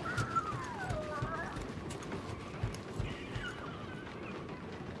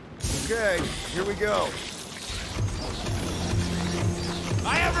 Okay, here we go.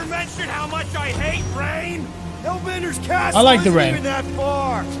 I ever mentioned how much I hate rain? Hellbender's castle I like the isn't rain. even that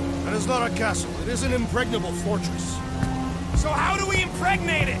far. That is not a castle. It is an impregnable fortress. So how do we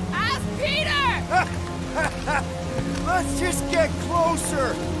impregnate it? Ask Peter! Let's just get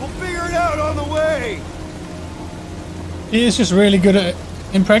closer. We'll figure it out on the way. He is just really good at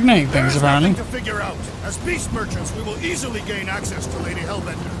impregnating There things, is apparently. nothing to figure out. As beast merchants, we will easily gain access to Lady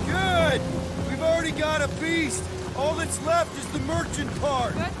Hellbender. Good! We've already got a beast. All that's left is the merchant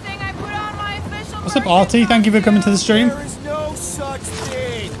part. Good thing I put on my official What's up, RT? Thank you for coming to the stream. There is no such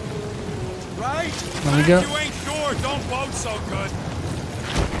thing. Right? There we go. You ain't sure, don't vote so good.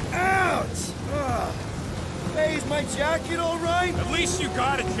 Ouch! Ugh. Hey, is my jacket all right? At least you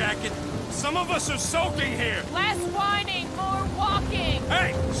got a jacket. Some of us are soaking here. Less whining, more walking.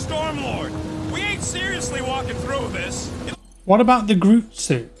 Hey, Stormlord, we ain't seriously walking through this. What about the Groot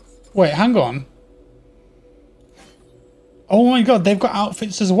suit? Wait, hang on. Oh my god, they've got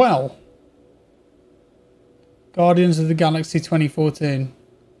outfits as well. Guardians of the Galaxy 2014.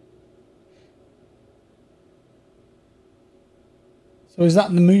 So is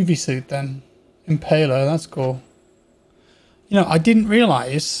that the movie suit then? Impaler, that's cool. You know, I didn't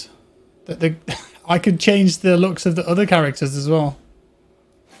realise that I could change the looks of the other characters as well.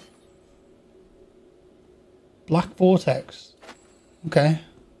 Black Vortex. Okay.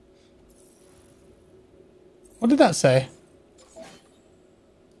 What did that say?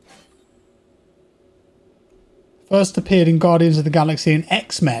 First appeared in Guardians of the Galaxy and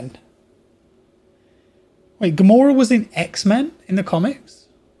X-Men. Wait, Gamora was in X-Men in the comics?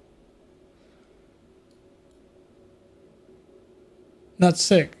 That's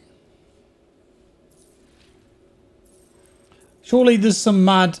sick. Surely there's some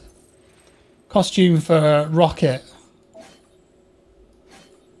mad costume for Rocket.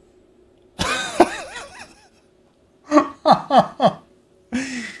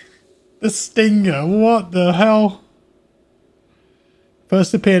 The Stinger, what the hell?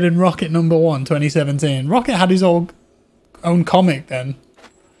 First appeared in Rocket #1, 2017. Rocket had his own comic then.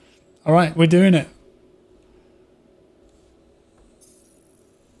 Alright, we're doing it.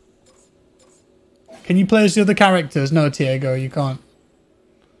 Can you play as the other characters? No, Diego, you can't.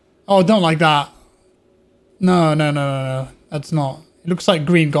 Oh, don't like that. No. That's not. It looks like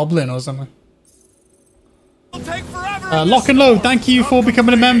Green Goblin or something. Lock and Load, thank you for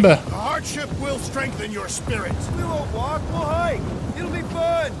becoming a member. The hardship will strengthen your spirit. We won't walk, we'll hike. It'll be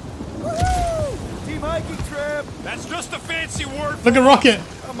fun. Woohoo! Team hiking trip. That's just a fancy word for Look at Rocket.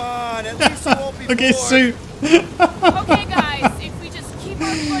 Come on, at least you won't be Look at his suit. Okay, guys, if we just keep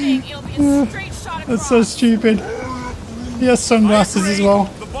our footing, it'll be a straight shot across. That's so stupid. He has sunglasses as well.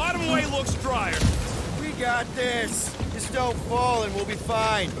 The bottom way looks drier. We got this. Just don't fall and we'll be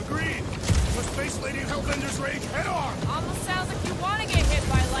fine. Agreed. With Space Lady and Hellbender's rage head on. Almost sounds like you want to get hit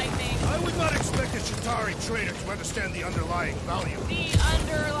by lightning. I would not expect a Chitauri trader to understand the underlying value. The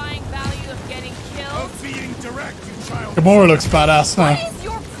underlying value of getting killed? Of being direct, you child. Gamora looks badass now. What is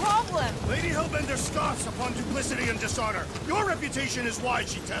your problem? Lady Hellbender scoffs upon duplicity and dishonor. Your reputation is why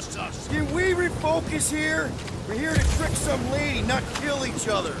she tests us. Can we refocus here? We're here to trick some lady, not kill each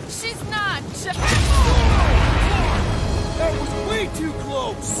other. She's not. That was way too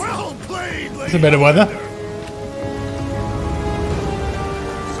close. Well played, Lady. It's a bit of weather.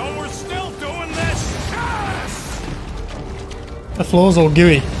 So we're still doing this? Yes! The floor's all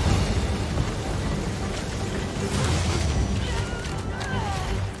gooey.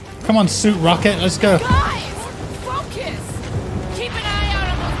 Come on, suit Rocket, let's go. Guys, focus! Keep an eye out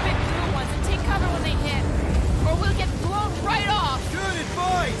on those big blue ones and take cover when they hit, or we'll get blown right off. Good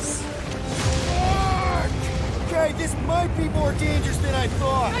advice. Okay, this might be more dangerous than I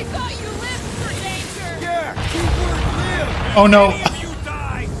thought. I thought you lived for danger. Yeah, keyword live. Oh no. If you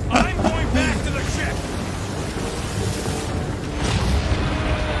die, I'm going back to the ship.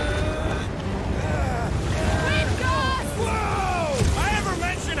 Whoa! I ever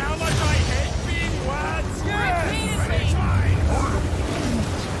mention how much I hate being wet?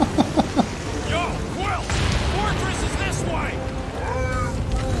 Yo, Quill! Fortress is this way!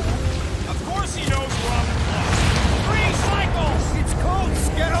 Of course he knows we're on the clock. 3 cycles! It's called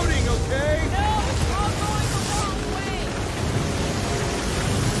scouting, okay? No, it's all going the wrong way.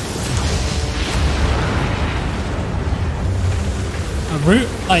 Root,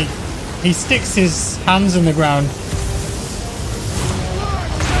 like, he sticks his hands in the ground.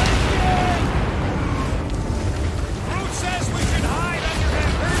 Groot says we should hide under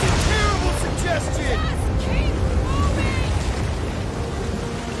him. That's a terrible suggestion. Just keep moving.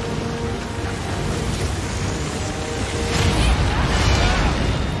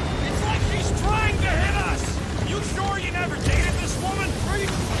 It's like she's trying to hit us. You sure you never dated this woman?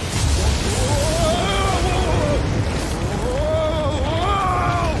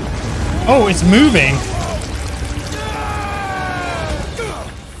 Oh, it's moving.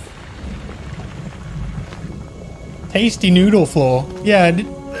 Tasty noodle floor. Yeah, it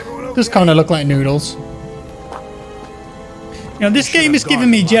does kind of look like noodles. You know, this game is giving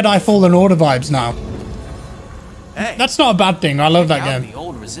me Jedi Fallen Order vibes now. Hey, that's not a bad thing. I love that out game. The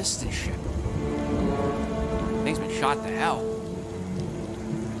old Resistance ship. Thing's been shot to hell.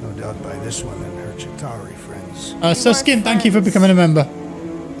 No doubt by this one and her Chitauri friends. Suskin, thank you for becoming a member.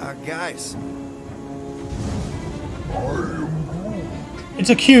 Guys. It's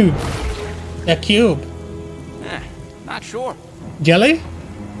a cube. A cube. Not sure. Jelly?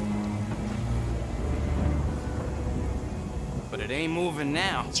 But it ain't moving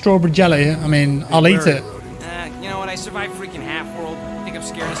now. Strawberry jelly. I mean, I'll eat it. You know what? I survived freaking Half-World. I think I'm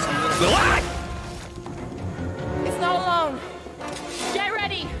scared of some little... It's not alone. Get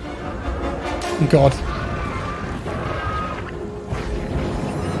ready. God.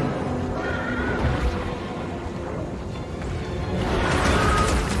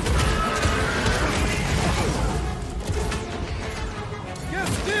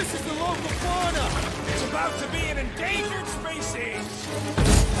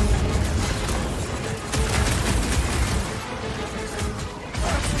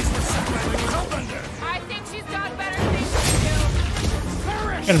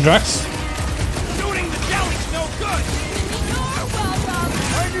 Get him, Drax. Shooting the jelly's no good. You're welcome.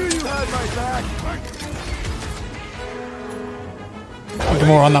 I knew you had my back.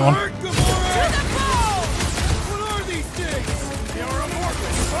 Gamora on that one. Hurt, Gamora! To the ball! What are these things? They are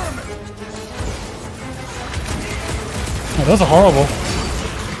amorphous vermin. Oh, those are horrible.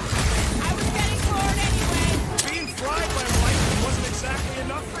 Being fried by lightning wasn't exactly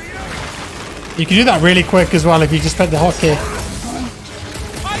enough for you. You can do that really quick as well if you just press the hotkey.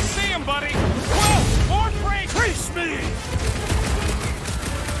 I see him, buddy. Whoa! More break! Crease me!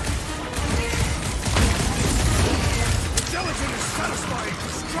 Gelatin is satisfying.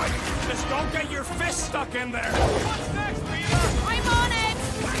 Strike! Just don't get your fist stuck in there. What's next, Peter? I'm on it!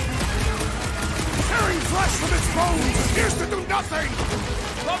 Tearing flesh from its bones appears to do nothing.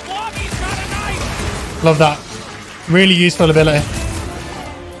 The Blobby's got a knife. Love that. Really useful ability.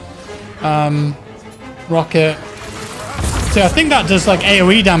 Rocket. So I think that does like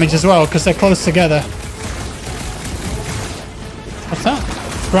AoE damage as well because they're close together. What's that?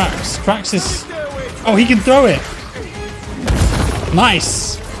 Drax. Drax is... Oh, he can throw it.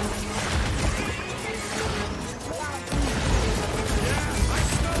 Nice.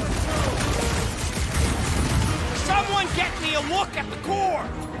 Someone get me a look at the core.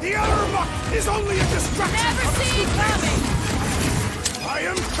 The other muck is only a distraction. Never see it coming. I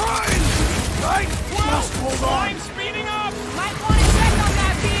am trying. Right? Must hold on. I'm speeding up. Might want to check on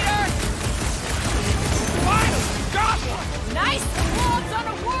that, Peter. Finally, got one. Nice. The world's on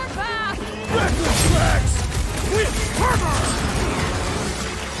a warpath. Reckless Drax with armor.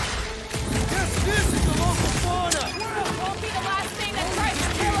 Yes, this is the local fauna. Won't be the last thing that tries to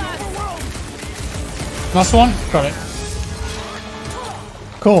kill us. Last one. Got it.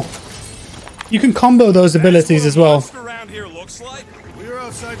 Cool. You can combo those abilities as well. Around here looks like. We are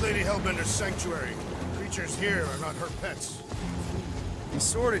outside Lady Hellbender's sanctuary. Creatures here are not her pets. They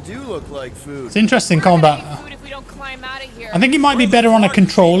sort of do look like food. It's interesting combat. Food if we don't climb out of here. I think it might be better on a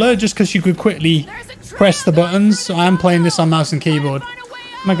controller just because you could quickly press the buttons. So I am playing this on mouse and keyboard.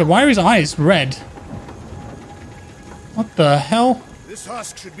 Oh my god, why are his eyes red? What the hell? This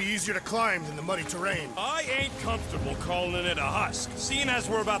husk should be easier to climb than the muddy terrain. I ain't comfortable calling it a husk, seeing as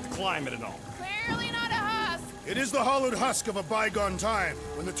we're about to climb it and all. Clearly not a husk. It is the hollowed husk of a bygone time,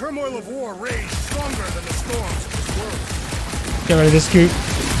 when the turmoil of war raged stronger than the storms of this world. Get rid of this scoop.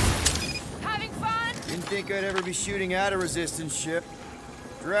 Having fun? Didn't think I'd ever be shooting at a resistance ship.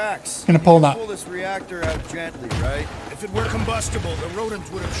 Drax, Gonna pull that. pull this reactor out gently, right? If it were combustible, the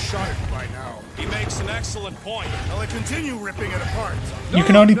rodent would have shot it by now. He makes an excellent point. Shall I continue ripping it apart? You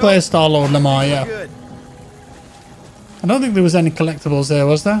can only play as Star-Lord, Lamar, yeah. Good. I don't think there was any collectibles there,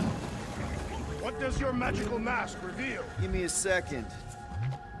 was there? What does your magical mask reveal? Give me a second.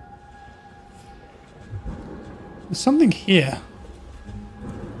 There's something here.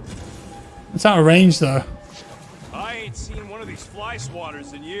 It's out of range, though. I ain't seen one of these fly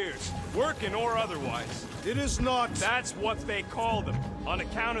swatters in years, working or otherwise. It is not. That's what they called them, on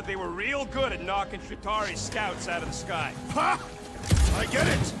account of they were real good at knocking Chitauri's scouts out of the sky. Ha! I get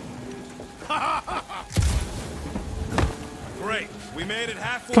it! Ha ha ha! Great, we made it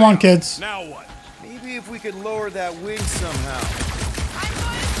halfway. Come on, kids. Now what? Maybe if we could lower that wing somehow. I'm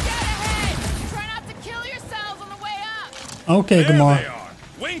going to scout ahead. Try not to kill yourselves on the way up. Okay, There Gamora. they are.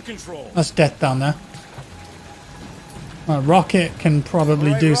 Wing control. That's death down there. Rocket can probably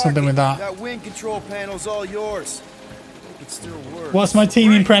All right, do something Rocky, with that. That wing control panel's all yours. It could still work. What's my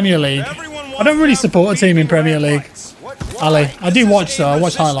team in Premier League? I don't really support a team in Premier League. Ali, I do watch though. I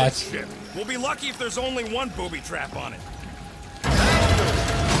watch highlights. Ship. We'll be lucky if there's only one booby trap on it.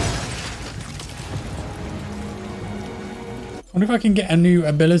 Wonder if I can get a new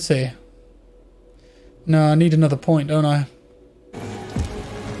ability. No, I need another point, don't I?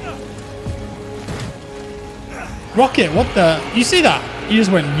 Rocket, what the? You see that? You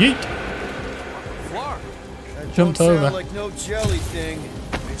just went yeet. That Jumped don't over. sound like no jelly thing.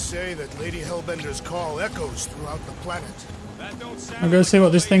 They say that Lady Hellbender's call echoes throughout the planet. That don't sound I'll go see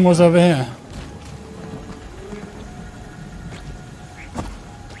what this thing was over here.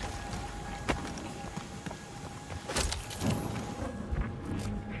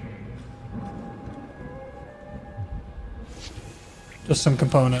 Just some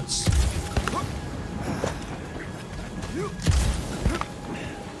components.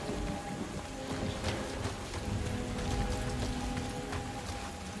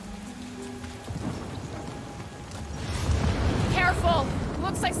 Careful.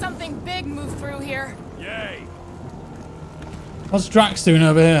 Looks like something big moved through here. Yay. What's Drax doing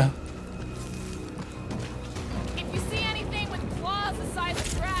over here? If you see anything with claws the size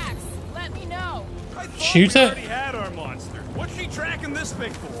of Drax, let me know. I thought Shoot we it? already had our monster. What's she tracking this this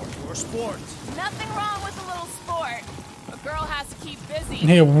thing for? For sport. Nothing wrong with a little sport. A girl has to keep busy.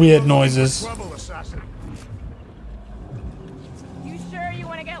 I hear weird noises. Trouble, assassin. You sure you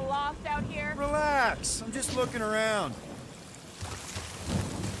want to get lost out here? Relax. I'm just looking around.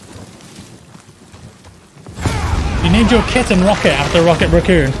 You named your kitten Rocket after Rocket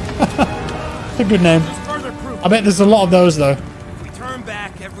Raccoon. It's a good name. I bet there's a lot of those though. If we turn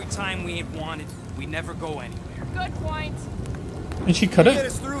back every time we ain't wanted, we never go anywhere. Good point. And she cut it. Get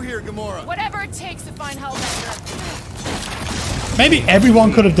us through here, Gamora. Whatever it takes to find Hellbender. Maybe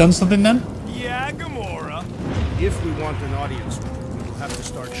everyone could have done something then. Yeah, Gamora. If we want an audience, we will have to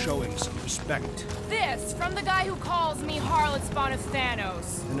start showing some respect. This from the guy who calls me Harlot Spawn of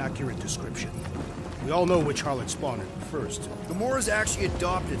Thanos. An accurate description. We all know which harlot spawned it first. Gamora's actually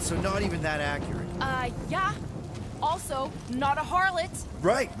adopted, so not even that accurate. Yeah. Also, not a harlot.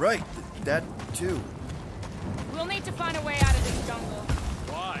 Right. That too. We'll need to find a way out of this jungle.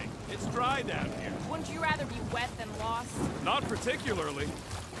 Why? It's dry down here. Wouldn't you rather be wet than lost? Not particularly.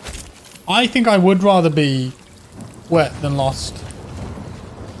 I think I would rather be wet than lost.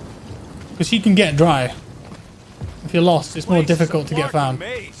 Because you can get dry. If you're lost, it's more difficult to get found.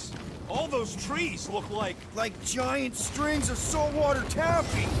 Maze. All those trees look like giant strings of saltwater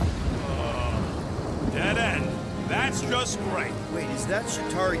taffy. Dead end. That's just great. Wait, is that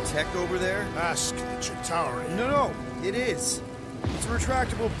Chitauri tech over there? Ask the Chitauri. No, it is. It's a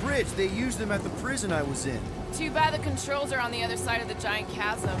retractable bridge. They used them at the prison I was in. Too bad the controls are on the other side of the giant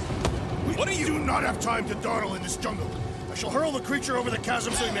chasm. We do not have time to dawdle in this jungle. I shall hurl the creature over the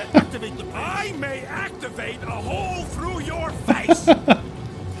chasm so you may activate the bridge. I may activate a hole through your face.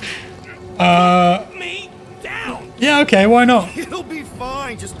 Me down. Yeah, okay, why not? It'll be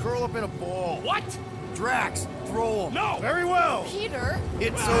fine. Just curl up in a ball. What? Drax, throw him. No. Very well. Peter?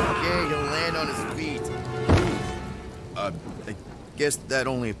 It's okay. He'll land on his feet. I guess that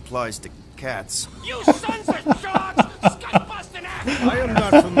only applies to cats. You sons of dogs! Scut-busting ass! I am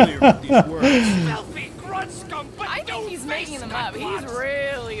not familiar with these words. Filthy grunt scum, but I think he's making them up. He's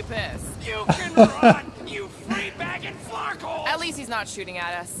really pissed. You can run, you free bagging flarkhole! At least he's not shooting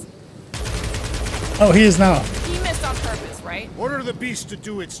at us. Oh, he is now. He missed on purpose, right? Order the beast to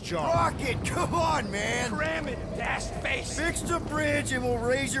do its job. Rocket, come on, man. Cram it, dashed face. Fix the bridge and we'll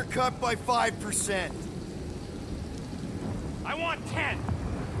raise your cut by 5%. I want 10.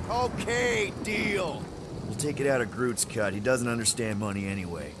 Okay, deal. We'll take it out of Groot's cut. He doesn't understand money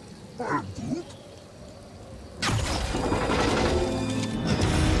anyway.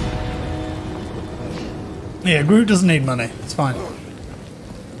 Yeah, Groot doesn't need money. It's fine.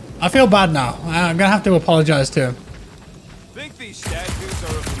 I feel bad now. I'm gonna have to apologize to him. Think these statues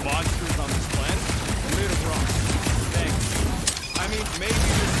are of the monsters on this planet? A little wrong. Thanks. I mean, maybe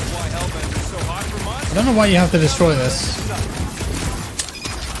this is why Hellbender is so hot for monsters. I don't know why you have to destroy this. We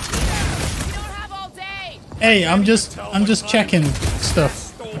don't have all day. Hey, I'm just checking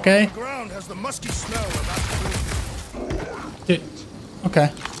stuff. Okay? The ground has the musky smell of Dude. Okay.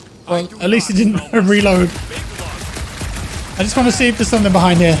 Well, at least it didn't reload. I just want to see if there's something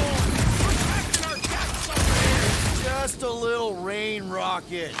behind here. Just a little rain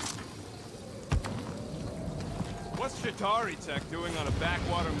rocket. What's Chitauri tech doing on a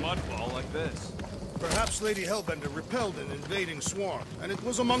backwater mudball like this? Perhaps Lady Hellbender repelled an invading swarm, and it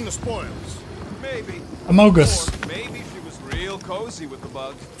was among the spoils. Maybe. Amogus. Or maybe she was real cozy with the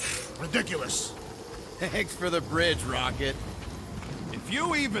bug. Ridiculous. Thanks for the bridge, Rocket. If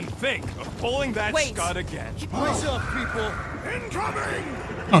you even think of pulling that scud again. Eyes up, people. Incoming!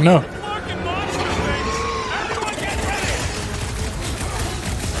 Oh no. Fucking monster things! Everyone get ready!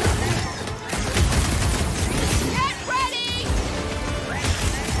 Get ready!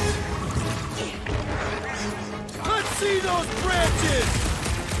 Let's see those branches.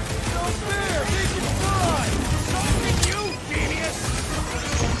 No fair. They can fly. Something you, genius!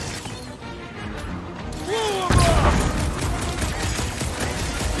 Blow them up.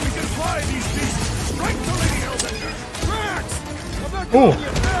 Fly these beasts straight to Lady Hellbender. Drax! I'm not Oh. calling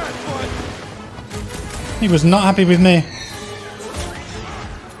you bad, but He was not happy with me.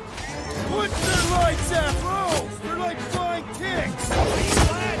 what's their lights afros? They're like flying ticks.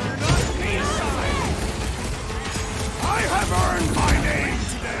 Glad you're not inside. I have earned my name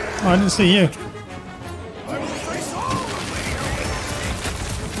today. Oh, I didn't see you. I will face all of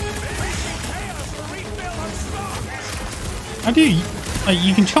Lady Hellbender. How do you...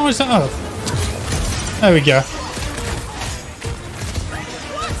 you can charge that up. There we go.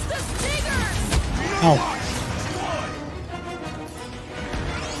 What's the stingers? Oh.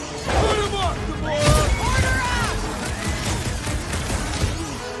 Put them up, Gamora. Order up!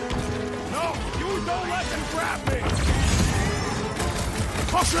 No, you don't let them grab me!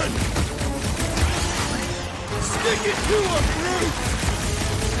 destruction! Stick it to him, Groot!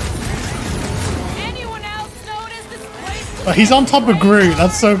 Anyone else notice this place? Oh, he's on top of Groot.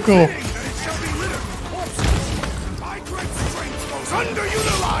 That's so cool.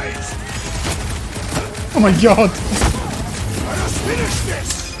 Underutilized! Oh my god. Let us finish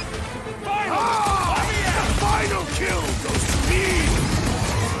this! Final kill goes to me!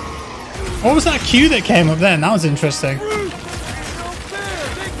 What was that cue that came up then? That was interesting.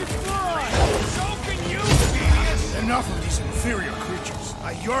 Enough of these inferior creatures.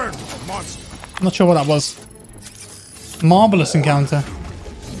 I yearn for a monster. I'm not sure what that was. Marvelous encounter.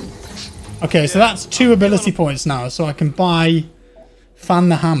 Okay, so that's 2 ability points now, so I can buy Fan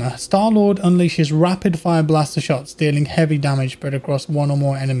the Hammer. Star-Lord unleashes rapid-fire blaster shots, dealing heavy damage spread across 1 or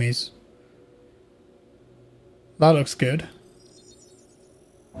more enemies. That looks good.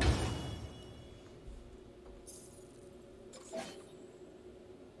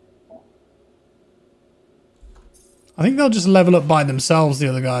 I think they'll just level up by themselves, the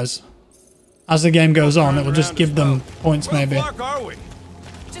other guys. As the game goes on, it will just give them points, maybe. Where are we?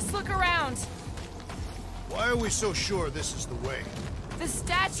 Just look around. Why are we so sure this is the way? The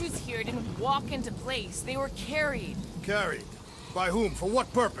statues here didn't walk into place. They were carried. Carried? By whom? For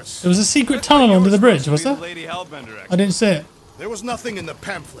what purpose? There was a secret tunnel under the bridge, was there? Lady Hellbender, I didn't see it. There was nothing in the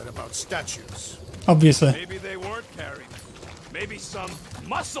pamphlet about statues. Obviously. Maybe they weren't carried. Maybe some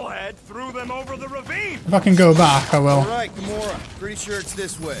musclehead threw them over the ravine. If I can go back, I will. All right, Gamora. Pretty sure it's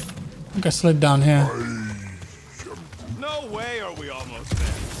this way. I think I slid down here. No way are we almost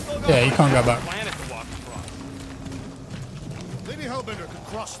there. Yeah, you can't go back. Planet to walk across. Lady Hellbender could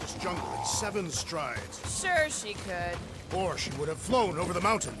cross this jungle in 7 strides. Sure she could. Or she would have flown over the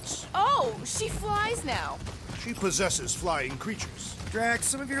mountains. Oh, she flies now. She possesses flying creatures. Drax,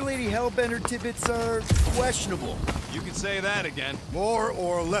 some of your Lady Hellbender tidbits are questionable. You can say that again. More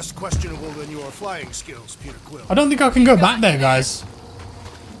or less questionable than your flying skills, Peter Quill. I don't think I can go back there, guys.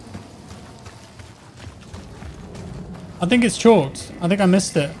 I think it's chalked. I think I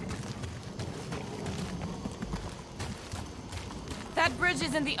missed it. That bridge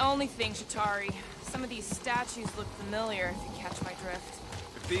isn't the only thing, Shatari. Some of these statues look familiar, if you catch my drift.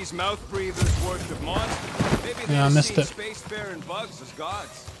 If these mouth breathers worship monsters, maybe they Yeah, I missed it. spacefaring bugs as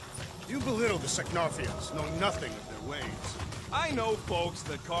gods. You belittle the Seknarfians, know nothing of their ways. I know folks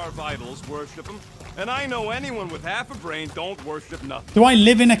that carve idols worship them, and I know anyone with half a brain don't worship nothing. Do I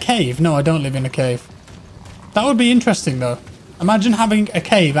live in a cave? No, I don't live in a cave. That would be interesting, though. Imagine having a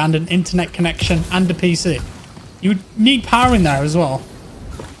cave and an internet connection and a PC. You would need power in there as well.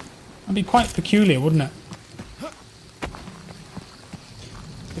 That'd be quite peculiar, wouldn't it?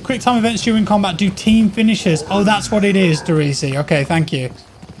 The quick time events during combat do team finishes. Oh, that's what it is, Dorisi. Okay, thank you.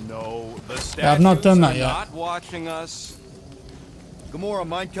 No, the statues Yeah, I've not done that are yet. not watching us. Gamora,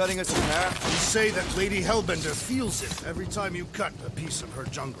 mind cutting us in half? You say that Lady Hellbender feels it every time you cut a piece of her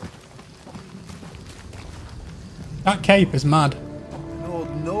jungle. That cape is mad. An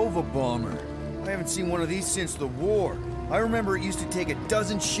old Nova bomber. I haven't seen one of these since the war. I remember it used to take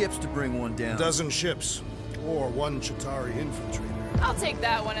 12 ships to bring one down. 12 ships. Or 1 Chitauri infiltrator. I'll take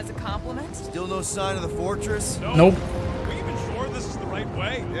that one as a compliment. Still no sign of the fortress? Nope. Are we even sure this is the right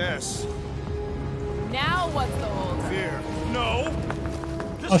way? Yes. Now what's the hold? Fear. No.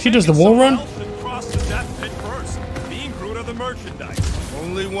 Oh, she does the wall run? Cross the death pit first. Me and Groot are the merchandise.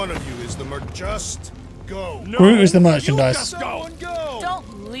 Only one of you is the Just go. No, Groot is the merchandise. You just go.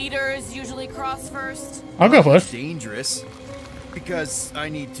 Don't leaders usually cross first? I'll go first. Dangerous. Because I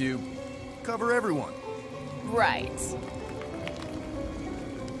need to cover everyone. Right.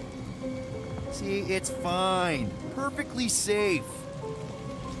 See, it's fine. Perfectly safe.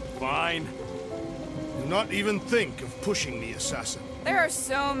 Fine. Do not even think of pushing the assassin. There are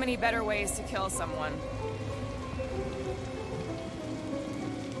so many better ways to kill someone.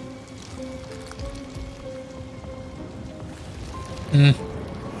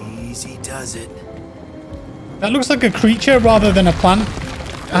 Easy does it. That looks like a creature rather than a plant,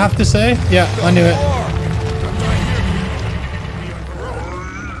 I have to say. Yeah, I knew it.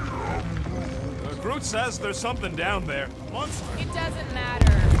 Groot says there's something down there. Monster. It doesn't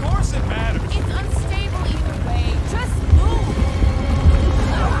matter. Of course it matters. It's unstable either way. Just move.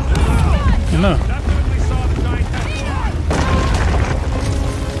 No. Definitely saw the giant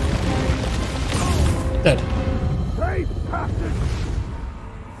Dead.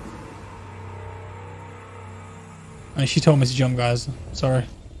 And she told me to jump, guys. Sorry.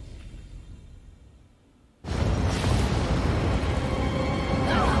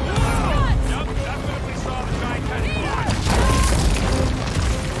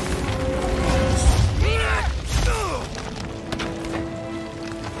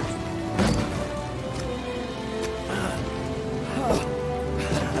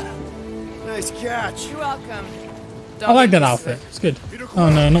 Nice catch. You're welcome. I like that outfit. It's good. Oh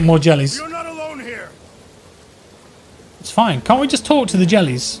no, not more jellies. You're not alone here. It's fine. Can't we just talk to the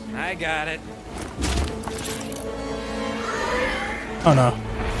jellies? I got it. Oh no.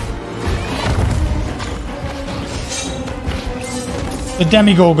 The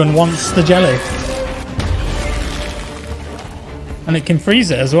Demigorgon wants the jelly. And it can freeze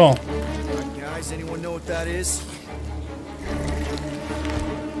it as well. Guys, anyone know what that is?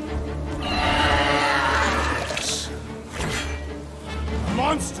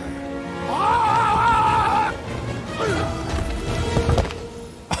 Monster.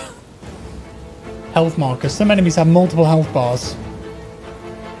 Health markers. Some enemies have multiple health bars.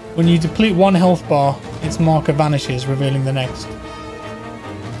 When you deplete one health bar, its marker vanishes, revealing the next.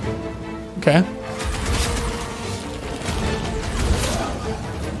 Okay.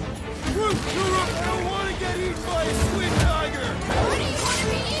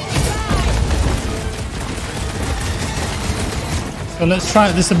 So let's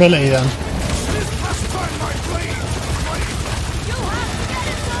try this ability then.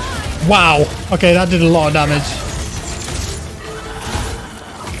 Wow. Okay, that did a lot of damage.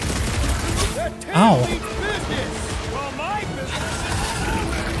 Ow.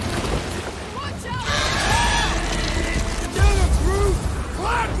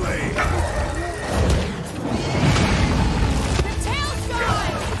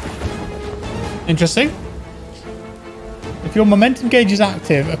 Interesting. If your momentum gauge is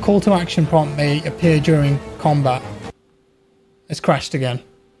active, a call to action prompt may appear during combat. It's crashed again.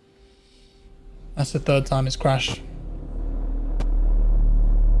 That's the third time it's crashed.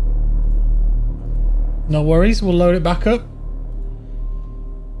 No worries, we'll load it back up.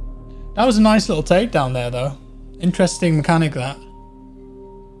 That was a nice little takedown there though. Interesting mechanic that.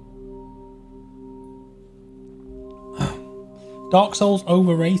 Dark Souls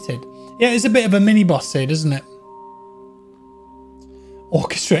overrated. Yeah, it's a bit of a mini boss here, isn't it?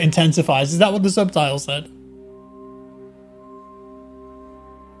 Orchestra intensifies. Is that what the subtitle said?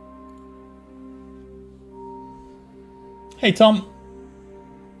 Hey Tom.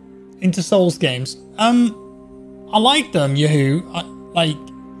 Into Souls games. I like them, Yahoo. I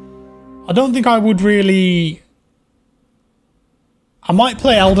don't think I would really... I might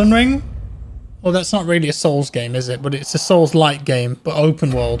play Elden Ring. Well, that's not really a Souls game, is it? But it's a Souls-like game, but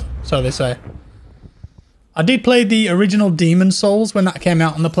open world, so they say. I did play the original Demon Souls when that came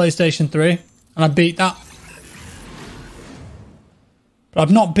out on the PlayStation 3, and I beat that. But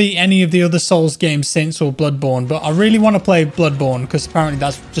I've not beat any of the other Souls games since, or Bloodborne, but I really want to play Bloodborne, because apparently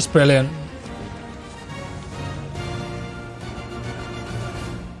that's just brilliant.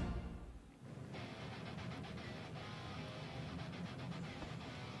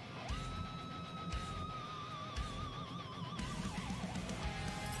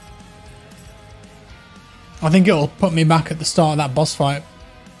 I think it'll put me back at the start of that boss fight.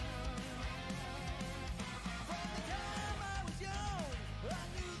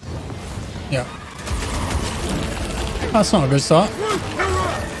 Yeah. That's not a good start.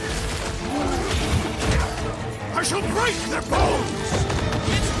 I shall break their bones!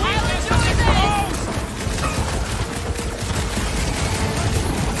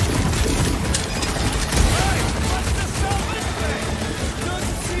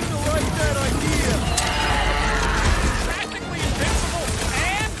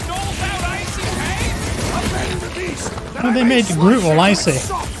 Oh, they made Groot all icy.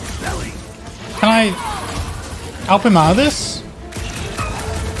 Can I help him out of this?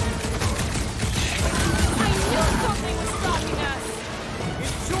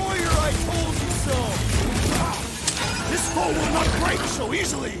 This foe will not break so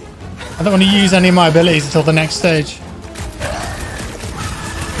easily. I don't want to use any of my abilities until the next stage.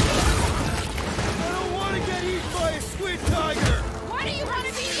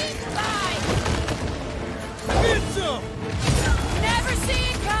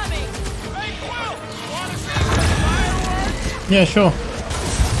 Yeah, sure.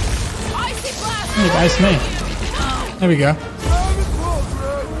 You ice me. There we go.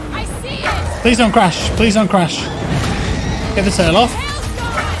 Please don't crash. Please don't crash. Get the tail off.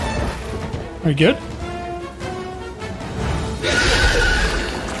 Very good.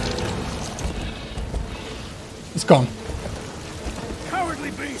 It's gone.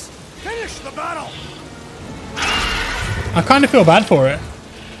 Cowardly beast! Finish the battle! I kind of feel bad for it.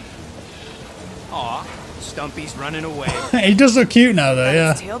 Aw, Stumpy's running away. He does look cute now, though.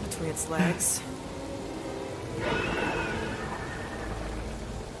 Yeah. Tail between its legs.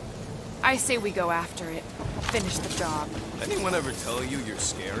 I say we go after it. Finish the job. Anyone ever tell you you're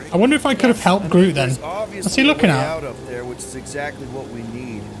scary? I wonder if I could have helped Groot then. What's he looking at? Out up there, which is exactly what we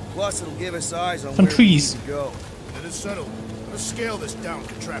need. Plus, it'll give us eyes on Some where trees. we need to go. It is settled. Let's scale this down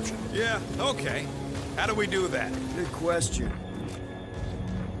contraption. Yeah, okay. How do we do that? Good question.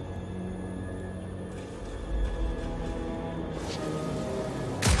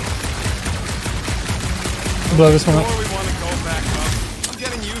 Blow this one up. Before we want to go back up, I'm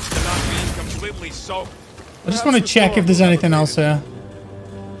getting used to not being completely soaked. I just want to check if there's anything else here.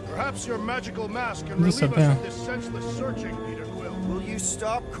 Perhaps your magical mask can This relieve up us here. of this senseless searching, Peter Quill. Will you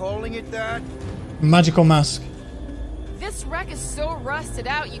stop calling it that? Magical mask. This wreck is so rusted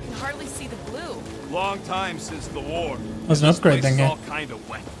out you can hardly see the blue. Long time since the war. There's an upgrade thing This here. is all kind of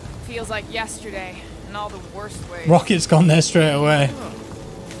wet. Feels like yesterday, in all the worst ways. Rocket's gone there straight away.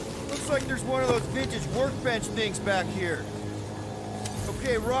 Looks like there's one of those vintage workbench things back here.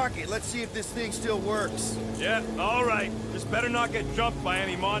 Okay, Rocket, let's see if this thing still works. Yeah, all right. Just better not get jumped by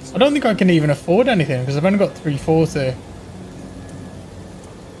any monsters. I don't think I can even afford anything because I've only got 340.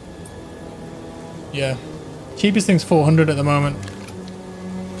 Yeah. Cheapest thing's 400 at the moment.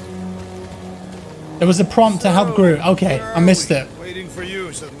 There was a prompt to help Groot. Okay, I missed it. Waiting for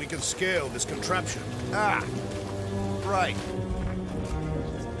you so that we can scale this contraption. Ah, right.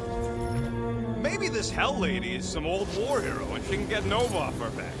 Maybe this Hell Lady is some old war hero and she can get Nova off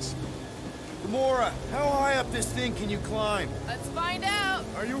our backs. Gamora, how high up this thing can you climb? Let's find out.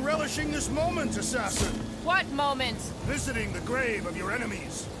 Are you relishing this moment, assassin? What moment? Visiting the grave of your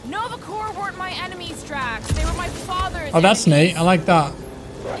enemies. Nova Corps weren't my enemies, Drax. They were my father's. Oh, that's neat. I like that.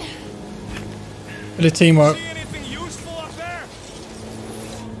 Bit of teamwork. See anything useful up there?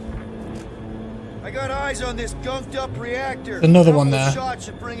 I got eyes on this gunked up reactor. Another one there. Shot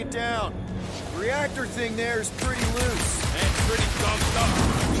should bring it down. The reactor thing there is pretty loose. And pretty gunked up.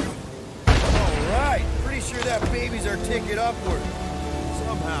 All right. Pretty sure that baby's our ticket upward.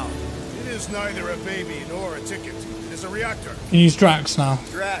 Somehow. It is neither a baby nor a ticket. It is a reactor. You can use Drax now.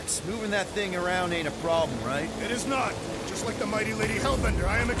 Drax, moving that thing around ain't a problem, right? It is not. Just like the mighty Lady Hellbender,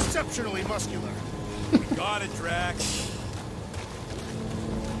 I am exceptionally muscular. Got it, Drax.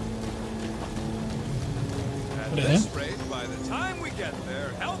 At this rate, by the time we get there,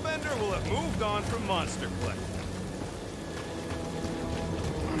 Hellbender will have moved on from Monster Click.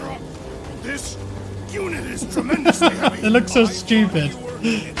 This unit is tremendously heavy. It looks so stupid.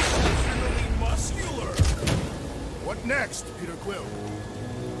 Muscular. What next, Peter Quill?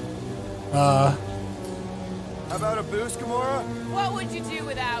 How about a boost, Gamora? What would you do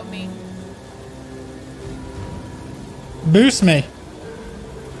without me? Boost me.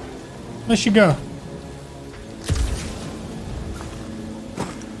 Where she go?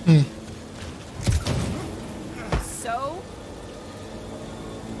 So?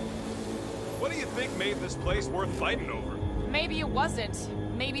 What do you think made this place worth fighting over? Maybe it wasn't.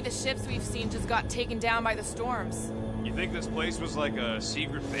 Maybe the ships we've seen just got taken down by the storms. You think this place was like a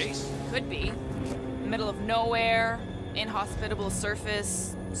secret base? Could be. Middle of nowhere, inhospitable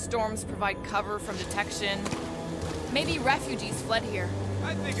surface, storms provide cover from detection. Maybe refugees fled here.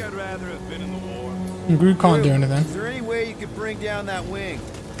 I think I'd rather have been in the war. And Groot can't do anything. Is there any way you could bring down that wing?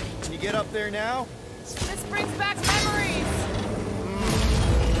 Can you get up there now? This brings back memories!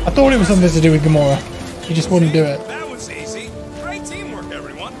 I thought it was something to do with Gamora. She just wouldn't do it. That was easy. Great teamwork,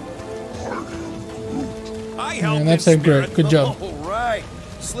 everyone. I Yeah, helped that's in a good, spirit. good job. All right.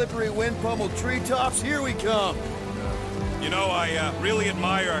 Slippery wind pummeled treetops, here we come. You know, I really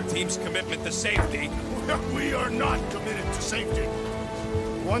admire our team's commitment to safety. We are not committed to safety.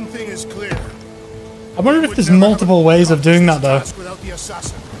 One thing is clear. I wonder if there's multiple ways of doing that though. Without the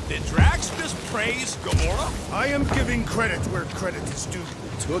assassin. Did Drax just praise Gamora? I am giving credit where credit is due.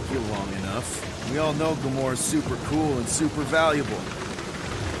 Took you long enough. We all know Gamora's super cool and super valuable.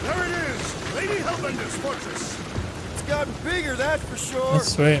 There it is, Lady Hellbender's fortress. It's gotten bigger, that's for sure.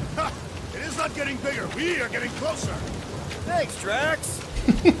 That's sweet. Ha! It is not getting bigger. We are getting closer. Thanks, Drax.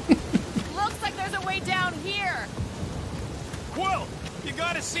 Looks like there's a way down here. Quill, you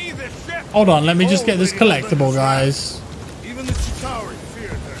gotta see this ship. Hold on, let me just get this collectible, guys. Even the Chitauri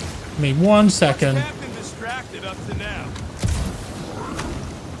feared her. Give me 1 second. Captain distracted up to now.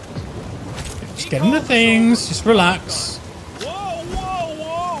 Just get into things. Just relax.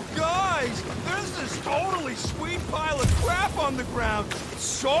 Whoa, guys! There's this totally sweet pile of crap on the ground.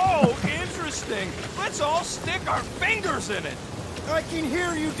 So interesting. Let's all stick our fingers in it. I can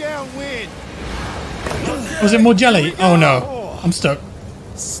hear you downwind. Was it more jelly? Oh no, I'm stuck.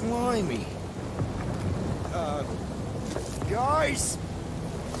 Slimy. Guys.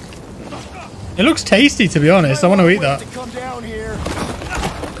 It looks tasty, to be honest. I want to eat that. To come down here.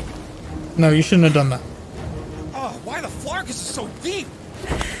 No, you shouldn't have done that. Oh, why the Flarkus is so deep?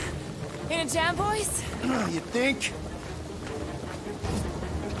 In a jam, boys? You think?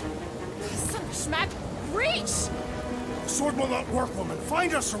 Son of a schmack. Reach! Sword will not work, woman.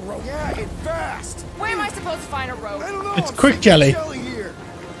 Find us a rope. Yeah, and fast. Where am I supposed to find a rope? I don't know. It's I'm Quick sick of Jelly. here.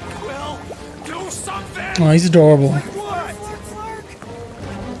 Well, do something! Oh, he's adorable. Like what?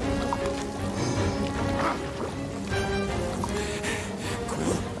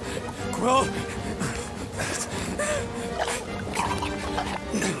 Quill.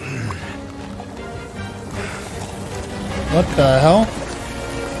 What the hell?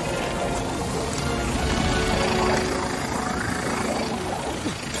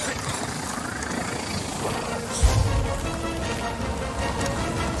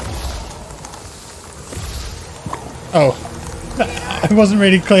 Oh, it wasn't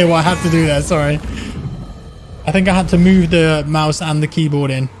really clear what I had to do there, sorry. I think I had to move the mouse and the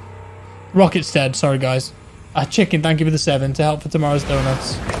keyboard in. Rocket's dead, sorry guys. Chicken, thank you for the 7 to help for tomorrow's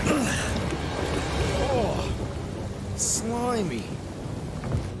donuts. Oh, slimy.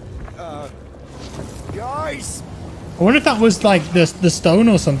 Guys. I wonder if that was like the stone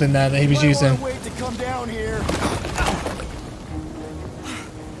or something there that he was using. Wait to come down here.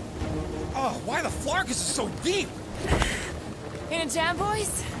 Oh, why the Flarkus is so deep? In a jam,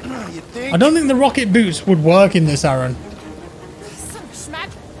 boys? You think? I don't think the rocket boots would work in this, Aaron. Son of a schmack.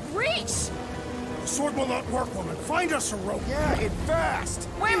 Reach! Sword will not work, woman. Find us a rope. Yeah, and fast.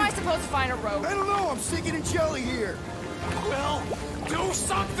 Where am I supposed to find a rope? I don't know. I'm sinking in jelly here. Well, do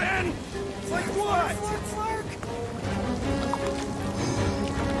something! Like what?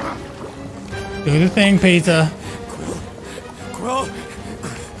 Do the thing, Peter. Quill.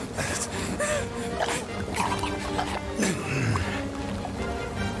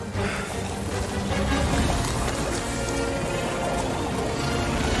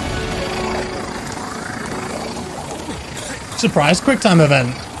 Surprise QuickTime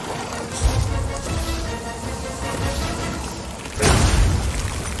event.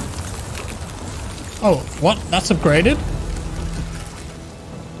 Oh, what? That's upgraded?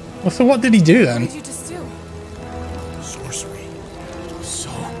 Well, so what did he do then? What did you just do? Sorcery. So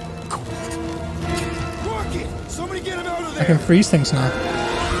cold. Rocket! Somebody get him out of I there! can freeze things now.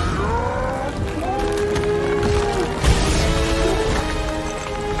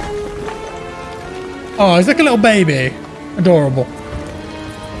 Oh, he's like a little baby. Adorable.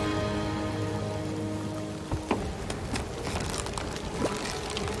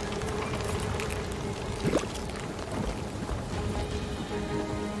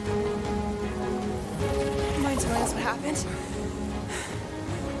 Mind telling us what happened?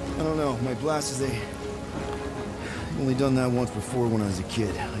 I don't know. My blast is I've only done that once before when I was a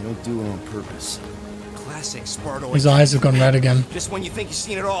kid. I don't do it on purpose. Classic Sparto. His eyes have gone red again. Just when you think you've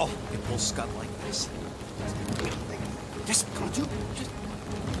seen it all, you pull scut like this. Just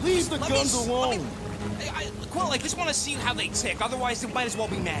Leave the guns alone! Quill, I just want to see how they tick. Otherwise, it might as well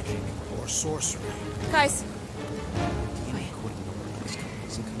be magic. Or sorcery. Guys,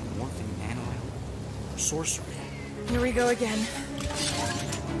 Some kind of morphing nano. Or sorcery. here we go again.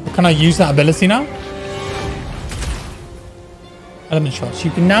 Can I use that ability now? Element shots.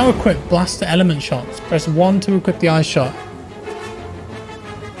 You can now equip blaster element shots. Press 1 to equip the ice shot.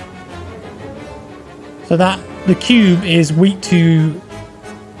 So that the cube is weak to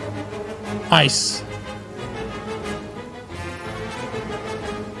ice.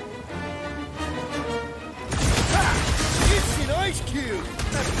 It's an ice cube!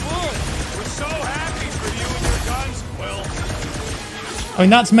 That's fun! We're so happy for you and your guns, Quill. I mean,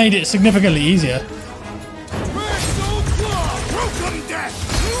 that's made it significantly easier. Trash so claw! Welcome, death!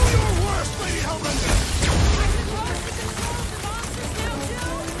 Do your worst, Lady Hellbender!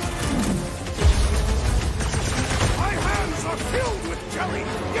 My hands are filled with jelly!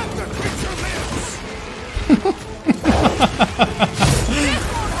 Get the creature lives! This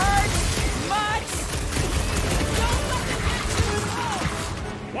won't hurt much!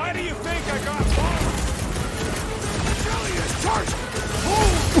 Why do you think I got bombs? Jelly is charged!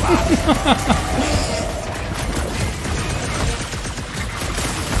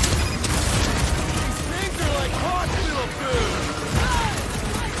 Things are like hospital food!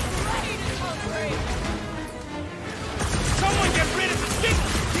 Someone get rid of the stick!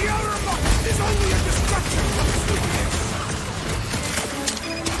 The outer muck is only a distraction from the stupidness!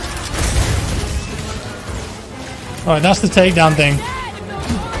 Alright, that's the takedown thing.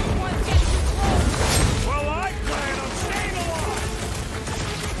 Well, I plan on staying alive!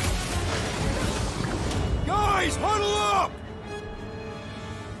 Guys, huddle up!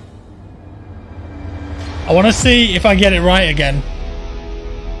 I want to see if I get it right again.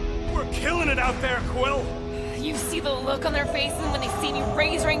 We're killing there, Quill? You see the look on their faces when they see me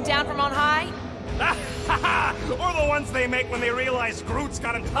razing down from on high? Or the ones they make when they realize Groot's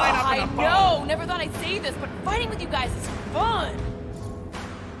got him tied up in a bow. I know! Never thought I'd say this, but fighting with you guys is fun!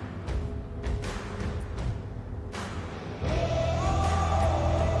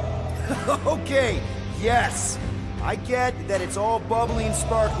 Okay, yes. I get that it's all bubbly and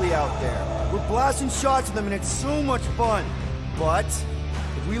sparkly out there. We're blasting shots at them and it's so much fun. But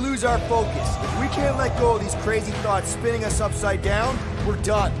if we lose our focus, if we can't let go of these crazy thoughts spinning us upside down, we're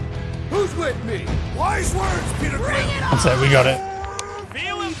done. Who's with me? Wise words, Peter Quill. That's it, we got it.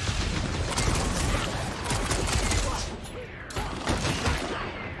 Feel him.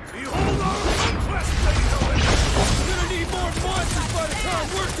 Behold our conquest, ladies and gentlemen. We're gonna need more monsters by the time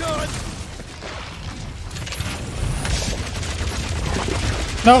we're done.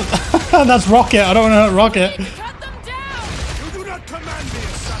 No, that's Rocket. I don't want to hurt Rocket. Cut them down. You do not command me,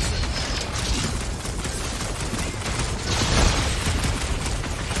 assassin.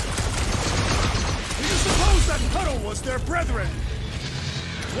 Do you suppose that puddle was their brethren?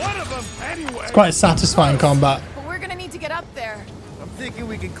 One of them, anyway. It's quite satisfying combat. But we're gonna need to get up there. I'm thinking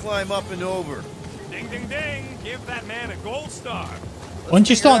we can climb up and over. Ding, ding, ding. Give that man a gold star. Once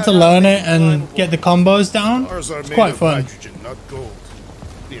you start to learn it and get the combos down, it's quite fun. Hydrogen, not gold.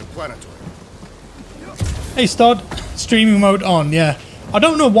 The planetoid. Hey, Stod, streaming mode on. Yeah, I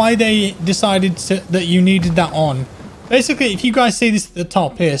don't know why they decided that you needed that on. Basically, if you guys see this at the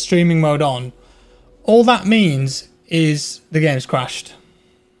top here, streaming mode on, all that means is the game's crashed.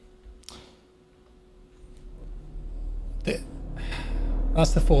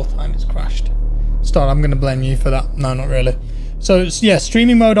 That's the 4th time it's crashed. Stod, I'm going to blame you for that. No, not really. So yeah,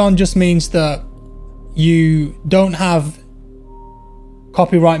 streaming mode on just means that you don't have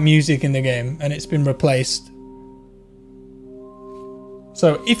copyright music in the game and it's been replaced.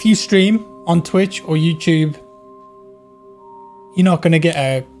 So if you stream on Twitch or YouTube, you're not going to get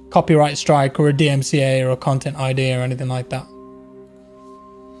a copyright strike or a DMCA or a content ID or anything like that.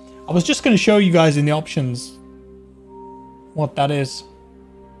 I was just going to show you guys in the options what that is.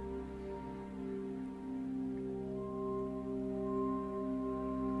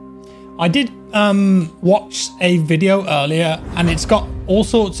 I did watch a video earlier and it's got all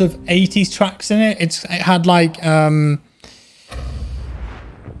sorts of 80s tracks in it. It had like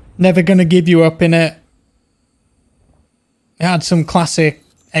Never Gonna Give You Up in it. It had some classic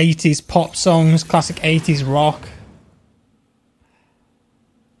 80s pop songs, classic 80s rock.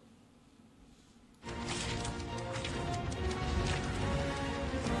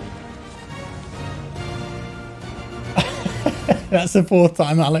 That's the 4th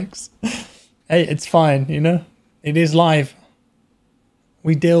time, Alex. Hey, it's fine, you know? It is live.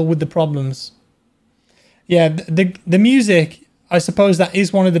 We deal with the problems. Yeah, the music, I suppose that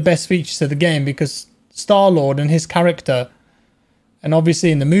is one of the best features of the game because Star-Lord and his character, and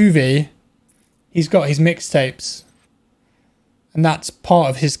obviously in the movie, he's got his mixtapes. And that's part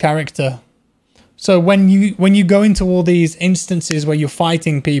of his character. So when you go into all these instances where you're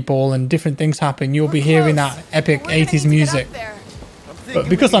fighting people and different things happen, you'll be hearing that epic 80s music. But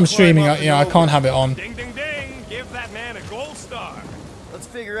because I'm streaming, I can't have it on. Ding, ding, ding. Give that man a gold star. Let's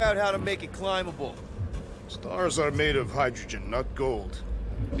figure out how to make it climbable. Stars are made of hydrogen, not gold.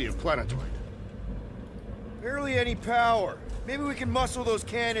 The planetoid. Barely any power. Maybe we can muscle those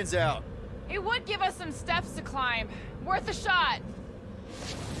cannons out. It would give us some steps to climb. Worth a shot.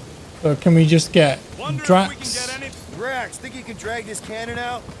 So can we just get Drax? Drax, think you can drag this cannon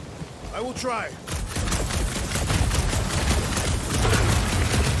out? I will try.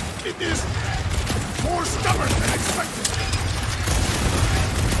 It is more stubborn than expected.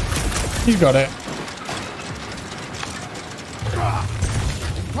 He's got it.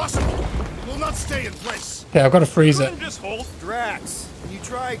 Impossible. It will not stay in place. Okay, I've got to freeze it. Just hold. Drax, can you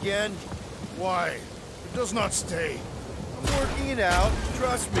try again? Why? It does not stay. I'm working it out.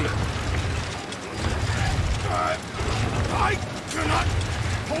 Trust me. I cannot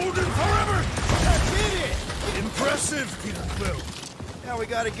hold it forever. I did it. Impressive, Peter Quill. Now we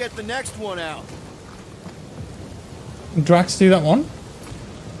gotta get the next one out. Drax do that one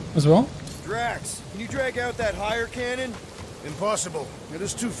as well? Drax, can you drag out that higher cannon? Impossible. It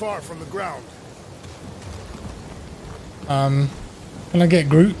is too far from the ground. Can I get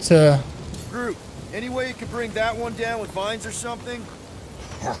Groot to... Groot, any way you could bring that one down with vines or something?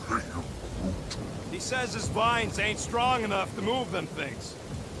 He says his vines ain't strong enough to move them things.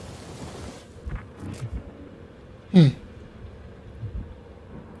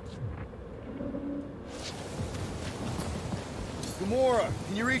 Gamora,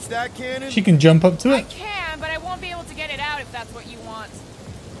 can you reach that cannon? She can jump up to I it. can, but I won't be able to get it out if that's what you want.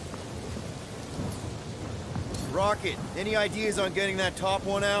 Rocket, any ideas on getting that top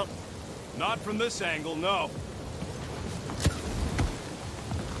one out? Not from this angle, no.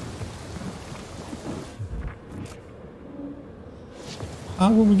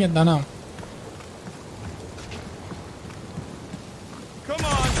 How will we get that out? Come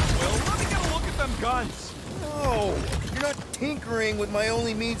on, Will. Let me get a look at them guns. No, you're not tinkering with my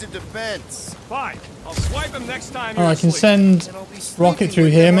only means of defense. Fine. I'll swipe him next time Oh, you're I can asleep. send Rocket through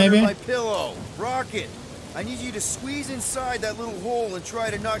here, Under maybe? my pillow. Rocket, I need you to squeeze inside that little hole and try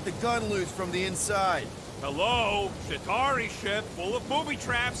to knock the gun loose from the inside. Hello? Chitauri ship full of booby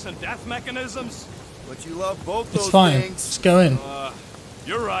traps and death mechanisms? But you love both It's those fine. things. Just go in.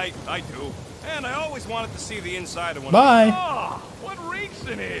 You're right, I do. And I always wanted to see the inside of one Bye. of these. Oh, what reeks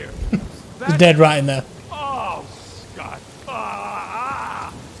in here? He's dead right in there. Oh, Scott.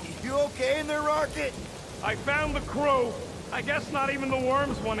 You okay in there, Rocket? I found the crew. I guess not even the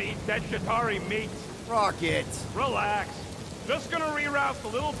worms want to eat dead Chitauri meat. Rocket. Relax. Just gonna reroute the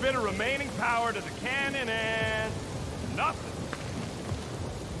little bit of remaining power to the cannon and... nothing.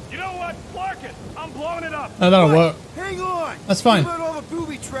 You know what? Clark it. I'm blowing it up. Oh, that'll work. Hang on. That's fine. You put all the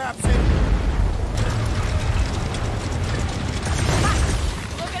booby traps in.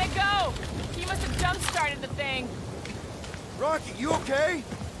 Look at it go! He must have jump-started the thing. Rocket, you okay?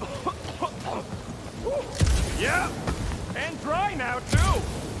 Yeah. And dry now, too.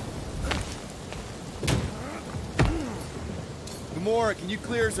 Gamora, can you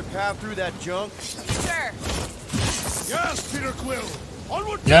clear us a path through that junk? Sure. Yes, Peter Quill.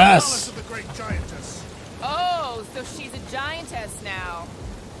 Onward to Yes. the palace of the great giantess. Oh, so she's a giantess now.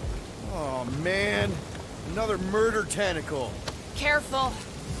 Oh, man. Another murder tentacle. Careful.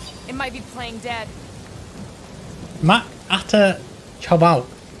 It might be playing dead. Matt Atta Chabal.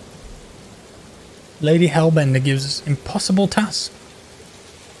 Lady Hellbender gives us impossible tasks.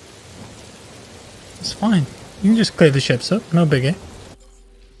 It's fine. You can just clear the ships up. No biggie.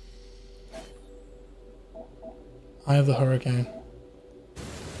 Eye of the Hurricane.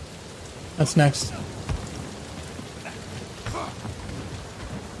 That's next.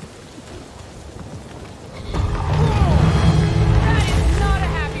 That is not a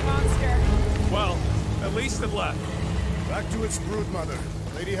happy monster. Well, at least it left. Back to its brood mother,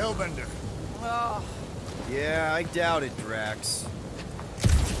 Lady Hellbender. Oh, Yeah, I doubt it, Drax.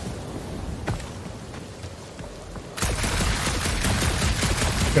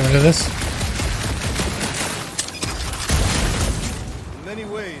 Get rid of this. In many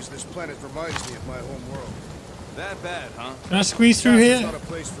ways, this planet reminds me of my home world. That bad, huh? Can I squeeze through It's here? not a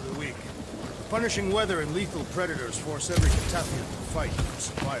place for the weak. Punishing weather and lethal predators force every Katafian to fight for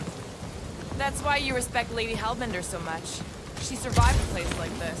survival. that's why you respect Lady Hellbender so much. She survived a place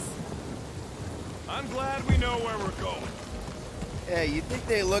like this. I'm glad we know where we're going. Hey, you think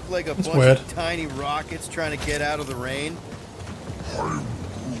they look like a That's bunch weird. of tiny rockets trying to get out of the rain?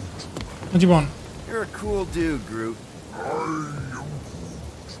 What do you want? You're a cool dude, Groot.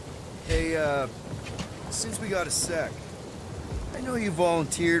 Hey, since we got a sec, I know you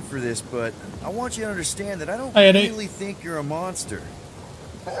volunteered for this, but I want you to understand that I don't Hey, Eddie. really think you're a monster.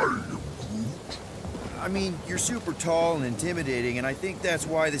 I mean, you're super tall and intimidating, and I think that's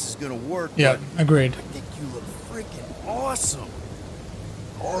why this is gonna work. Yeah, but agreed. I think you look freaking awesome.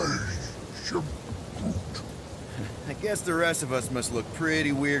 I guess the rest of us must look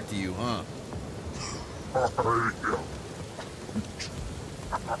pretty weird to you, huh?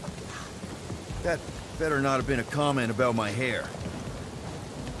 That better not have been a comment about my hair.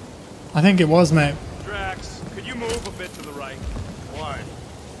 I think it was, mate. Drax, could you move a bit to the right? Why?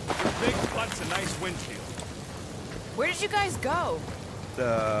 Your big butt's a nice windshield. Where did you guys go?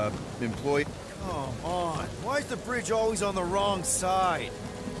 Employee. Come on. Why is the bridge always on the wrong side?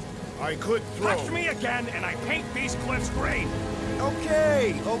 I could throw. Touch me again, and I paint these cliffs green.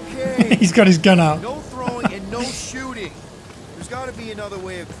 Okay, okay. He's got his gun out. No throwing and no shooting. There's got to be another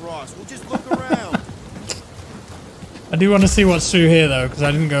way across. We'll just look around. I do want to see what's through here, though, because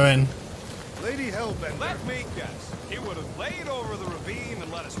I didn't go in. Lady Hellbender. Let me guess. He would have laid over the ravine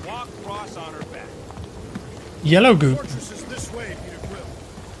and let us walk across on her back. Yellow goop. Fortress is this way, Peter Quill.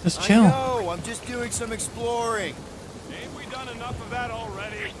 Just chill. I know, I'm just doing some exploring. Ain't we done enough of that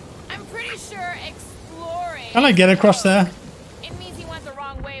already? I'm pretty sure exploring. Can I get across there? It means he went the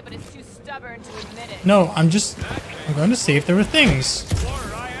wrong way, but is too stubborn to admit it. No, I'm going to see if there are things.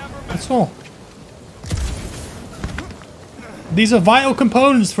 That's all. These are vital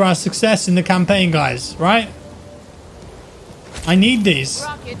components for our success in the campaign, guys, right? I need these.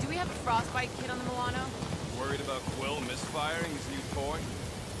 Rocket, do we have a frostbite kit on the Milano? Worried about Quill misfiring his new toy?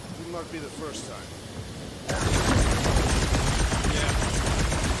 Would not be the first time.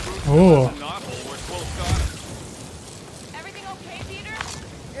 Oh. Knothole where Quill's got him.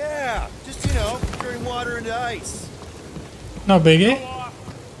 water into ice. No biggie.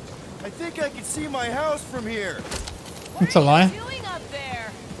 I think I can see my house from here. It's a lie. Doing up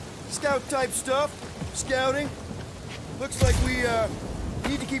there? Scout type stuff. Scouting. Looks like we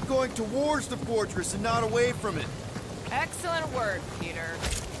need to keep going towards the fortress and not away from it. Excellent word, Peter.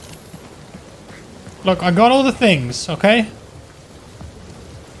 Look, I got all the things, okay?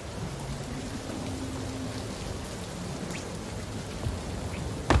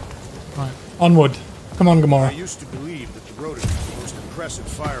 Right, onward. Come on, I Gamora. used to believe that the Rodent was the most impressive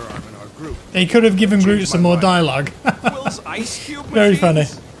firearm in our group. They could have given Groot some more dialogue. Will's ice cube Very funny.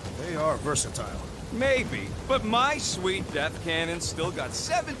 machines? They are versatile. Maybe, but my sweet death cannon still got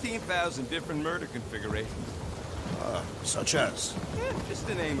 17,000 different murder configurations. Such as? Just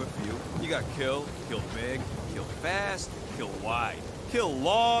to name a few. You got kill, kill big, kill fast, kill wide, kill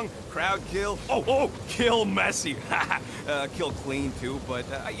long, crowd kill, kill messy. Kill clean too, but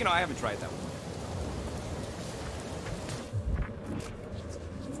you know, I haven't tried that one.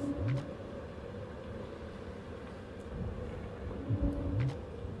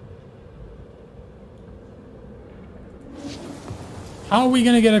 How are we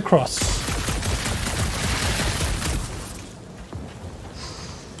going to get across?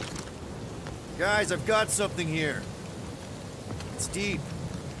 Guys, I've got something here. It's deep.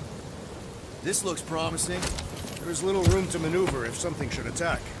 This looks promising. There's little room to maneuver if something should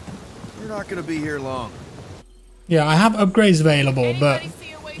attack. We're not gonna be here long. Yeah, I have upgrades available, but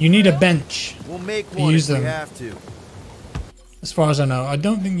you need a bench We'll make to one use if we them. have to. As far as I know, I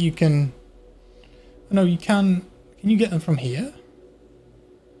don't think you can. No, you can. Can you get them from here?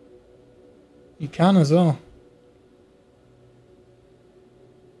 You can as well.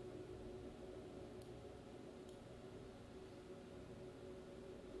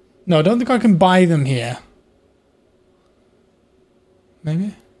 No, I don't think I can buy them here.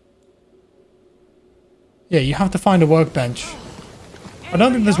 Maybe? Yeah, you have to find a workbench. I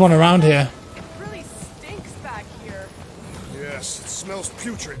don't think there's one around here. It really stinks back here. Yes, it smells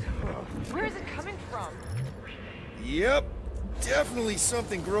putrid. Where is it coming from? Yep. Definitely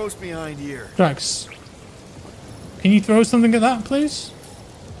something gross behind here. Drax, can you throw something at that, please?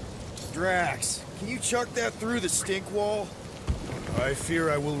 Drax, can you chuck that through the stink wall? I fear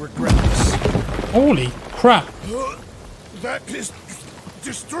I will regret this. Holy crap. That is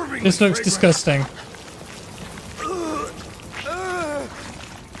disturbing. This looks disgusting.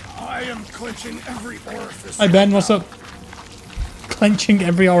 I am clenching every orifice. Hi Ben, what's up? Clenching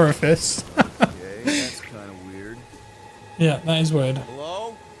every orifice. Okay, that's kind of weird. Yeah, that is weird.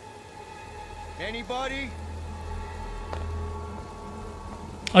 Hello? Anybody?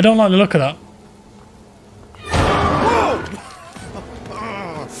 I don't like the look of that.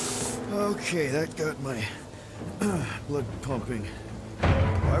 Okay, that got my blood pumping.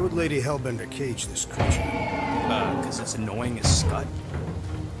 Why would Lady Hellbender cage this creature? Because it's annoying as scut.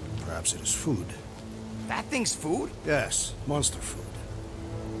 Perhaps it is food. That thing's food? Yes, monster food.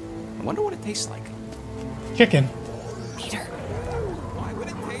 I wonder what it tastes like. Chicken. Peter, Why would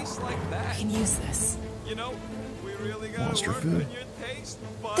it taste like that? I can use this. You know, we really gotta Monster work food. on your taste,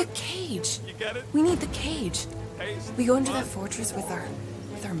 but The cage. you get it? We need the cage. Taste, We go into bud. that fortress with our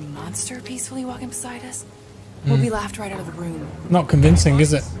monster peacefully walking beside us. We'll be laughed right out of the room. Not convincing,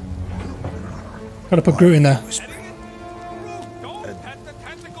 is it? Gotta put Groot in there.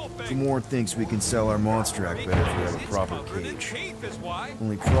 Gamora thinks we can sell our monster act better if we have a proper cage.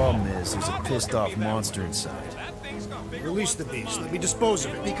 Only problem is there's a pissed off monster inside. Release the beast. Let me dispose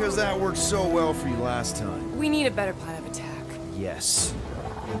of it. Because that worked so well for you last time. We need a better plan of attack. Yes.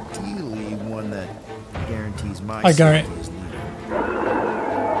 Ideally, one that guarantees my Hi, Garrett. safety is needed.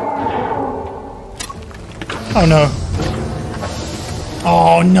 Oh no.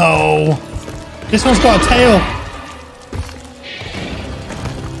 Oh no. This one's got a tail.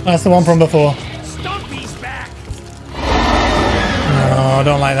 That's the one from before. Stumpy's back! No, I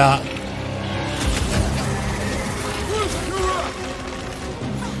don't like that.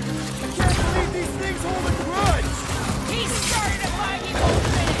 He started it like he won't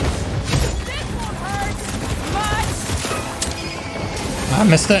finish. This one hurts much. I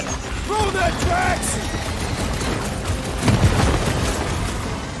missed it. Throw that, Drax!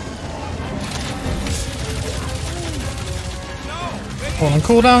 Hold on,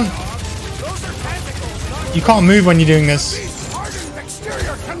 cooldown. You can't move when you're doing this. Hardened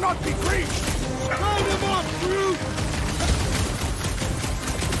exterior cannot be breached! Round him up, Groot!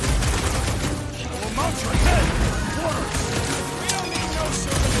 We'll mount your head! Quarters! We don't need no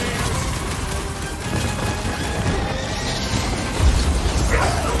souvenirs!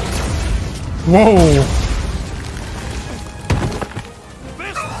 Whoa.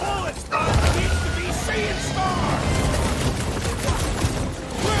 This bullet needs to be safe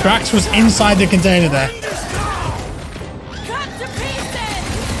Drax was inside the container there.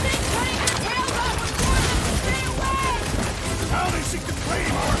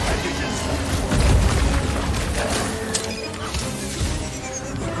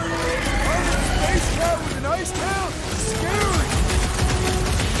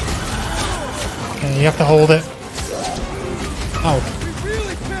 Okay, you have to hold it. Oh. We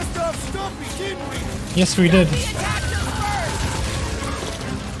really pissed off Stumpy, didn't we? Yes, we did.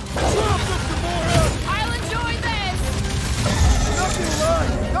 I'll enjoy this! Not gonna lie,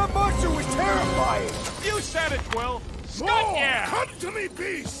 that monster was terrifying! You said it, Quill! Scud, Oh, yeah! come to me,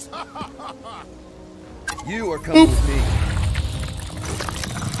 beast! You are coming with me.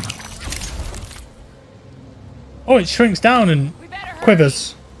 Oh, it shrinks down and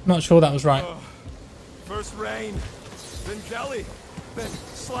quivers. Not sure that was right. First rain, then jelly, then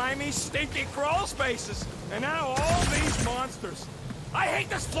slimy, stinky crawl spaces, and now all these monsters. I hate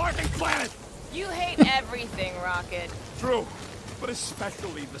this flarting planet! You hate everything, Rocket. True, but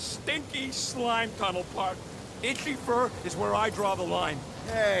especially the stinky slime tunnel part. Itchy fur is where I draw the line.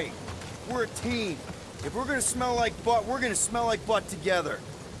 Hey, we're a team. If we're gonna smell like butt, we're gonna smell like butt together.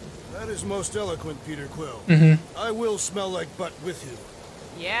 That is most eloquent, Peter Quill. Mm-hmm. I will smell like butt with you.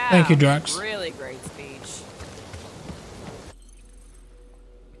 Yeah. Thank you, Drax. Really great speech.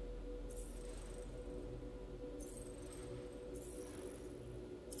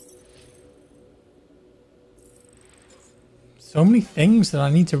 So many things that I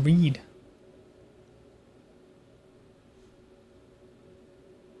need to read.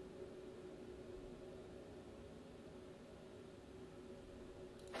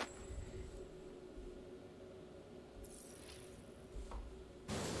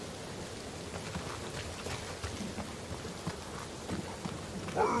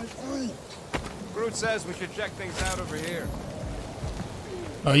 Groot says we should check things out over here.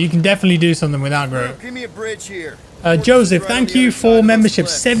 Oh, you can definitely do something without Groot. Give me a bridge here. Joseph, thank you for membership.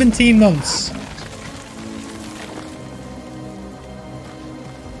 17 months.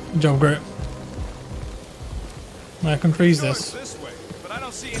 Good job, Groot. I can freeze this. This way, but I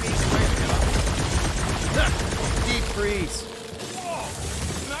don't see any easy way to get up. Deep freeze. Whoa!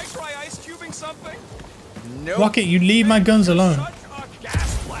 Can I try ice cubing something? Nope. Rocket, you leave my guns alone. So if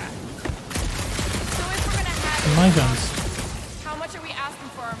we're gonna have My guns. how much are we asking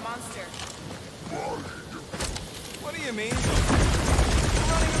for our monster? What do you mean? We're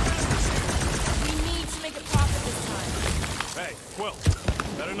running a business We need to make a profit this time. here. Hey, Quill,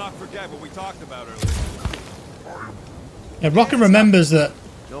 better not forget what we talked about earlier. Yeah, Rocket remembers that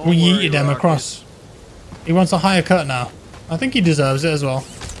Don't we worry, yeeted him Rocket. across. He wants a higher cut now. I think he deserves it as well.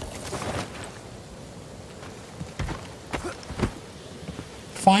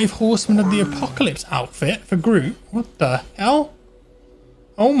 Five Horsemen of the Apocalypse outfit for Groot? What the hell?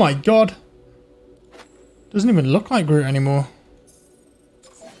 Oh my god. Doesn't even look like Groot anymore.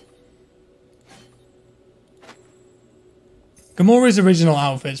 Gamora's original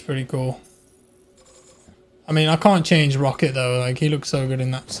outfit's pretty cool. I mean, I can't change Rocket though. Like, he looks so good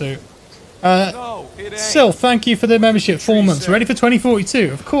in that suit. No, it ain't. Sylph, thank you for the membership. 4 months. Ready for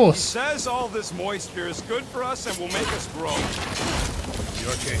 2042? Of course. Says all this moisture is good for us and will make us grow. In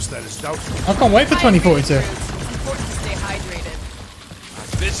your case, that is doubtful. I can't wait for 2042. It's important to stay hydrated. Not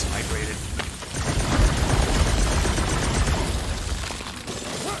this hydrated.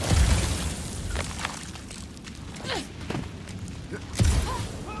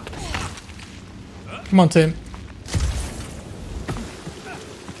 Come on, Tim.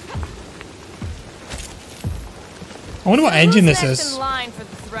 I wonder what engine this Who's next is. in line for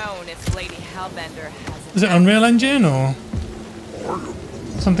the throne if Lady Hellbender has Is it Unreal Engine or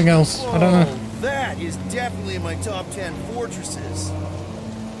something else? I don't know. Whoa, that is definitely in my top 10 fortresses.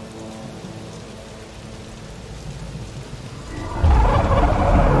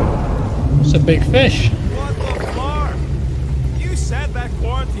 It's a big fish. What the flar? You said that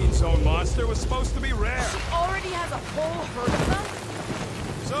quarantine zone monster was supposed to be rare. already has a whole herd of them?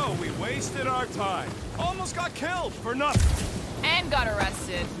 So we wasted our time. Almost got killed for nothing. And got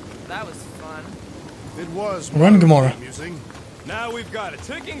arrested. That was fun. It was Run, Gamora. amusing. Now we've got a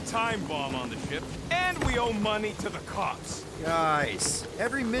ticking time bomb on the ship, and we owe money to the cops. Guys,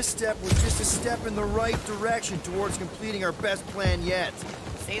 every misstep was just a step in the right direction towards completing our best plan yet.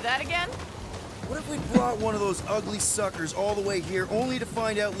 Say that again? What if we brought one of those ugly suckers all the way here only to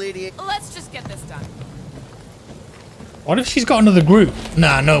find out Lady... Let's just get this done. What if she's got another group?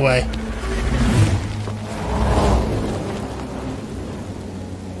 Nah, no way.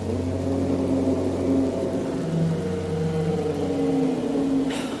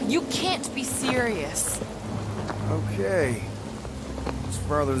 You can't be serious. Okay. As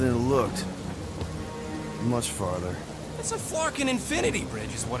farther than it looked. Much farther. It's a Flarkin infinity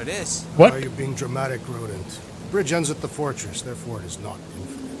bridge is what it is. What? Why are you being dramatic, Rodent? Bridge ends at the fortress, therefore it is not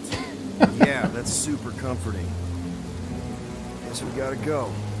infinite. Yeah, that's super comforting. Guess we gotta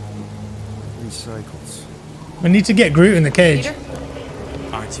go. 3 cycles. We need to get Groot in the cage. Peter?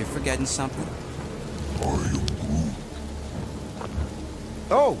 Aren't you forgetting something?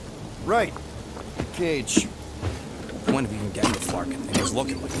 Oh, right. Cage. When have you been getting the Flarkin? It was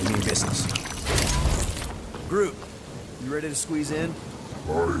looking like you mean business. Groot, you ready to squeeze in?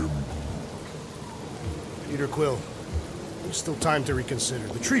 Peter Quill, there's still time to reconsider.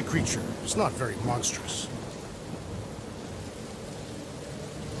 The tree creature is not very monstrous.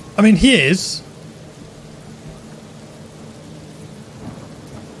 I mean, he is.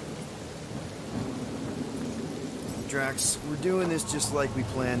 Drax, we're doing this just like we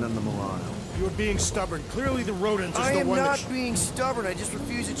planned on the Milano. You're being stubborn. Clearly the rodent is I the am one not being stubborn. I just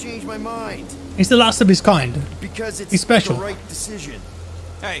refuse to change my mind. He's the last of his kind. Because it's He's special. the right decision.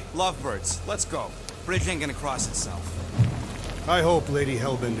 Hey, lovebirds, let's go. Bridge ain't gonna cross itself. I hope Lady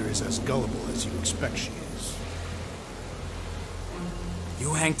Hellbender is as gullible as you expect she is.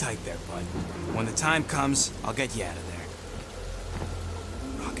 You hang tight there, bud. When the time comes, I'll get you out of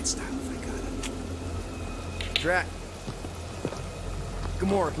there. Rocket style if I got it. Drax.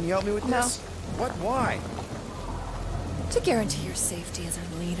 Gamora, can you help me with this? What? Why? To guarantee your safety as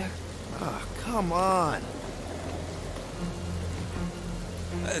our leader. Ah, come on.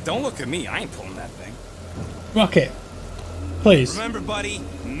 Don't look at me. I ain't pulling that thing. Rocket, please. Remember, buddy,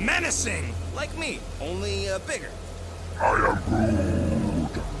 menacing, like me, only bigger. I am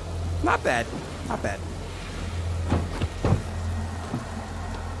Groot. Not bad. Not bad.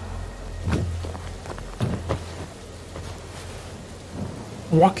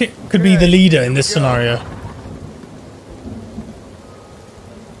 Rocket could be the leader in this scenario.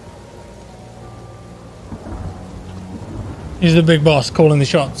 He's the big boss calling the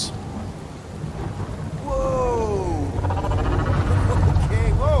shots. Whoa.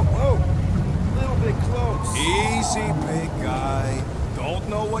 Okay, whoa. A little bit close. Easy, big guy. Don't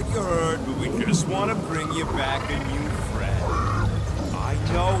know what you heard, but we just want to bring you back a new friend. I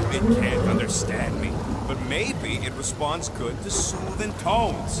know it can't understand me, but maybe it responds good to soothing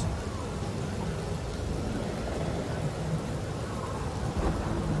tones.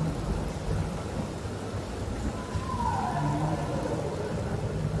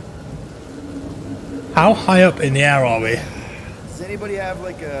 How high up in the air are we? Does anybody have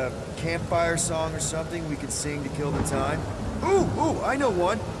like a campfire song or something we could sing to kill the time? Ooh, I know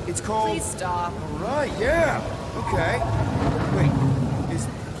one. It's called... Please stop. All right, yeah. Okay. Wait, is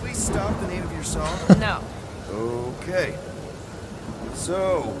Please Stop the name of your song? No. Okay.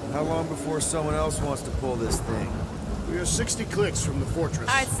 So, how long before someone else wants to pull this thing? We are 60 clicks from the fortress.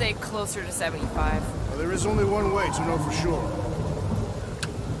 I'd say closer to 75. Well, there is only one way to know for sure.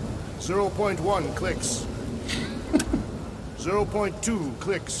 0.1 clicks. 0.2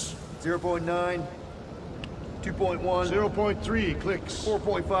 clicks. 0.9. 2.1. 0.3 clicks.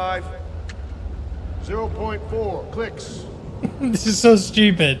 4.5. 0.4 clicks. This is so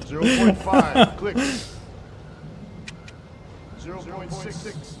stupid. 0.5 clicks.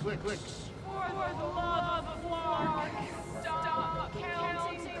 0.6 clicks. For the love of Lord, stop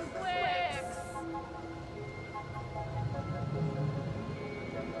counting clicks.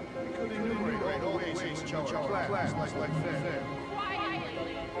 We could enumerate all ways in which our class like fair.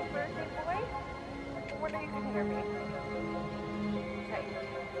 Quietly. Birthday boy? Whether you can hear me. Hey.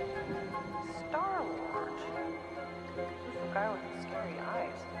 Star-Lord. Who's the guy with the scary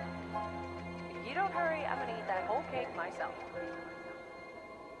eyes? If you don't hurry, I'm gonna eat that whole cake myself.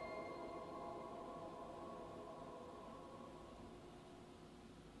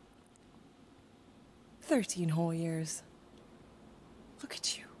 "13 whole years. Look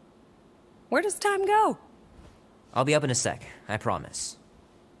at you. Where does time go?" I'll be up in a sec, I promise.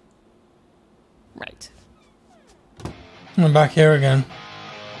 Right. I'm back here again.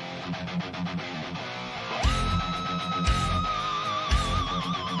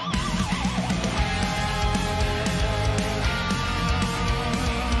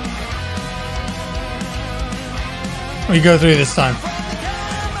 We go through this time.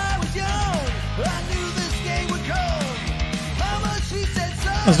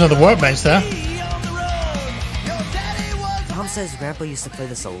 There's another workbench there. Mom says Grandpa used to play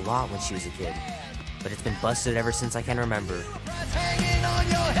this a lot when she was a kid, but it's been busted ever since I can remember.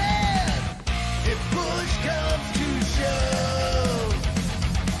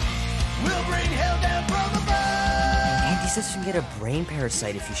 Andy says you can get a brain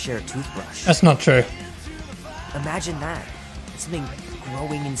parasite if you share a toothbrush. That's not true. Imagine that. something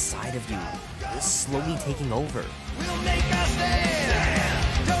growing inside of you, slowly taking over. We'll make a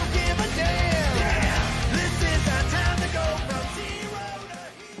stand. Don't give a damn. This is our time to go from zero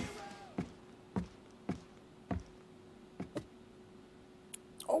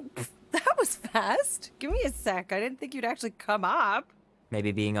to Oh, that was fast. Give me a sec. I didn't think you'd actually come up.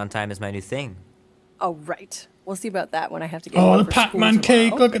 Maybe being on time is my new thing. Oh, right. We'll see about that when I have to get Oh, home the for school Pac-Man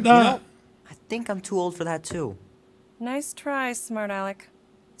cake. tomorrow. Look at that. I think I'm too old for that too. Nice try, smart Alec.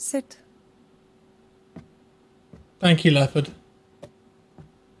 Sit. Thank you, Leopard.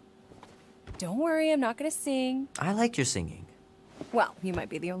 Don't worry, I'm not gonna sing. I like your singing. Well, you might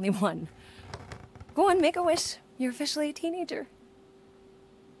be the only one. Go on, make a wish. You're officially a teenager.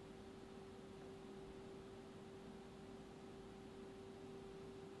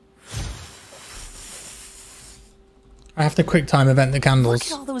 I have to quick time event the candles.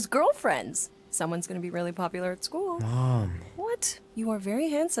 Look at all those girlfriends. Someone's gonna be really popular at school. Mom. What? You are very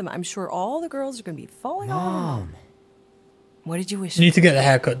handsome. I'm sure all the girls are gonna be falling all over you. Mom. What did you wish You need to get the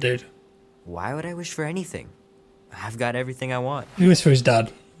haircut, dude. Why would I wish for anything? I've got everything I want. He was for his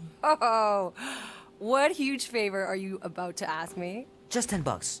dad. Oh, what huge favor are you about to ask me? Just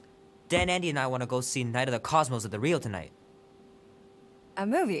 $10. Dan, Andy, and I want to go see Night of the Cosmos at the Rio tonight. A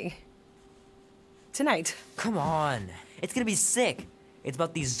movie? Tonight? Come on. It's gonna be sick. It's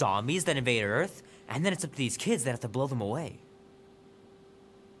about these zombies that invade Earth, and then it's up to these kids that have to blow them away.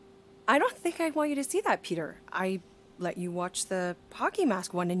 I don't think I want you to see that, Peter. I let you watch the hockey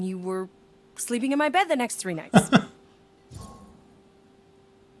mask one and you were sleeping in my bed the next 3 nights.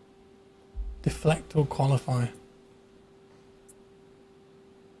 Deflect or qualify.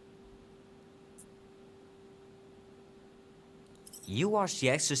 You watched The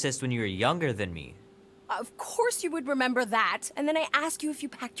Exorcist when you were younger than me. Of course you would remember that. And then I ask you if you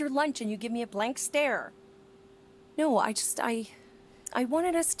packed your lunch and you give me a blank stare. No, I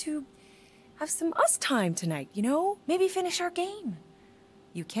wanted us to have some us time tonight, you know? Maybe finish our game.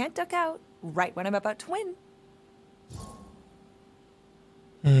 You can't duck out right when I'm about to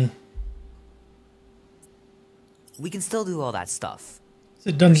win. We can still do all that stuff. Is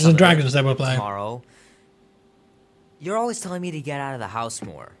it Dungeons and Dragons that we're playing? Tomorrow. You're always telling me to get out of the house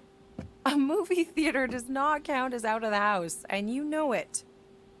more. A movie theater does not count as out of the house, and you know it.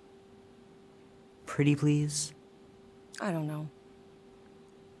 Pretty please? I don't know.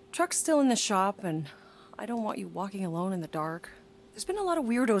 Truck's still in the shop, and I don't want you walking alone in the dark. There's been a lot of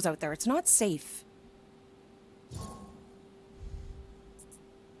weirdos out there. It's not safe.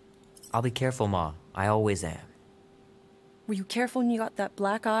 I'll be careful, Ma. I always am. Were you careful when you got that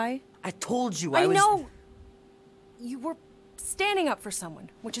black eye? I told you I was... know! You were standing up for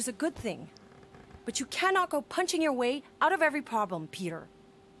someone, which is a good thing. But you cannot go punching your way out of every problem, Peter.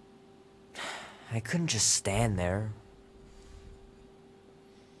 I couldn't just stand there.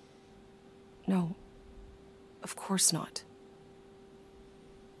 No. Of course not.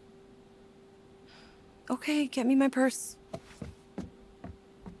 Okay, get me my purse.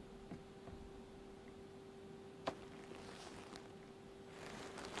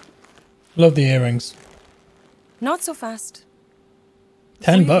 Love the earrings. Not so fast.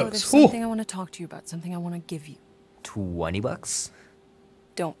 $10 There's bucks. something I want to talk to you about, something I want to give you. $20?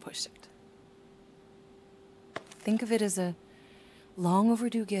 Don't push it. Think of it as a long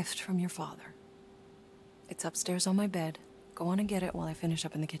overdue gift from your father. It's upstairs on my bed. Go on and get it while I finish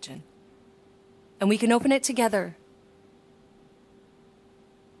up in the kitchen. And we can open it together.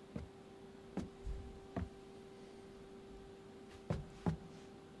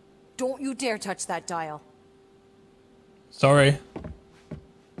 Don't you dare touch that dial. Sorry.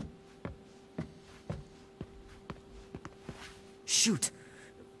 Shoot.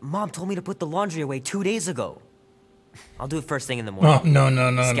 Mom told me to put the laundry away 2 days ago. I'll do it first thing in the morning. Oh,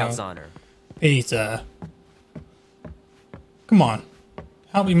 no. Scout's honor. Peter. Come on.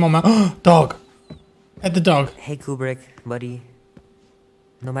 Help me, Mama. Dog. Pet the dog. Hey, Kubrick, buddy.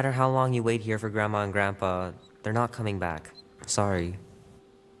 No matter how long you wait here for Grandma and Grandpa, they're not coming back. Sorry.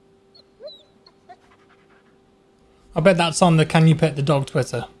 I bet that's on the Can You Pet the Dog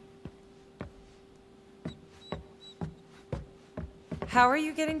Twitter. How are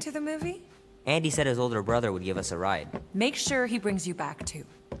you getting to the movie? Andy said his older brother would give us a ride. Make sure he brings you back too.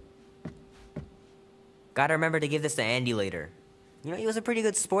 Gotta remember to give this to Andy later. You know, he was a pretty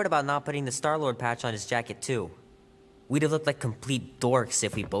good sport about not putting the Star-Lord patch on his jacket too. We'd have looked like complete dorks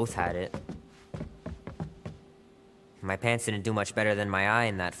if we both had it. My pants didn't do much better than my eye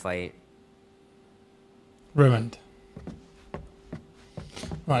in that fight. Ruined.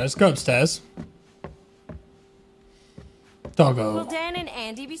 Right, let's go upstairs. Doggo. Will Dan and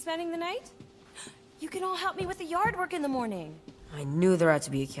Andy be spending the night? You can all help me with the yard work in the morning. I knew there had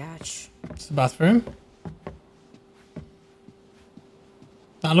to be a catch. It's the bathroom.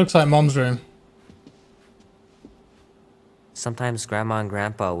 That looks like Mom's room. Sometimes Grandma and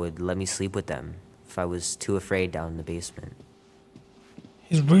Grandpa would let me sleep with them if I was too afraid down in the basement.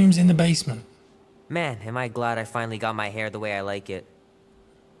 His room's in the basement. Man, am I glad I finally got my hair the way I like it.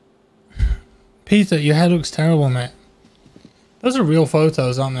 Peter, your hair looks terrible, mate. Those are real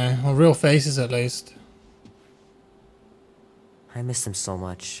photos, aren't they? Or real faces, at least. I miss them so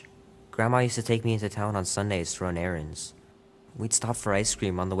much. Grandma used to take me into town on Sundays to run errands. We'd stop for ice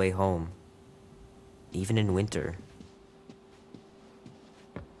cream on the way home. Even in winter.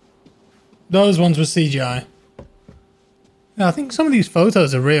 Those ones were CGI. Yeah, I think some of these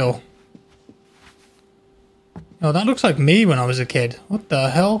photos are real. Oh, that looks like me when I was a kid. What the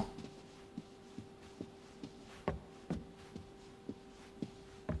hell?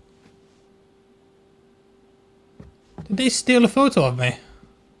 Did they steal a photo of me?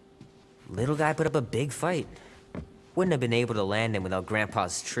 Little guy put up a big fight. Wouldn't have been able to land him without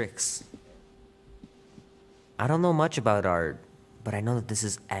Grandpa's tricks. I don't know much about art, but I know that this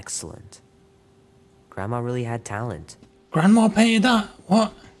is excellent. Grandma really had talent. Grandma painted that?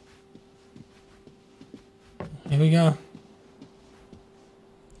 What? Here we go.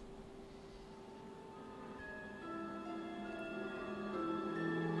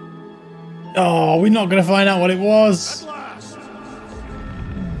 Oh, we're not going to find out what it was. We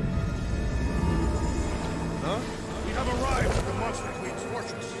have arrived at the Monster Queen's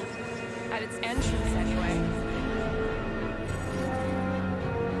fortress. At its entrance, anyway.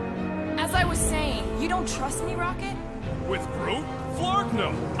 As I was saying, you don't trust me, Rocket? With Groot? Flark,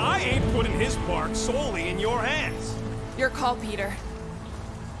 no. I ain't putting his bark solely in your hands. Your call, Peter.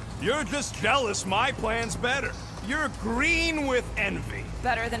 You're just jealous my plan's better. You're green with envy.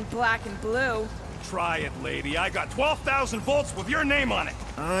 Better than black and blue. Try it, lady. I got 12,000 volts with your name on it.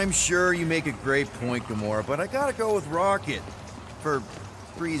 I'm sure you make a great point, Gamora, but I gotta go with Rocket. For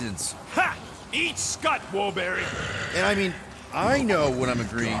reasons. Ha! Eat scut, Woberry. And I mean, I know what I'm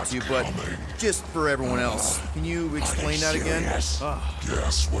agreeing to, but just for everyone else, can you explain that again? Yes,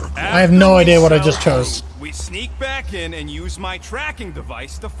 we're good. I have no idea what I just chose. We sneak back in and use my tracking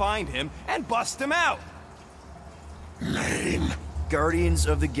device to find him and bust him out. Name? Guardians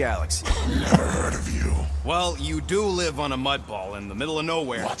of the Galaxy. Never heard of you. Well, you do live on a mud ball in the middle of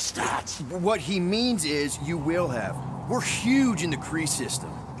nowhere. What's that? What he means is you will have. We're huge in the Kree system.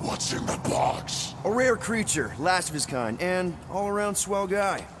 What's in the box? A rare creature, last of his kind, and all-around swell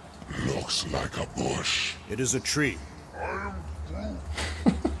guy. Looks like a bush. It is a tree. A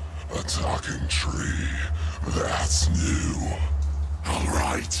talking tree. That's new. All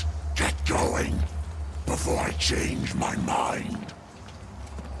right, get going before I change my mind.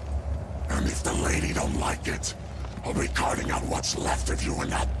 And if the lady don't like it, I'll be carting out what's left of you in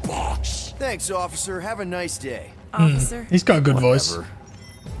that box. Thanks, officer. Have a nice day. Officer? He's got a good voice.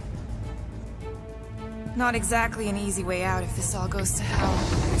 Not exactly an easy way out if this all goes to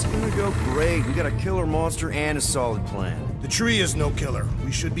hell. It's gonna go great. We got a killer monster and a solid plan. The tree is no killer.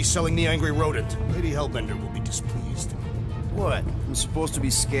 We should be selling the angry rodent. Lady Hellbender will be displeased. What? I'm supposed to be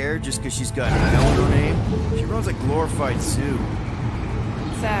scared just because she's got hell in her name? She runs a glorified zoo.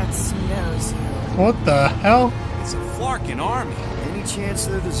 That's no zoo. What the hell? It's a Flarkin army. Any chance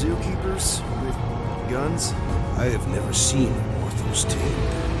they're the zookeepers with guns? I have never seen Ortho's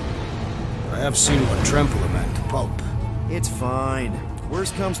tamed. I have seen what trample a man to pulp. It's fine.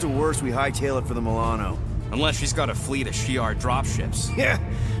 Worst comes to worst, we hightail it for the Milano. Unless she's got a fleet of Shi'ar dropships. Yeah,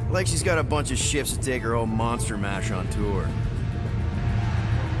 like she's got a bunch of ships to take her whole monster mash on tour.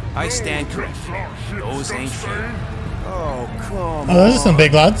 I stand corrected. Those ain't shit. Oh, come on. Oh, those are some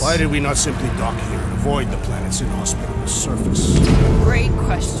big lads. Why did we not simply dock here and avoid the planet's inhospitable surface? Great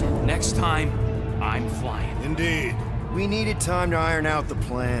question. Next time, I'm flying. Indeed. We needed time to iron out the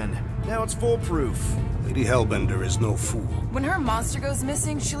plan. Now it's foolproof. Lady Hellbender is no fool. When her monster goes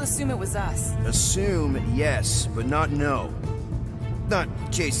missing, she'll assume it was us. Assume, yes, but not no. Not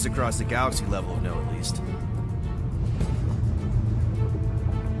chases across the galaxy level of no, at least.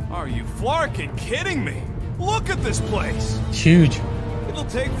 Are you Flarkin kidding me? Look at this place. It's huge. It'll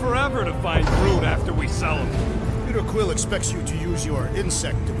take forever to find Groot after we sell him. Peter Quill expects you to use your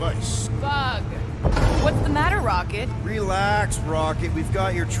insect device. Bug. What's the matter, Rocket? Relax, Rocket. We've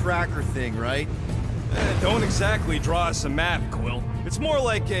got your tracker thing, right? Don't exactly draw us a map, Quill. It's more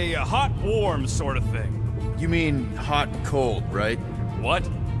like a hot-warm sort of thing. You mean hot and cold, right? What?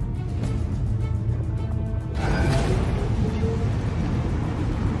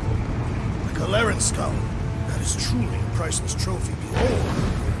 The Galeran skull. That is truly a priceless trophy. Behold.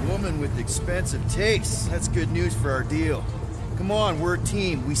 A woman with expensive tastes. That's good news for our deal. Come on, we're a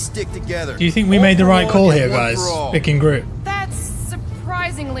team. We stick together. Do you think we made the right call here, guys? Picking Groot. That's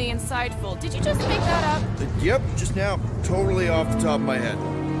surprisingly insightful. Did you just make that up? Yep, just now. Totally off the top of my head.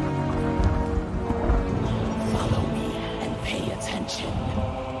 Follow me and pay attention.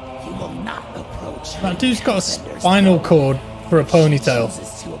 You will not approach That dude's got a spinal cord for a ponytail.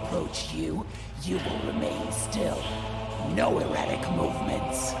 chooses to approach you, you will remain still. No erratic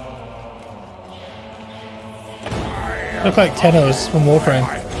movements. Look like Tenos from Warframe.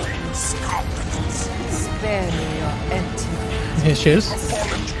 Spare me your empty. Here she is.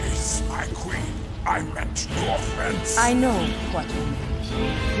 Apologies, my queen. I meant no offense. I know what you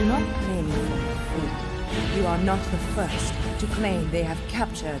mean. Do not blame me for your food. You are not the first to claim they have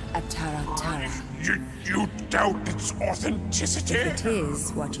captured Atara Tara. You doubt its authenticity? If it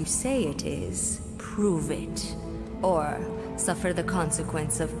is what you say it is, prove it. Or suffer the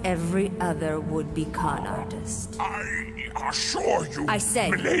consequence of every other would-be con artist. I assure you, I say,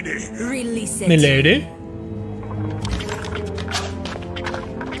 milady. Release it. Milady?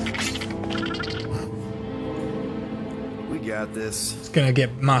 We got this. It's gonna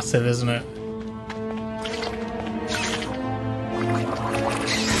get massive, isn't it?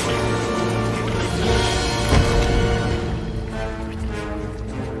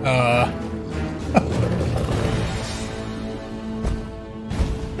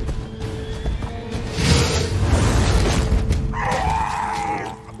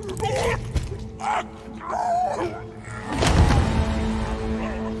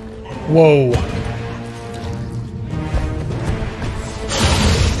 Whoa.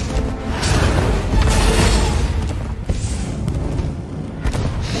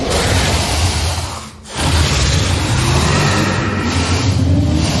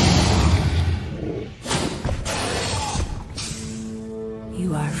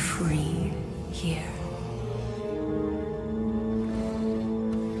 You are free here.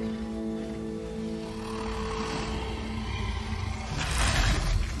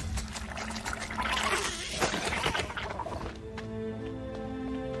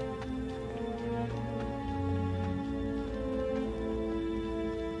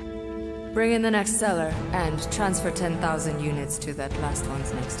 Bring in the next seller and transfer 10,000 units to that last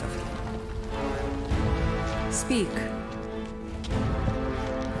one's next of you. Speak.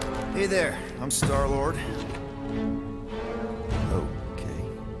 Hey there, I'm Star-Lord. Okay.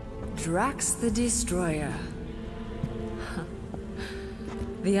 Drax the Destroyer.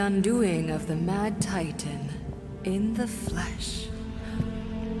 The undoing of the Mad Titan in the flesh.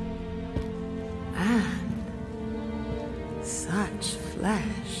 And such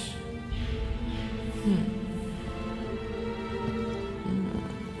flesh.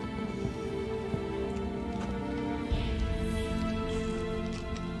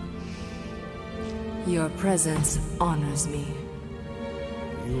 Your presence honors me.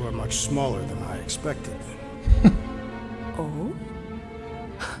 You are much smaller than I expected. Oh?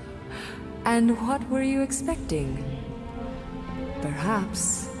 And what were you expecting?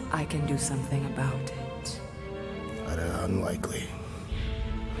 Perhaps I can do something about it. Unlikely.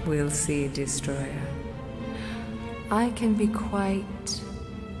 We'll see, Destroyer. I can be quite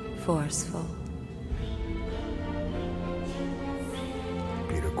forceful.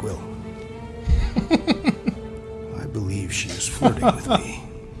 Peter Quill. I believe she is flirting with me.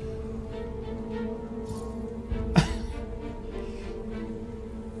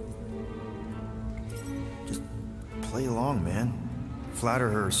 Just play along, man. Flatter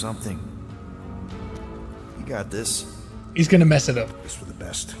her or something. You got this. He's gonna mess it up. It's for the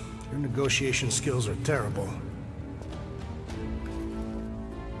best. Your negotiation skills are terrible.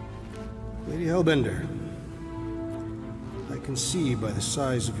 Lady Hellbender, I can see by the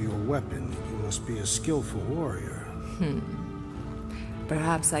size of your weapon that you must be a skillful warrior.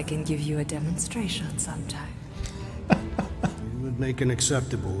 Perhaps I can give you a demonstration sometime. You would make an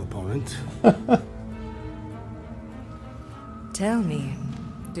acceptable opponent. Tell me,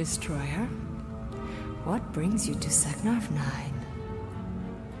 Destroyer, what brings you to Seknarf 9?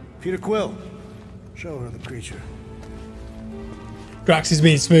 Peter Quill, show her the creature. Drax is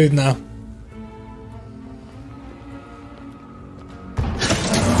being smooth now.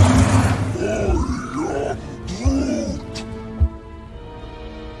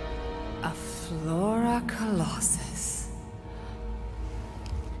 A Flora Colossus.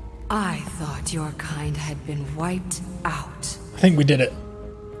 I thought your kind had been wiped out. I think we did it.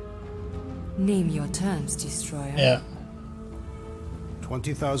 Name your terms, Destroyer. Yeah.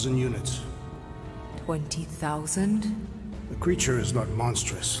 20,000 units. 20,000? The creature is not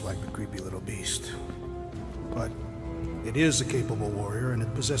monstrous like the creepy little beast. But it is a capable warrior and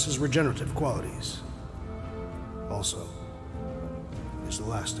it possesses regenerative qualities. Also, was the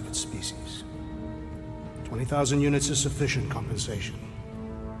last of its species. 20,000 units is sufficient compensation.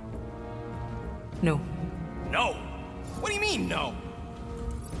 No. No? What do you mean, no?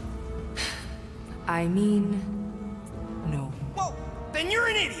 I mean, no. Well, then you're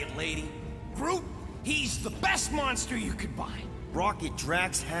an idiot, lady. Groot, he's the best monster you could buy. Rocket,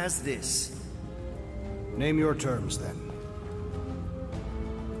 Drax has this. Name your terms, then.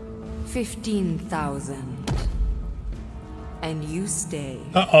 15,000. And you stay.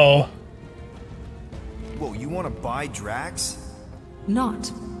 Uh-oh. Whoa, you want to buy Drax?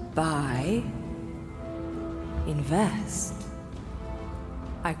 Not buy. Invest.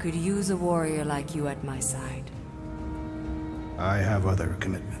 I could use a warrior like you at my side. I have other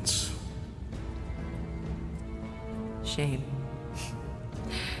commitments. Shame.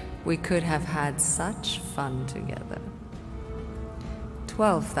 We could have had such fun together.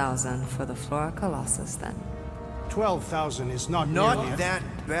 12,000 for the Flora Colossus, then. 12,000 is not Not that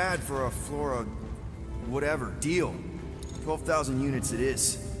bad for a Flora... whatever. Deal. 12,000 units it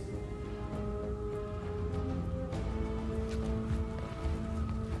is.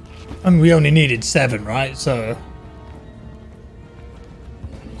 I mean, we only needed 7, right? So...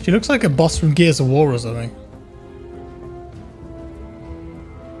 She looks like a boss from Gears of War or something.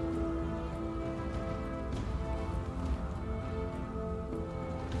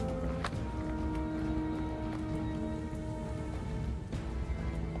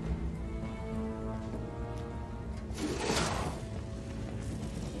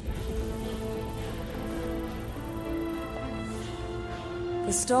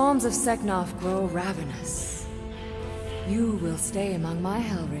 The storms of Seknarf grow ravenous. You will stay among my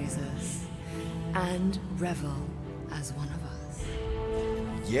Hellraisers and revel as one of us.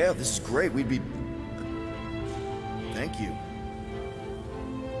 Yeah, this is great. We'd be... Thank you.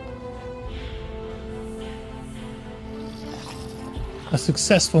 A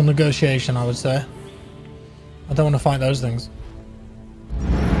successful negotiation, I would say. I don't want to fight those things.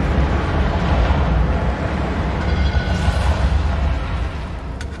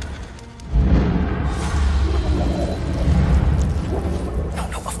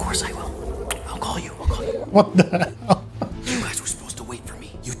 What the hell? You guys were supposed to wait for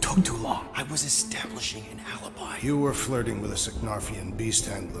me. You took too long. I was establishing an alibi. You were flirting with a Seknarfian beast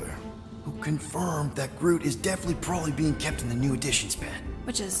handler. Who confirmed that Groot is definitely probably being kept in the new editions pen.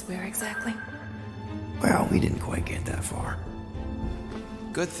 Which is where exactly? Well, we didn't quite get that far.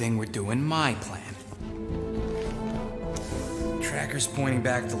 Good thing we're doing my plan. Tracker's pointing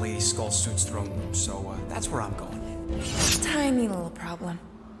back to Lady Skullsuit's throne room, so that's where I'm going. Tiny little problem.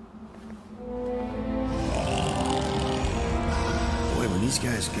 Boy, when these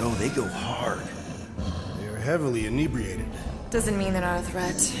guys go, they go hard. They're heavily inebriated. Doesn't mean they're not a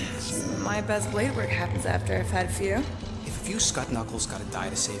threat. My best blade work happens after I've had a few. If a few Scut Knuckles gotta die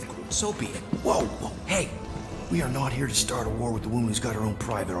to save Groot, so be it. Whoa, whoa, hey! We are not here to start a war with the woman who's got her own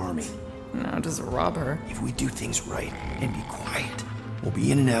private army. No, just rob her. If we do things right and be quiet, we'll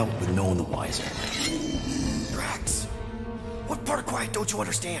be in and out with no one the wiser. Drax, what part of quiet don't you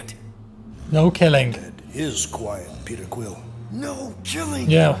understand? No killing. That is quiet, Peter Quill. No killing!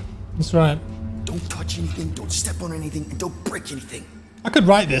 Yeah, that's right. Don't touch anything, don't step on anything, and don't break anything. I could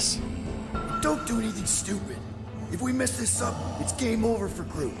write this. Don't do anything stupid. If we mess this up, it's game over for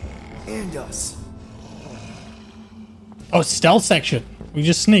Groot. And us. Oh, stealth section. We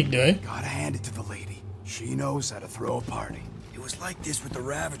just sneak, do we? Gotta hand it to the lady. She knows how to throw a party. It was like this with the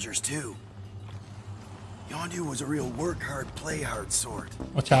Ravagers, too. Yondu was a real work hard, play hard sort.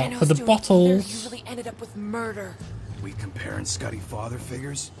 Watch out for the bottles. You really ended up with murder. We comparing Scuddy father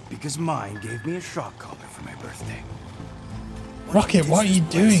figures? Because mine gave me a shock collar for my birthday. Rocket, what are you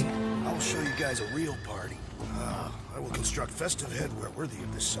doing? I'll show you guys a real party. I will construct festive headwear worthy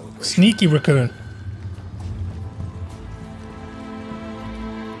of this celebration. Sneaky raccoon.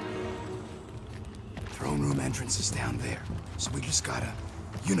 Throne room entrance is down there, so we just gotta,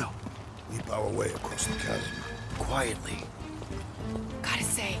 you know, leap our way across the chasm. Quietly. Gotta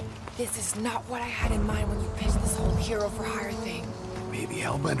say, this is not what I had in mind when you pitched this whole hero for hire thing. Maybe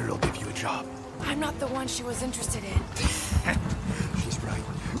Hellbender'll give you a job. I'm not the one she was interested in. She's right.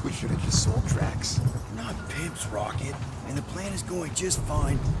 We should have just sold Drax. We're not pimps, Rocket. And the plan is going just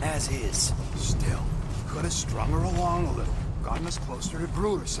fine, as is. Still, could have strung her along a little. Gotten us closer to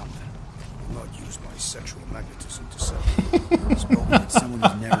Groot or something. I'll not use my sexual magnetism to sell. Spoken like someone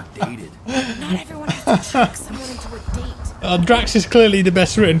who's never dated. Not everyone has to trick someone into a date. Drax is clearly the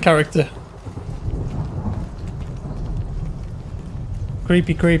best written character.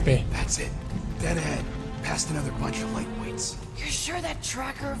 Creepy, creepy. That's it. Dead ahead. Past another bunch of lightweights. You're sure that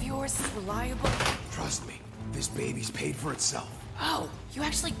tracker of yours is reliable? Trust me, this baby's paid for itself. Oh, you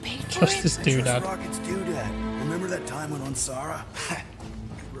actually paid for Trust it? this doodad. Rocket's doodad. Remember that time when on Sara?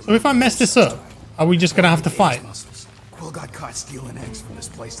 So if I mess this up, are we just gonna have to fight? Quill got caught stealing eggs from this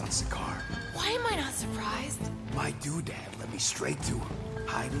place on Sakaar. Why am I not surprised? My doodad led me straight to her,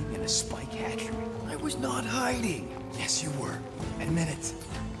 hiding in a spike hatchery. I was not hiding. Yes, you were. Admit it.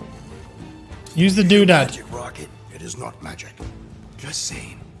 Use the doodad. Magic, Rocket. It is not magic. Just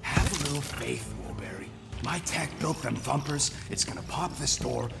saying. Have a little faith, Woolberry. My tech built them thumpers. It's gonna pop this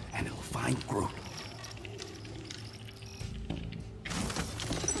door, and it'll find Groot.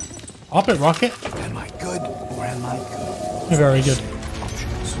 Hop it, Rocket. Am I good or am I good? Very good.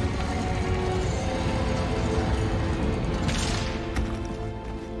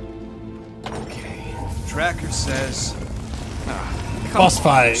 Okay. Tracker says. Boss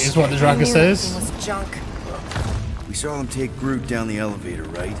fight is what the tracker says. Was junk. We saw them take Groot down the elevator,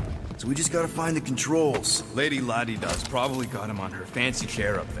 right? So we just gotta find the controls. Lady Lottie does probably got him on her fancy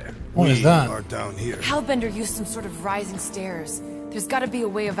chair up there. What is that? We are down here. Hellbender used some sort of rising stairs. There's got to be a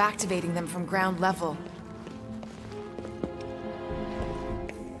way of activating them from ground level.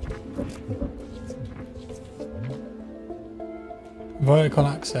 Vertical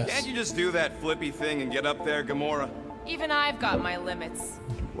access. Can't you just do that flippy thing and get up there, Gamora? Even I've got my limits.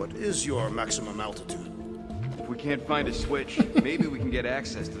 What is your maximum altitude? If we can't find a switch, maybe we can get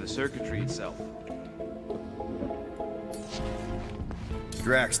access to the circuitry itself.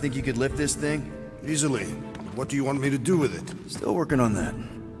 Drax, think you could lift this thing? Easily. What do you want me to do with it? Still working on that.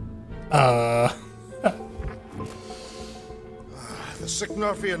 The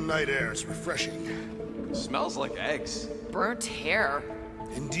Sycnovian night air is refreshing. Smells like eggs. Burnt hair.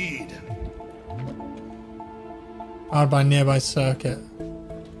 Indeed. Powered by nearby circuit.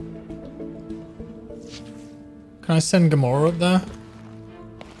 Can I send Gamora up there?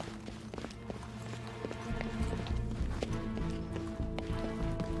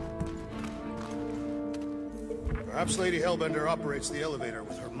 Perhaps Lady Hellbender operates the elevator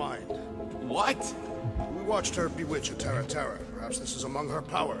with her mind. What? We watched her bewitch a Terra Terra. Perhaps this is among her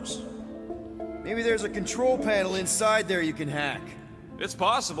powers. Maybe there's a control panel inside there you can hack. It's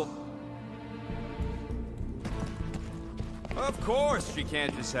possible. Of course she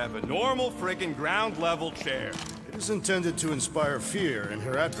can't just have a normal friggin' ground-level chair. It is intended to inspire fear in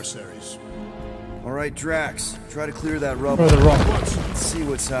her adversaries. All right, Drax, try to clear that rubble. Throw the rock. Let's see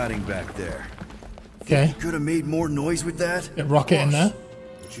what's hiding back there. Okay. You could have made more noise with that? Get Rocket in there.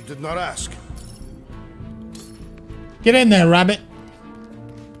 But you did not ask. Get in there, Rabbit.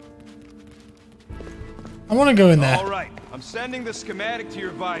 I want to go in there. All right, I'm sending the schematic to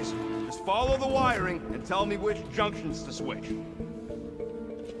your visor. Just follow the wiring and tell me which junctions to switch.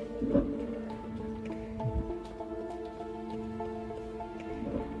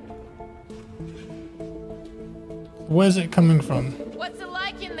 Where's it coming from? What's it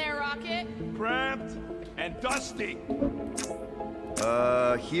like in there, Rocket? Cramped and dusty.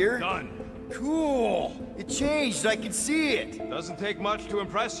 Here? Done. Cool! It changed, I can see it! Doesn't take much to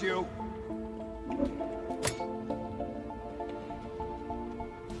impress you.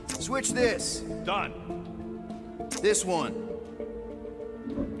 Switch this. Done. This one.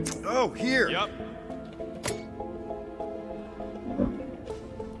 Oh, here. Yep.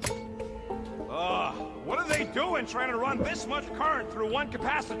 What are they doing trying to run this much current through one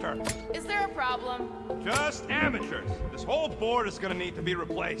capacitor? Is there a problem? Just amateurs. This whole board is gonna need to be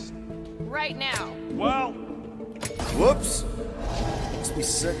replaced. Right now. Well... Whoops. Must be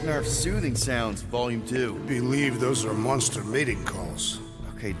Seknarf's soothing sounds, Volume 2. I believe those are monster mating calls.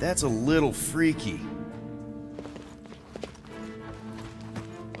 Okay, that's a little freaky.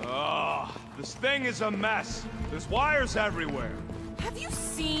 This thing is a mess. There's wires everywhere. Have you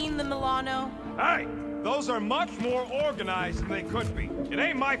seen the Milano? Hey! Those are much more organized than they could be. It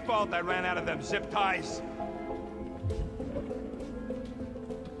ain't my fault I ran out of them zip ties.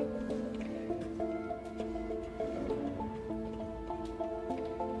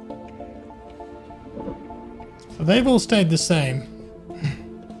 So they've all stayed the same.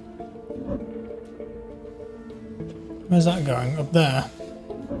 Where's that going? Up there.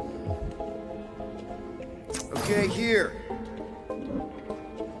 Okay, here.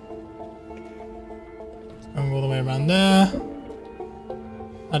 Going all the way around there.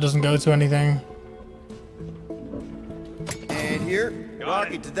 That doesn't go to anything. And here.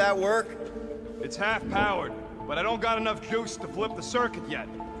 Rocket, did that work? It's half powered, but I don't got enough juice to flip the circuit yet.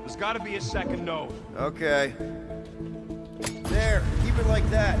 There's gotta be a second node. Okay. There, keep it like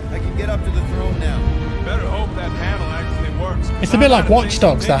that. I can get up to the throne now. Better hope that panel actually works. It's a bit like Watch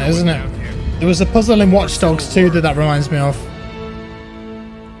Dogs, that, isn't it? There was a puzzle in Watch Dogs 2 that reminds me of.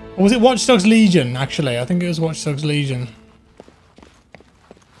 Or was it Watch Dogs Legion, actually? I think it was Watch Dogs Legion.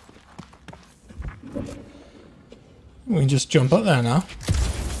 We can just jump up there now.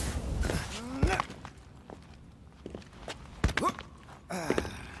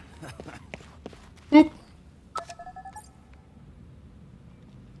 Oop.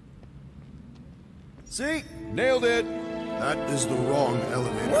 See? Nailed it. That is the wrong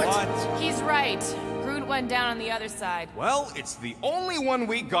elevator. What? He's right. Groot went down on the other side. Well, it's the only one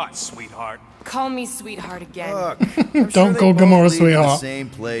we got, sweetheart. Call me sweetheart again. Look, Don't call Gamora sweetheart. Same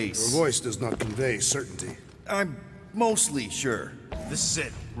place. Your voice does not convey certainty. I'm mostly sure. This is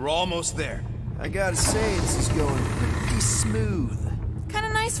it. We're almost there. I gotta say, this is going pretty smooth. Kind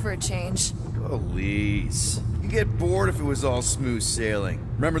of nice for a change. Please. You get bored if it was all smooth sailing.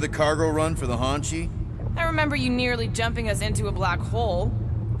 Remember the cargo run for the Hanshi? I remember you nearly jumping us into a black hole.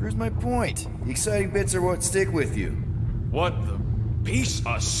 Here's my point. The exciting bits are what stick with you. What the piece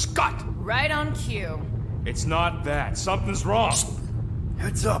of scut? Right on cue. It's not that. Something's wrong.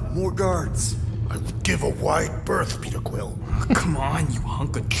 Heads up, more guards. I would give a wide berth, Peter Quill. Come on, you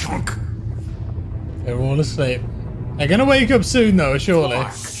hunk of junk. They're all asleep. They're gonna wake up soon, though, surely.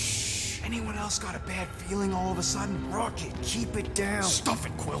 Anyone else got a bad feeling all of a sudden? Rocket, keep it down. Stuff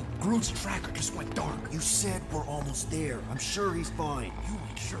it, Quill. Groot's tracker just went dark. You said we're almost there. I'm sure he's fine. You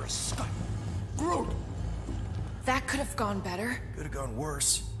ain't sure as scut. Groot! That could have gone better. Could have gone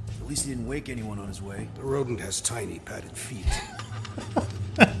worse. At least he didn't wake anyone on his way. The rodent has tiny padded feet.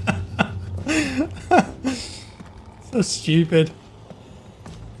 So stupid.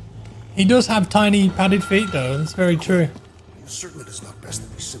 He does have tiny padded feet, though. That's very true. You're certain it is not best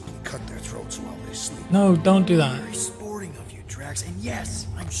that we simply cut their throats while they sleep? No, don't do that. Very sporting of you, Drax. And yes,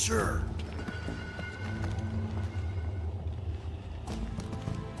 I'm sure.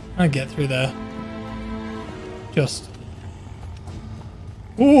 I get through there. Just.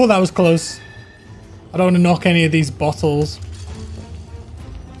 Oh, that was close. I don't want to knock any of these bottles.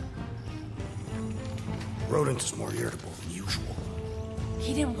 Rodent is more irritable than usual.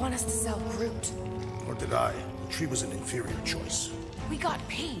 He didn't want us to sell Groot. Nor did I. The tree was an inferior choice. We got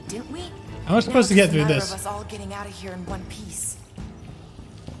paid, didn't we? How am I supposed to get through Now this? it's a matter of us all getting out of here in one piece.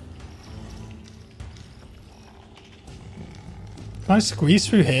 Can I squeeze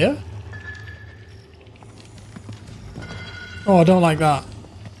through here? Oh, I don't like that.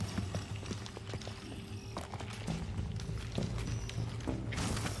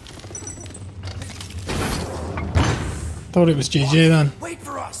 Thought it was GG then. Wait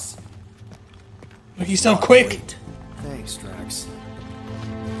for us! Look, he's so quick. Thanks, Drax.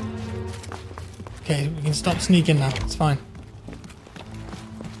 Okay, we can stop sneaking now. It's fine.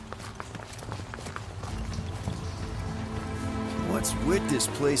 What's with this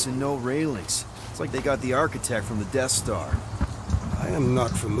place and no railings? It's like they got the architect from the Death Star. I am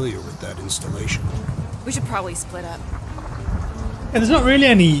not familiar with that installation. We should probably split up. Yeah, there's not really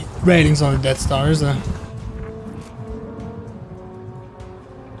any railings on the Death Star, is there?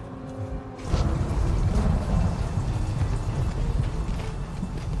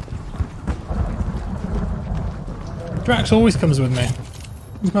 Drax always comes with me.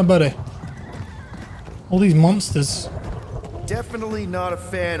 He's my buddy. All these monsters. Definitely not a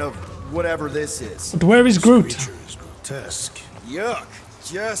fan of whatever this is. But where is Groot? This creature is grotesque. Yuck.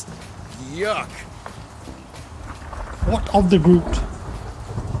 Just yuck. What of the Groot?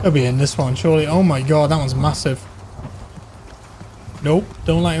 He'll be in this one, surely. Oh my god, that one's massive. Nope,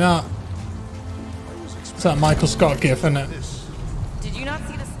 don't like that. It's that Michael Scott gif, isn't it? Did you not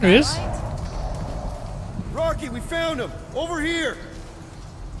see the Here he is. skylight? Rocky, we found him! Over here!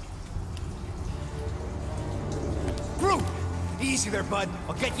 Groot! Easy there, bud.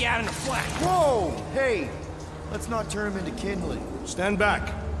 I'll get you out in a flash. Whoa! Hey! Let's not turn him into kindling. Stand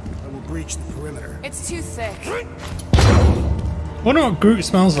back. I will breach the perimeter. It's too thick. Wonder what Groot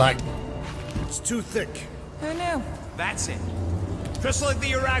smells like. It's too thick. Who knew? That's it. Just like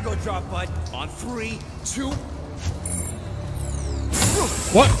the Urago drop, bud. On 3, 2...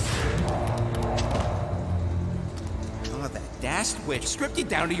 What? Oh, that dashed witch stripped you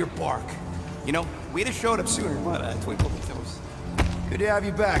down to your bark. You know, we'd have showed up sooner, but twinkle my toes. Good to have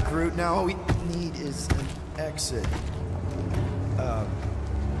you back, Groot. Now all we need is an exit. I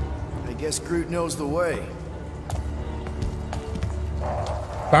guess Groot knows the way.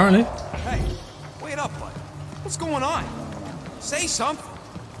 Apparently. Hey, wait up, bud. What's going on? Say something.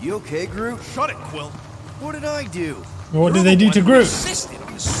 You okay, Groot? Shut it, Quill. What did I do? What did they do to Groot? Insisted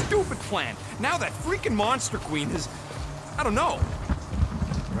on this stupid plan. Now that freaking Monster Queen is... I don't know.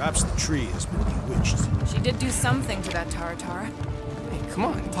 Perhaps the tree has been bewitched. She did do something to that Tara. Hey, come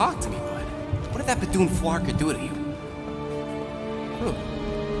on, talk to me, bud. What did that Bethune Flarka do to you? Groot.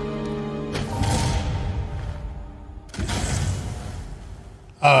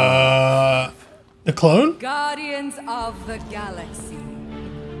 The clone? Guardians of the Galaxy.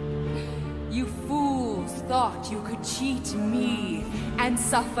 You fools thought you could cheat me and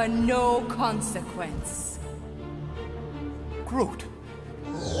suffer no consequence. Groot.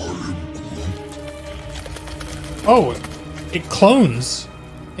 Oh, it clones.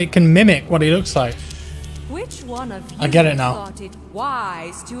 It can mimic what he looks like. Which one of you I get it now. thought it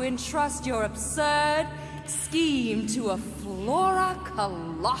wise to entrust your absurd scheme to a Flora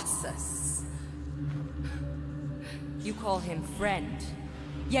Colossus? You call him friend,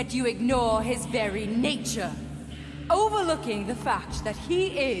 yet you ignore his very nature, overlooking the fact that he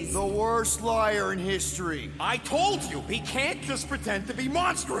is the worst liar in history. I told you, he can't just pretend to be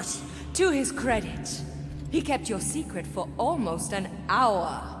monstrous. To his credit, he kept your secret for almost an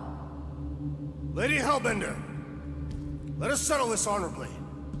hour. Lady Hellbender, let us settle this honorably.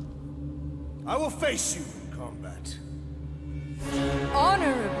 I will face you in combat.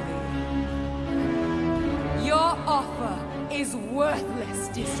 Honorably? Your offer is worthless,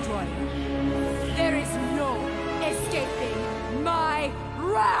 Destroyer. There is no escaping my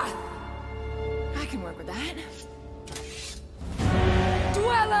wrath! I can work with that.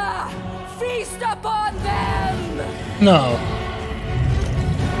 Dweller! Feast upon them! No.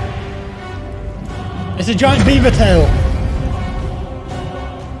 It's a giant beaver tail.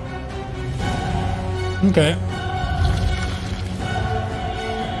 Okay.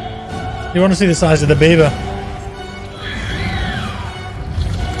 You want to see the size of the beaver?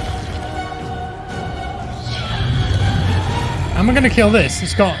 Am I going to kill this?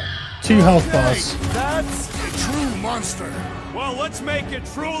 It's got 2 health bars. That's a true monster. Well, let's make it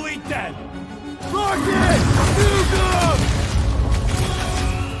truly dead. Rocket! Nuke!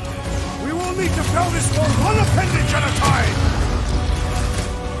 We will need to fell this one appendage at a time.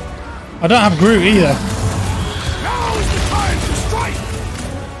 I don't have Groot either. Now is the time to strike.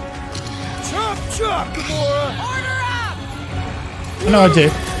 Chop, chop, Gamora! Order up! I know I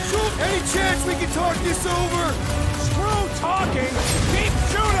do. Any chance we can talk this over? Screw talking. Keep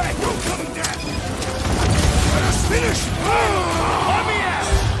shooting. You'll come dead. Let us finish. Let me out.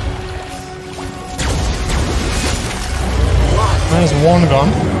 There's one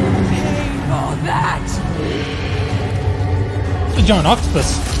gone. For that! It's a giant octopus.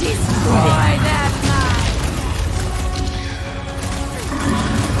 Destroy that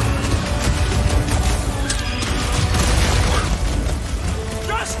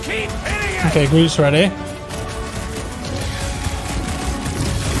Just keep hitting it. Okay, Groot's ready.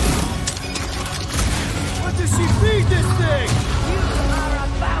 What does she feed this thing? You are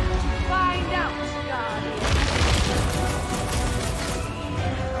about to find out, Guardian.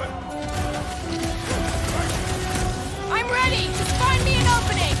 I'm ready! Just find me an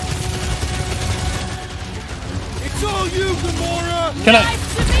opening! It's all you, Gamora! Can I?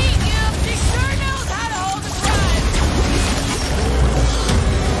 Nice to meet you! She sure knows how to hold a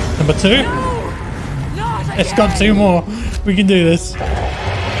grudge! Number 2? Not It's got 2 more. We can do this.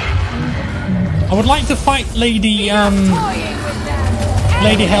 I would like to fight Lady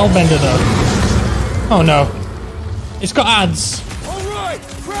Lady Hellbender though. Oh no. It's got ads. Alright,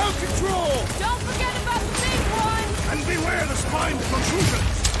 crowd control! Don't forget about the big one! And beware the spine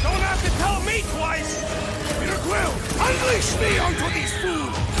protrusions. Don't have to tell me twice. Peter Quill, unleash me onto these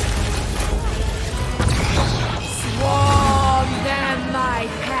fools. Swarm them, my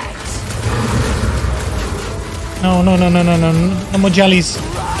pet. No, no, no, no, no, no. No more jellies.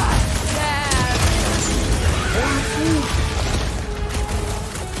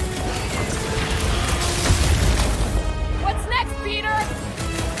 What's next, Peter?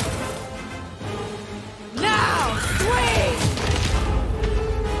 Now, swing!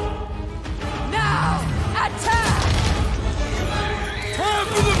 Now, attack! Time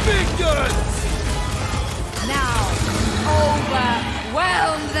for the big guns! Now,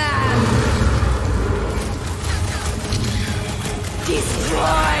 overwhelm them!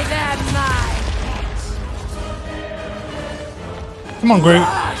 Destroy them, my pet! Come on, Groot.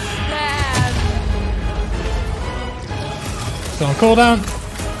 Crush them! Still on cooldown.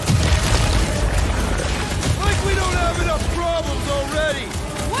 Like we don't have enough problems already!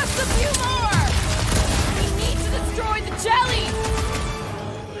 What's a few more? We need to destroy the jelly!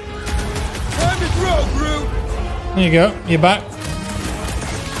 Time to throw, Groot! There you go. You're back.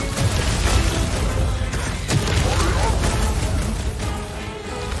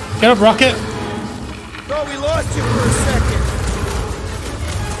 Get up, Rocket. Thought we lost you for a second.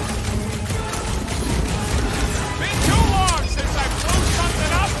 Been too long since I blew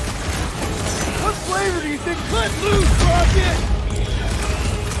something up. What flavor do you think? Let loose, Rocket!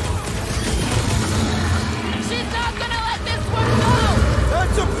 She's not gonna let this one go!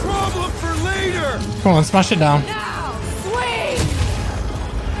 That's a problem for later! Come on, smash it down. Now, swing!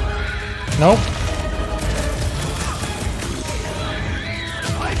 Nope.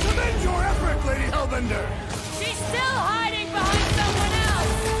 I commend your effort, Lady Hellbender. She's still hiding behind someone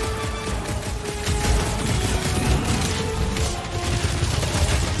else.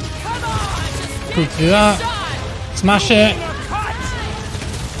 Come on, just Good to do that. Smash it.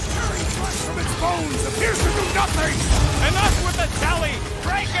 From its bones appears to do nothing. Enough with the jelly.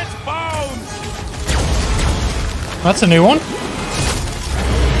 Break its bones. That's a new one.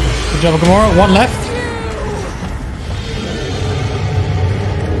 Good job, Gamora. One left.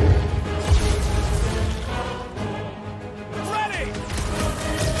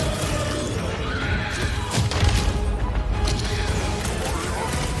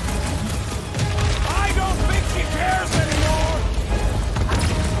 I don't think she cares anymore.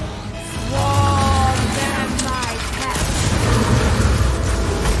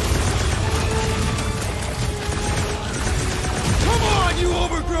 Come on, you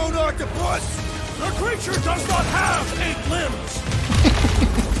overgrown octopus! The creature does not have 8 limbs!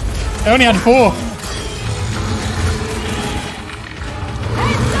 I only had 4.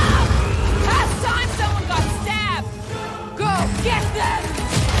 Heads up! Last time someone got stabbed. Go get them.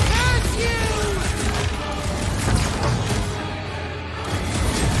 Curse you!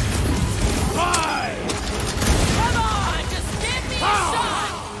 Why? Come on, just give me a shot.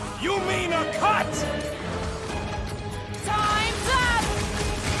 You mean a cut? Time's up.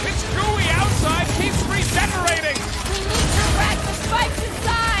 It's gooey outside keeps reseparating. We need to wreck the spikes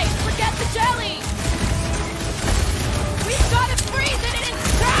inside. Forget the jelly. We've got to freeze it in its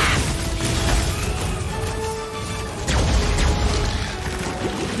tracks.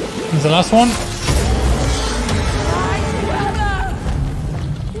 There's the last one.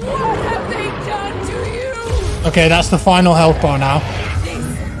 What have they done to you? Okay, that's the final health bar now.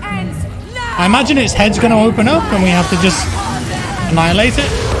 I imagine its head's going to open up and we have to just annihilate it.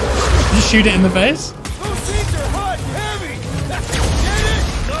 Just shoot it in the face. Those seeds are hot and heavy! Get it?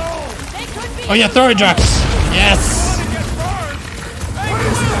 No! Oh yeah, throw it, Drax. Yes.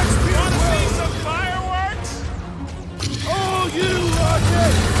 Oh, you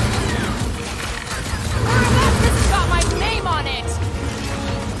rocket! This has got my name on it.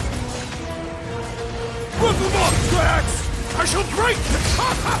 Rip them up, Drax! I shall break the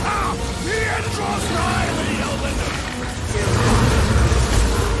The end draws nigh, Lady Hellbender!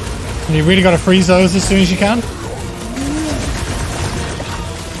 And you really got to freeze those as soon as you can.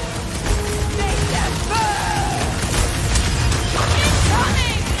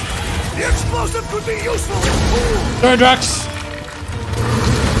 The explosive could be useful in pool! Throw it, Drax.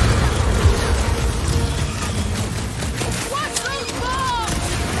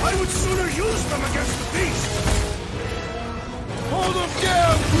 I would sooner use them against the beast! Hold them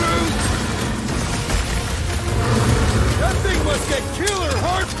down, Groot! That thing must get killer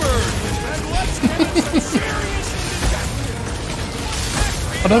heartburn! And let's get it some serious indigestion!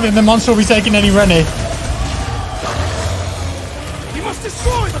 I don't think the monster will be taking any Rennie. You must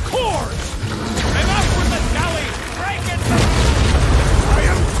destroy the cores! Enough with the jelly. Break it. I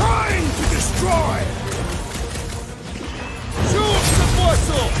am trying to destroy! Show up some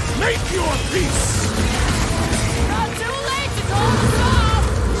muscle! Make your peace! Not too late to call us off.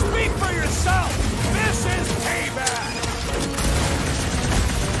 Speak for yourself. This is payback.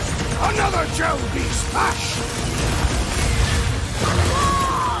 Another gel beast smash!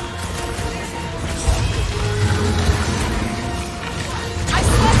 I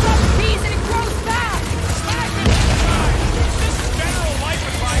swept up peas and it grows back. This is general life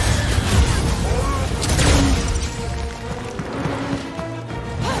advice.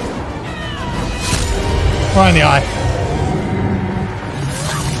 Right in the eye.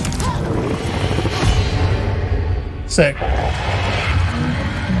 Sick.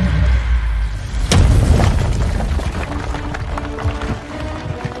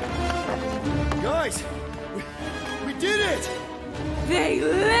 Guys, we did it! They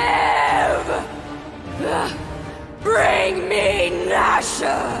live. Bring me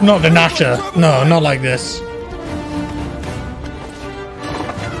Nasha. Not the Nasha. No, not like this.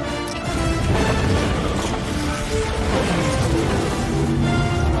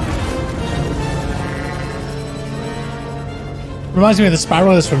 Reminds me of the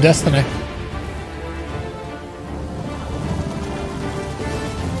Sparrows from Destiny.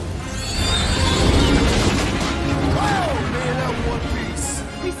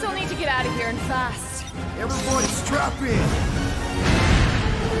 We still need to get out of here and fast. Everybody strap in!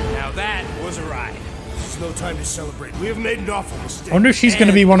 Now that was a ride. There's no time to celebrate. We have made an awful mistake. I wonder if she's going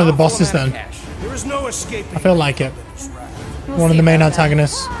to be one of the bosses then. There is no escaping. I feel like it. One of the main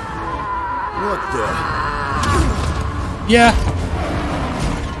antagonists. What the? Yeah.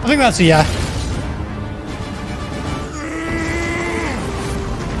 I think that's a yeah.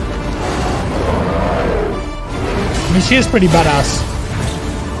 I mean, she is pretty badass.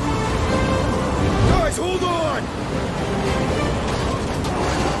 Guys, hold on!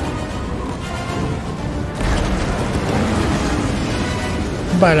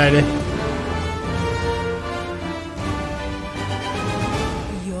 Bye, lady.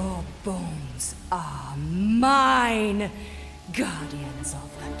 Your bones are mine, guardians of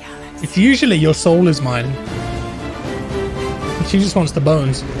the galaxy. It's usually your soul is mine. She just wants the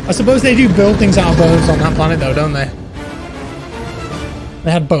bones. I suppose they do build things out of bones on that planet though, don't they?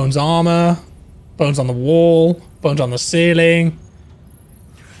 They had bones armor, bones on the wall, bones on the ceiling.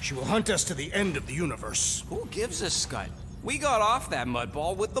 She will hunt us to the end of the universe. Who gives a scut? We got off that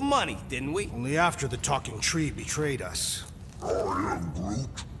mudball with the money, didn't we? Only after the talking tree betrayed us.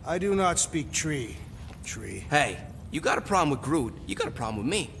 I do not speak tree. Hey, you got a problem with Groot, you got a problem with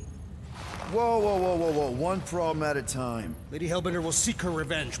me. Whoa, whoa, whoa, whoa, whoa. One problem at a time. Lady Hellbender will seek her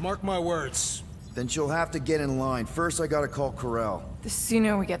revenge, mark my words. Then she'll have to get in line. First, I gotta call Corel. The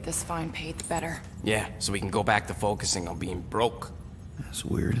sooner we get this fine paid, the better. Yeah, so we can go back to focusing on being broke. That's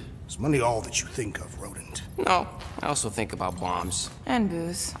weird. Is money all that you think of, rodent? No, I also think about bombs. And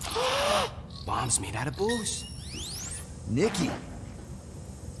booze. Bombs made out of booze. Nikki!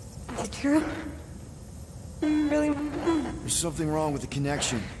 Is it true? Really? There's something wrong with the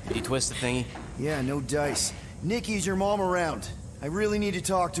connection. Did you twist the thingy? Yeah, no dice. Nikki, is your mom around? I really need to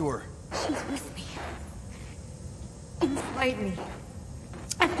talk to her. She's with me. Inside me.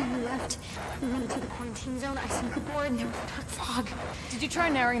 After you left, we went to the quarantine zone. I seen the board and there was dark fog. Did you try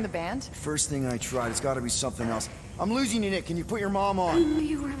narrowing the band? First thing I tried, it's gotta be something else. I'm losing you, Nick. Can you put your mom I on? knew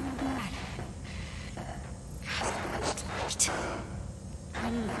you were in my bed. I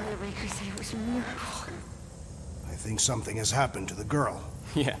knew the Raker said it was a miracle. I think something has happened to the girl.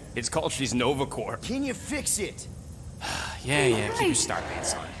 Yeah, it's called she's Nova Corps. Can you fix it? Yeah, keep your star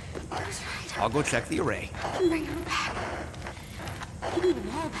pants on. I'll go check the array. Bring her back. Give me them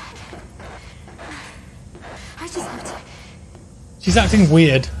all back. I just have to... She's acting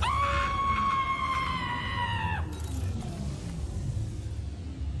weird.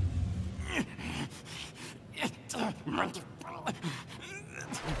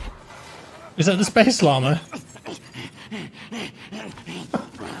 Is that the space llama?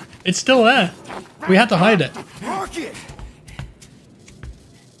 It's still there. We had to hide it. Rocket!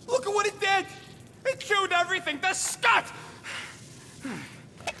 Look at what it did! It chewed everything! The scut!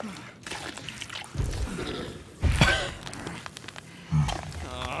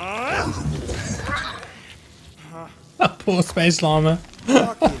 That poor space llama.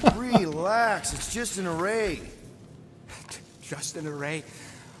 Rocket, relax. It's just an array. Just an array?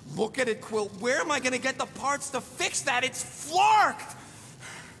 Look at it, Quill. Where am I gonna get the parts to fix that? It's flarked!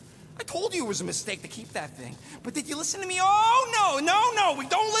 I told you it was a mistake to keep that thing. But did you listen to me? Oh, no! We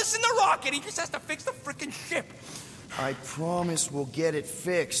don't listen to Rocket. He just has to fix the frickin' ship. I promise we'll get it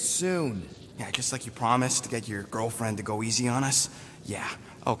fixed soon. Yeah, just like you promised to get your girlfriend to go easy on us? Yeah,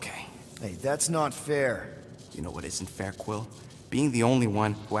 okay. Hey, that's not fair. You know what isn't fair, Quill? Being the only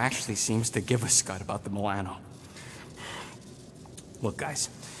one who actually seems to give a scut about the Milano. Look, guys.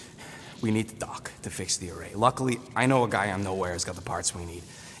 We need the doc to fix the array. Luckily, I know a guy on Nowhere has got the parts we need.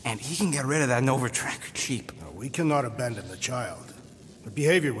 And he can get rid of that Nova Tracker cheap. No, we cannot abandon the child. Her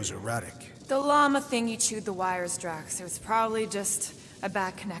behavior was erratic. The llama thing you chewed the wires, Drax. It was probably just a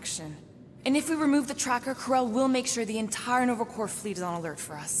bad connection. And if we remove the tracker, Corel will make sure the entire Nova Corps fleet is on alert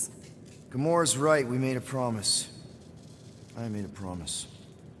for us. Gamora's right. We made a promise. I made a promise.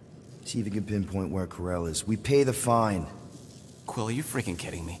 See if you can pinpoint where Corel is. We pay the fine. Quill, are you freaking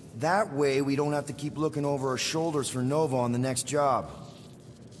kidding me? That way, we don't have to keep looking over our shoulders for Nova on the next job.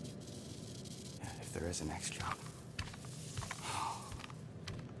 If there is a next job.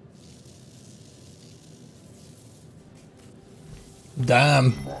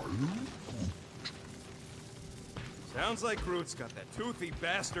 Damn. Sounds like Groot's got that toothy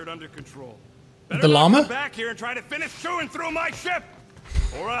bastard under control. The Better not llama? come back here and try to finish chewing through my ship!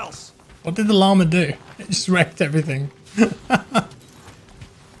 Or else. What did the llama do? It just wrecked everything.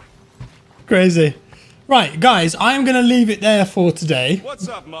 Crazy. Right, guys, I am going to leave it there for today. What's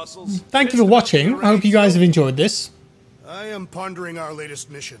up, Muscles? Thank you for watching. I hope you guys have enjoyed this. I am pondering our latest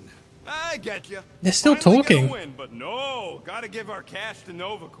mission. I get you. They're still Finally talking. gonna win, but no, gotta give our cash to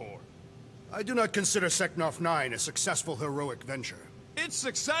Nova Corps. I do not consider Seknarf 9 a successful heroic venture. It's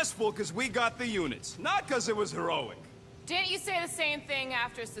successful because we got the units, not because it was heroic. Didn't you say the same thing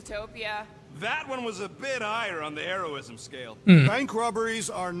after Satopia? That one was a bit higher on the heroism scale. Bank robberies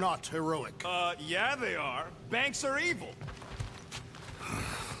are not heroic. Yeah, they are. Banks are evil.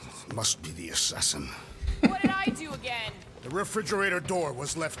 Must be the assassin. What did I do again? The refrigerator door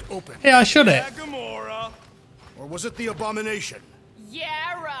was left open. Yeah, I should Yeah, have. Gamora. Or was it the abomination?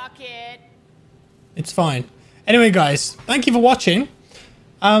 Yeah, Rocket. It's fine. Anyway, guys, thank you for watching.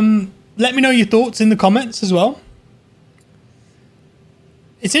 Let me know your thoughts in the comments as well.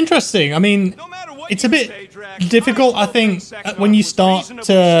 It's interesting. I mean, it's a bit difficult, I think, when you start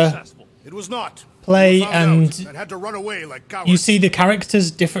to It was not. play and had to run away like cowards. you see the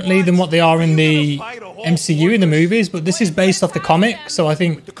characters differently than what they are in the MCU in the movies, but this is based off the comic, so I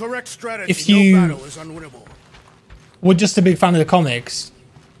think The correct strategy, if you no battle is unwinnable. were just a big fan of the comics,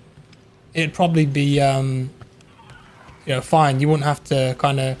 it'd probably be, you know, fine. You wouldn't have to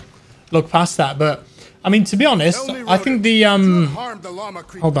kind of look past that, but I mean, to be honest, I think the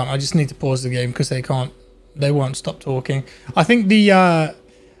hold on, I just need to pause the game because they won't stop talking. I think the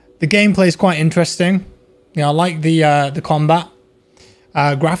gameplay is quite interesting. You know, I like the combat.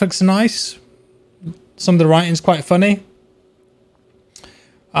 Graphics are nice. Some of the writing's quite funny.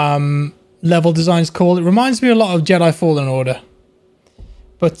 Level design's cool. It reminds me a lot of Jedi Fallen Order.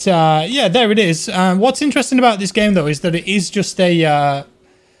 But yeah, there it is. What's interesting about this game though is that it is just a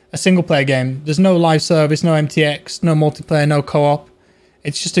single player game. There's no live service, no MTX, no multiplayer, no co-op.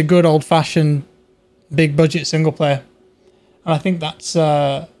 It's just a good old fashioned big budget single player. And I think that's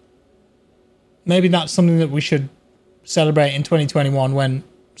maybe that's something that we should celebrate in 2021 when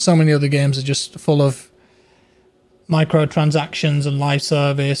so many other games are just full of microtransactions and live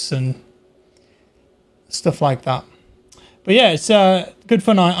service and stuff like that. But yeah, it's good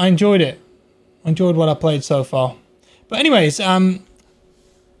fun. I enjoyed it. I enjoyed what I played so far. But anyways,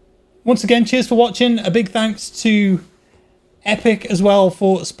 once again, cheers for watching. A big thanks to Epic as well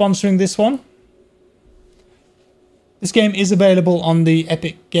for sponsoring this one. This game is available on the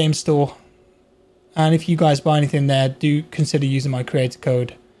Epic Game Store. And if you guys buy anything there, do consider using my creator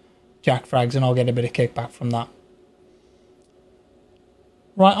code, JackFrags, and I'll get a bit of kickback from that.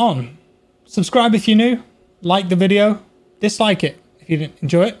 Right on. Subscribe if you're new. Like the video. Dislike it if you didn't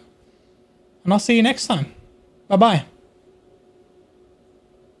enjoy it. And I'll see you next time. Bye-bye.